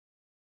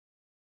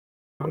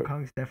 Hong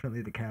Kong's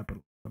definitely the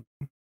capital.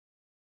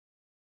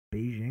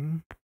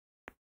 Beijing.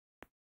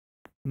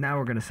 Now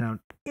we're gonna sound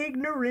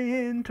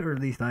ignorant, or at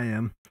least I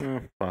am.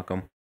 Fuck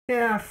them.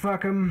 Yeah,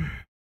 fuck them.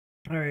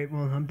 All right,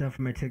 well, I'm done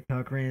for my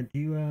TikTok rant. Do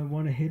you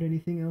want to hit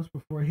anything else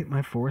before I hit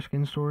my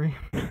foreskin story?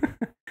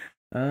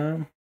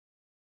 Do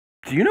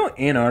you know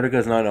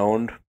Antarctica's not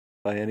owned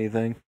by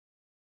anything?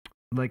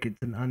 Like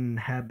it's an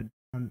uninhabited.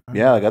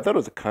 Yeah, like I thought it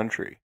was a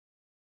country.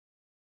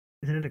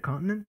 Isn't it a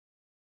continent?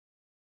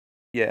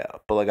 Yeah,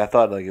 but like I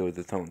thought like it was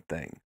its own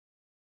thing.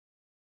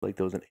 Like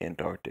there was an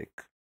Antarctic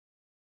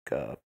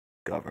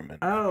government.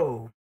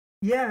 Oh,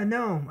 yeah.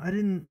 No, I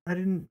don't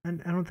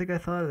think I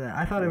thought of that.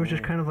 I thought it was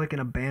just kind of like an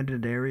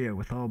abandoned area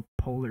with all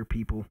polar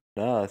people.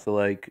 Nah, so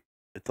like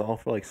it's all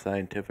for like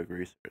scientific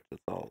research.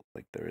 That's all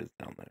like there is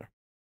down there.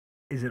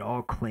 Is it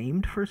all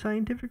claimed for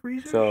scientific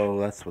research? So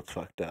that's what's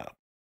fucked up.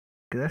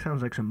 'Cause that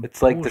sounds like some.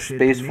 It's like the bullshit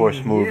Space to Force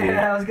me. movie.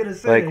 Yeah, I was gonna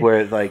say. Like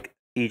where like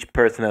each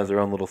person has their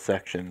own little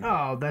section.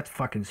 Oh, that's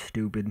fucking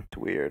stupid. It's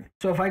weird.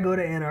 So if I go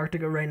to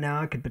Antarctica right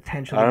now, I could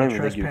potentially I don't be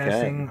even think you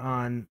trespassing can.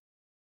 on.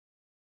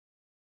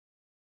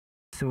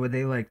 So would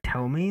they like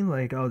tell me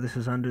like, oh, this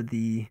is under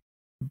the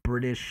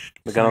British?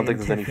 Like I don't think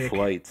there's any scientific-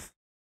 flights.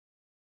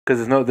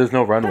 Because there's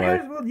no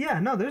runway. Well,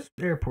 yeah, no, there's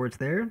airports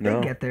there. No.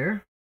 They get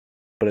there.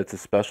 But it's a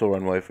special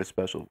runway for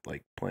special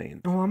like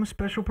planes. Oh, I'm a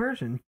special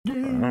person.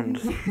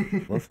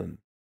 Listen.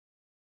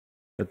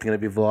 That's gonna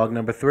be vlog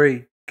number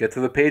 3. Get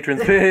to the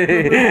patrons.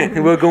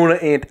 We're going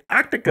to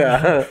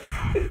Antarctica.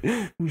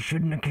 We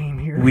shouldn't have came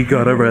here. We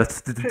got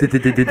arrested.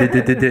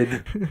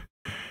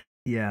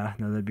 Yeah,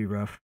 no, that'd be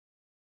rough.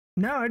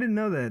 No, I didn't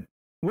know that.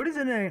 What is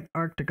in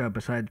Antarctica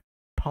besides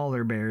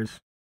polar bears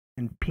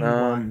and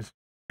penguins?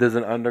 There's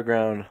an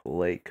underground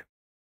lake.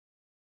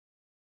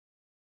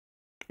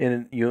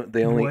 And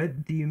they only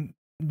What do you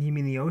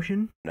mean the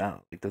ocean?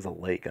 no, like there's a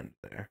lake under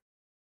there.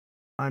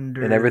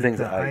 Under And everything's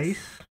the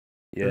ice.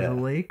 There's Yeah. a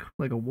lake,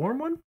 like a warm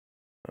one,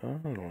 I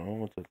don't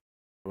know.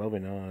 Probably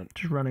not.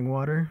 just running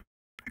water.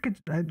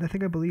 I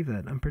think I believe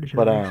that. I'm pretty sure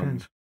But that makes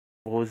sense.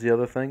 what was the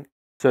other thing?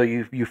 So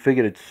you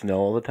figured it'd snow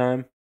all the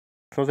time?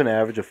 It snows an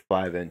average of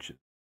 5 inches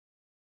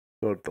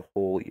throughout the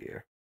whole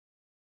year.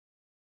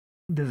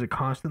 Does it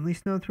constantly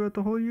snow throughout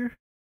the whole year?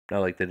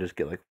 Not like they just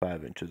get like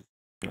 5 inches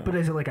But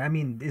is it like,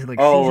 is it like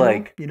Oh, seasonal,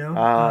 like, you know?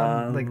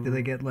 Like, do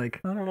they get like,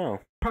 I don't know.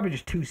 probably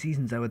just 2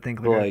 seasons, I would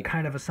think. But, Like, like, a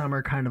kind of a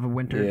summer, kind of a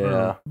winter, yeah.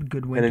 or a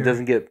good winter. And it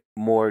doesn't get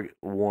more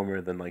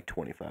warmer than like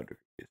 25 degrees.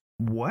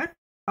 What?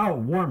 Oh,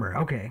 warmer.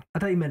 Okay. I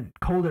thought you meant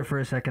colder for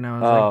a second. I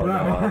was Oh, like,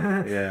 bro.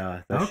 no.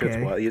 Yeah, that shit's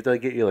Okay. wild. You have to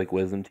like get your like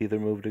wisdom teeth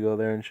removed to go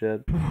there and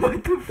shit.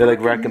 What the fuck? They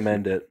like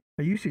recommend it.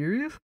 Are you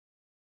serious?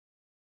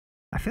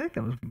 I feel like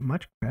that was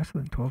much faster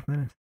than 12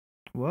 minutes.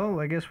 Well,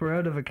 I guess we're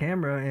out of a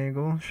camera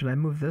angle. Should I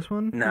move this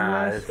one?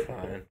 Nah, it's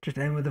fine. Just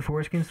end with the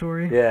foreskin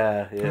story?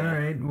 Yeah. All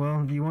right.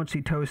 Well, you won't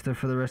see Toasta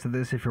for the rest of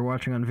this if you're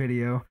watching on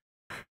video.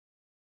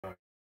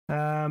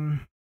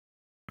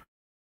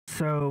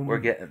 So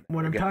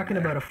when I'm talking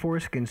about a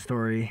foreskin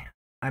story,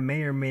 I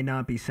may or may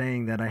not be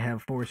saying that I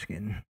have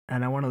foreskin,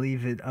 and I want to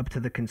leave it up to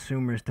the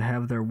consumers to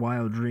have their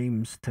wild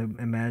dreams to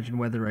imagine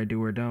whether I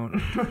do or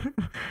don't.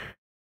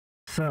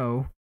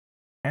 So,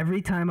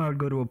 every time I would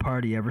go to a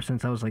party, ever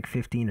since I was like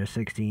 15 or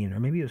 16, or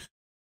maybe it was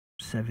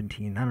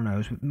 17, I don't know, it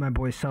was with my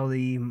boy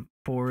Sully,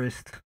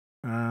 Forrest,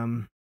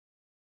 ton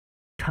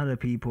of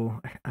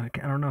people. I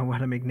don't know how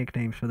to make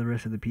nicknames for the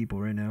rest of the people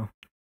right now.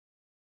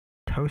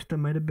 Toasta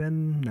might have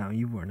been. No,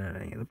 you weren't at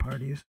any of the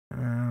parties.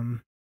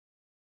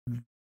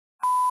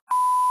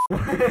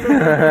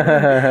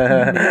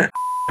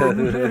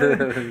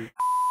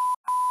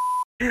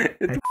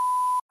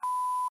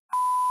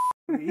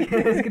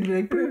 It's gonna be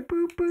like boop,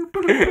 boop, boop,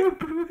 boop,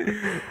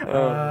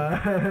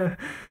 boop.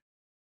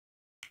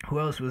 Who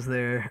else was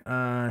there?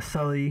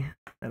 Sully.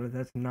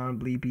 That's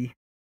non-bleepy.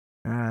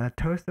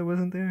 Toasta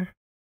wasn't there.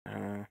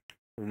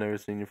 I've never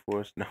seen your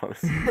force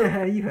nose.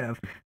 You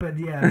have, but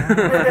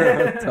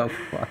yeah. Tough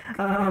fuck.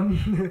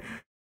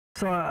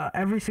 So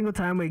every single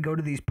time we go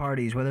to these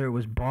parties, whether it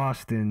was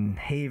Boston,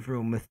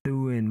 Haverhill,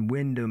 Methuen,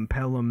 Wyndham,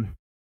 Pelham,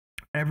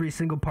 every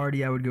single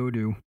party I would go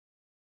to,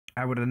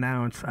 I would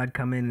announce, I'd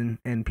come in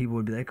and people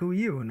would be like, "Who are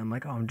you?" And I'm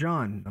like, "Oh, I'm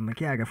John." I'm like,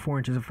 "Yeah, I got 4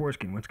 inches of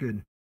foreskin. What's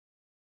good?"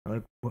 I'm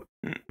like,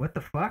 what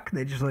the fuck?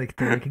 They just like,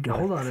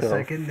 hold on a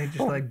second. They just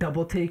like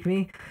double take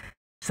me.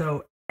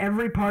 So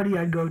every party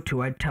I'd go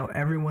to, I'd tell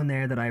everyone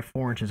there that I have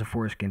 4 inches of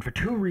foreskin for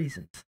 2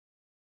 reasons.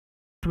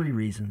 3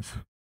 reasons.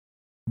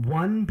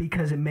 1,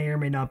 because it may or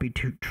may not be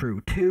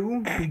true.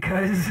 2,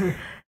 because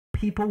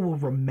people will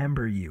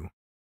remember you.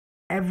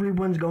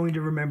 Everyone's going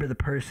to remember the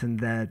person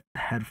that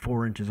had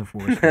 4 inches of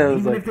foreskin.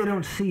 Even if they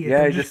don't see it,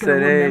 they're just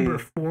going to remember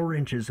 4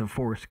 inches of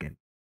foreskin.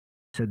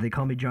 So they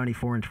call me Johnny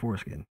 4-inch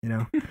foreskin, you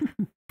know?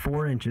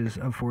 4 inches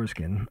of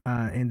foreskin.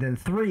 And then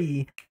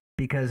 3,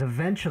 because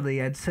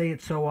eventually I'd say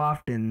it so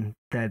often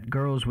that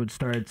girls would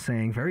start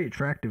saying, very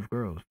attractive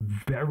girls,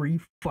 very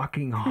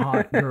fucking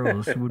hot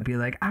girls would be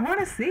like, "I want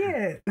to see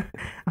it. Oh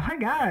my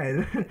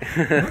God.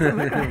 What's it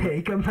look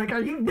like?" I'm like, "Are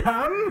you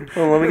dumb?"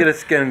 Well, let me get a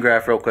skin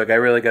graph real quick. I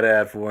really got to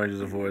add 4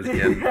 inches of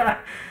foreskin. Yeah.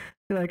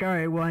 They're like, "All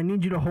right, well, I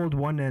need you to hold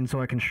one end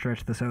so I can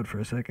stretch this out for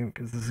a second,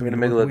 because this is going to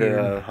make it look like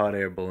a hot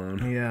air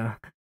balloon. Yeah.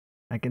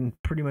 I can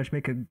pretty much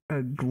make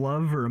a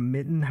glove or a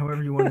mitten,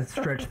 however you want to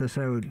stretch this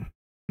out."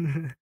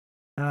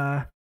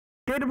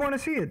 They'd want to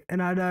see it, and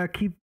I'd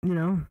keep,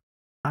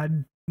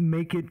 I'd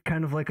make it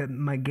kind of like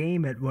my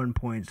game at one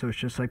point. So it's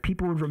just like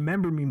people would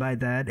remember me by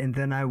that, and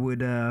then I would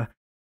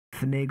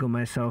finagle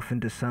myself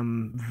into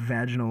some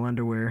vaginal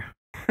underwear.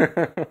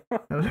 That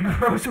was a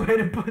gross way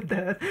to put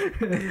that.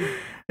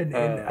 and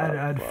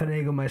I'd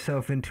finagle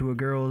myself into a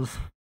girl's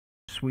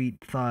sweet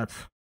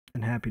thoughts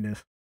and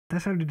happiness.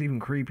 That sounded even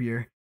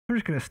creepier. I'm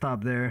just gonna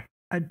stop there.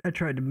 I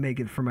tried to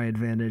make it for my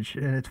advantage,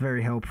 and it's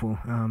very helpful.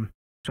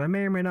 So I may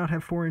or may not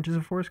have 4 inches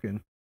of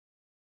foreskin.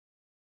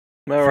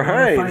 All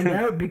right. Find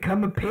out.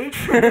 Become a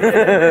patron.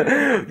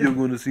 You're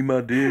gonna see my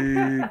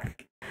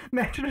dick.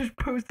 Imagine just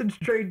posting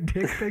straight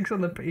dick pics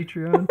on the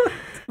Patreon.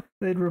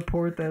 They'd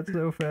report that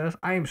so fast.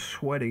 I am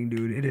sweating,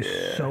 dude. It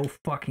is so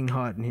fucking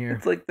hot in here.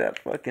 It's like that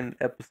fucking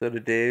episode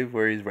of Dave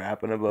where he's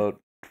rapping about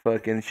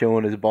fucking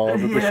showing his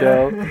balls at the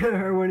show.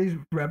 Or when he's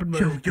rapping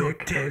about his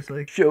dick. I was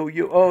like, show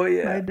you. Oh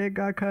yeah. My dick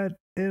got cut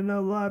in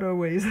a lot of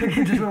ways. Like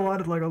just a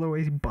lot of all the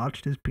ways he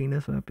botched his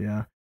penis up.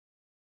 Yeah.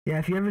 Yeah,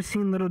 if you ever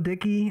seen Little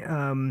Dicky,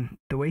 the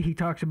way he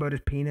talks about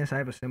his penis, I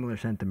have a similar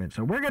sentiment.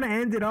 So we're gonna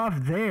end it off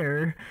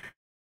there.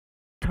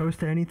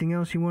 Toasta, anything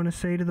else you want to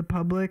say to the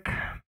public?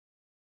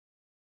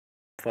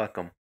 Fuck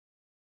them.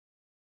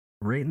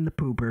 Rating the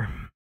pooper.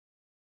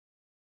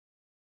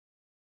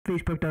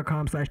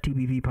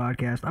 Facebook.com/TBV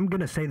podcast. I'm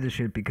gonna say this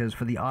shit because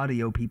for the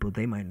audio people,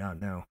 they might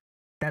not know.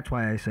 That's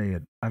why I say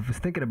it. I was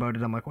thinking about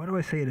it. I'm like, why do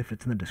I say it if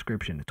it's in the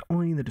description? It's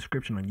only in the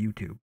description on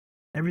YouTube.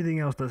 Everything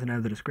else doesn't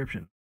have the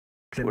description.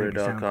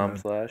 Twitter.com/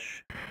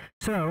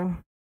 So,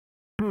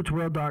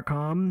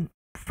 BROOTsWorld.com.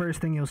 First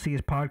thing you'll see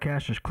is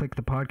podcast. Just click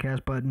the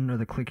podcast button or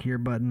the click here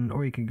button,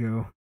 or you can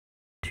go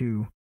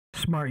to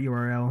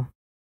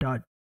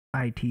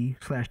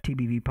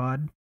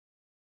smarturl.it/TBVpod.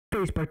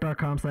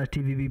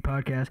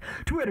 Facebook.com/TBVpodcast.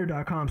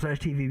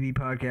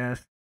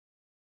 Twitter.com/TBVpodcast.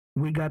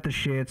 We got the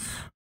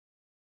shits.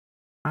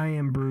 I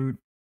am Broot.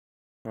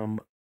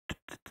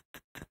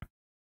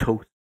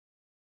 Toast.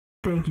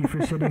 Thank you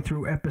for sitting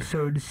through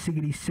episode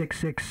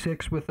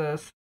 666 with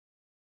us.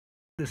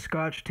 The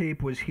scotch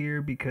tape was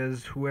here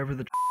because whoever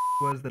the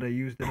was that I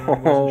used it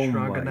on wasn't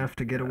strong enough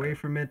to get away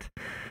from it.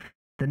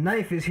 The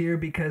knife is here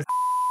because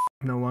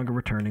no longer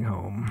returning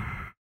home.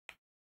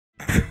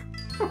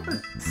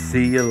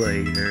 See you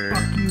later.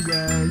 Fuck you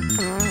guys.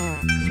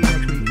 See you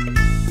next week.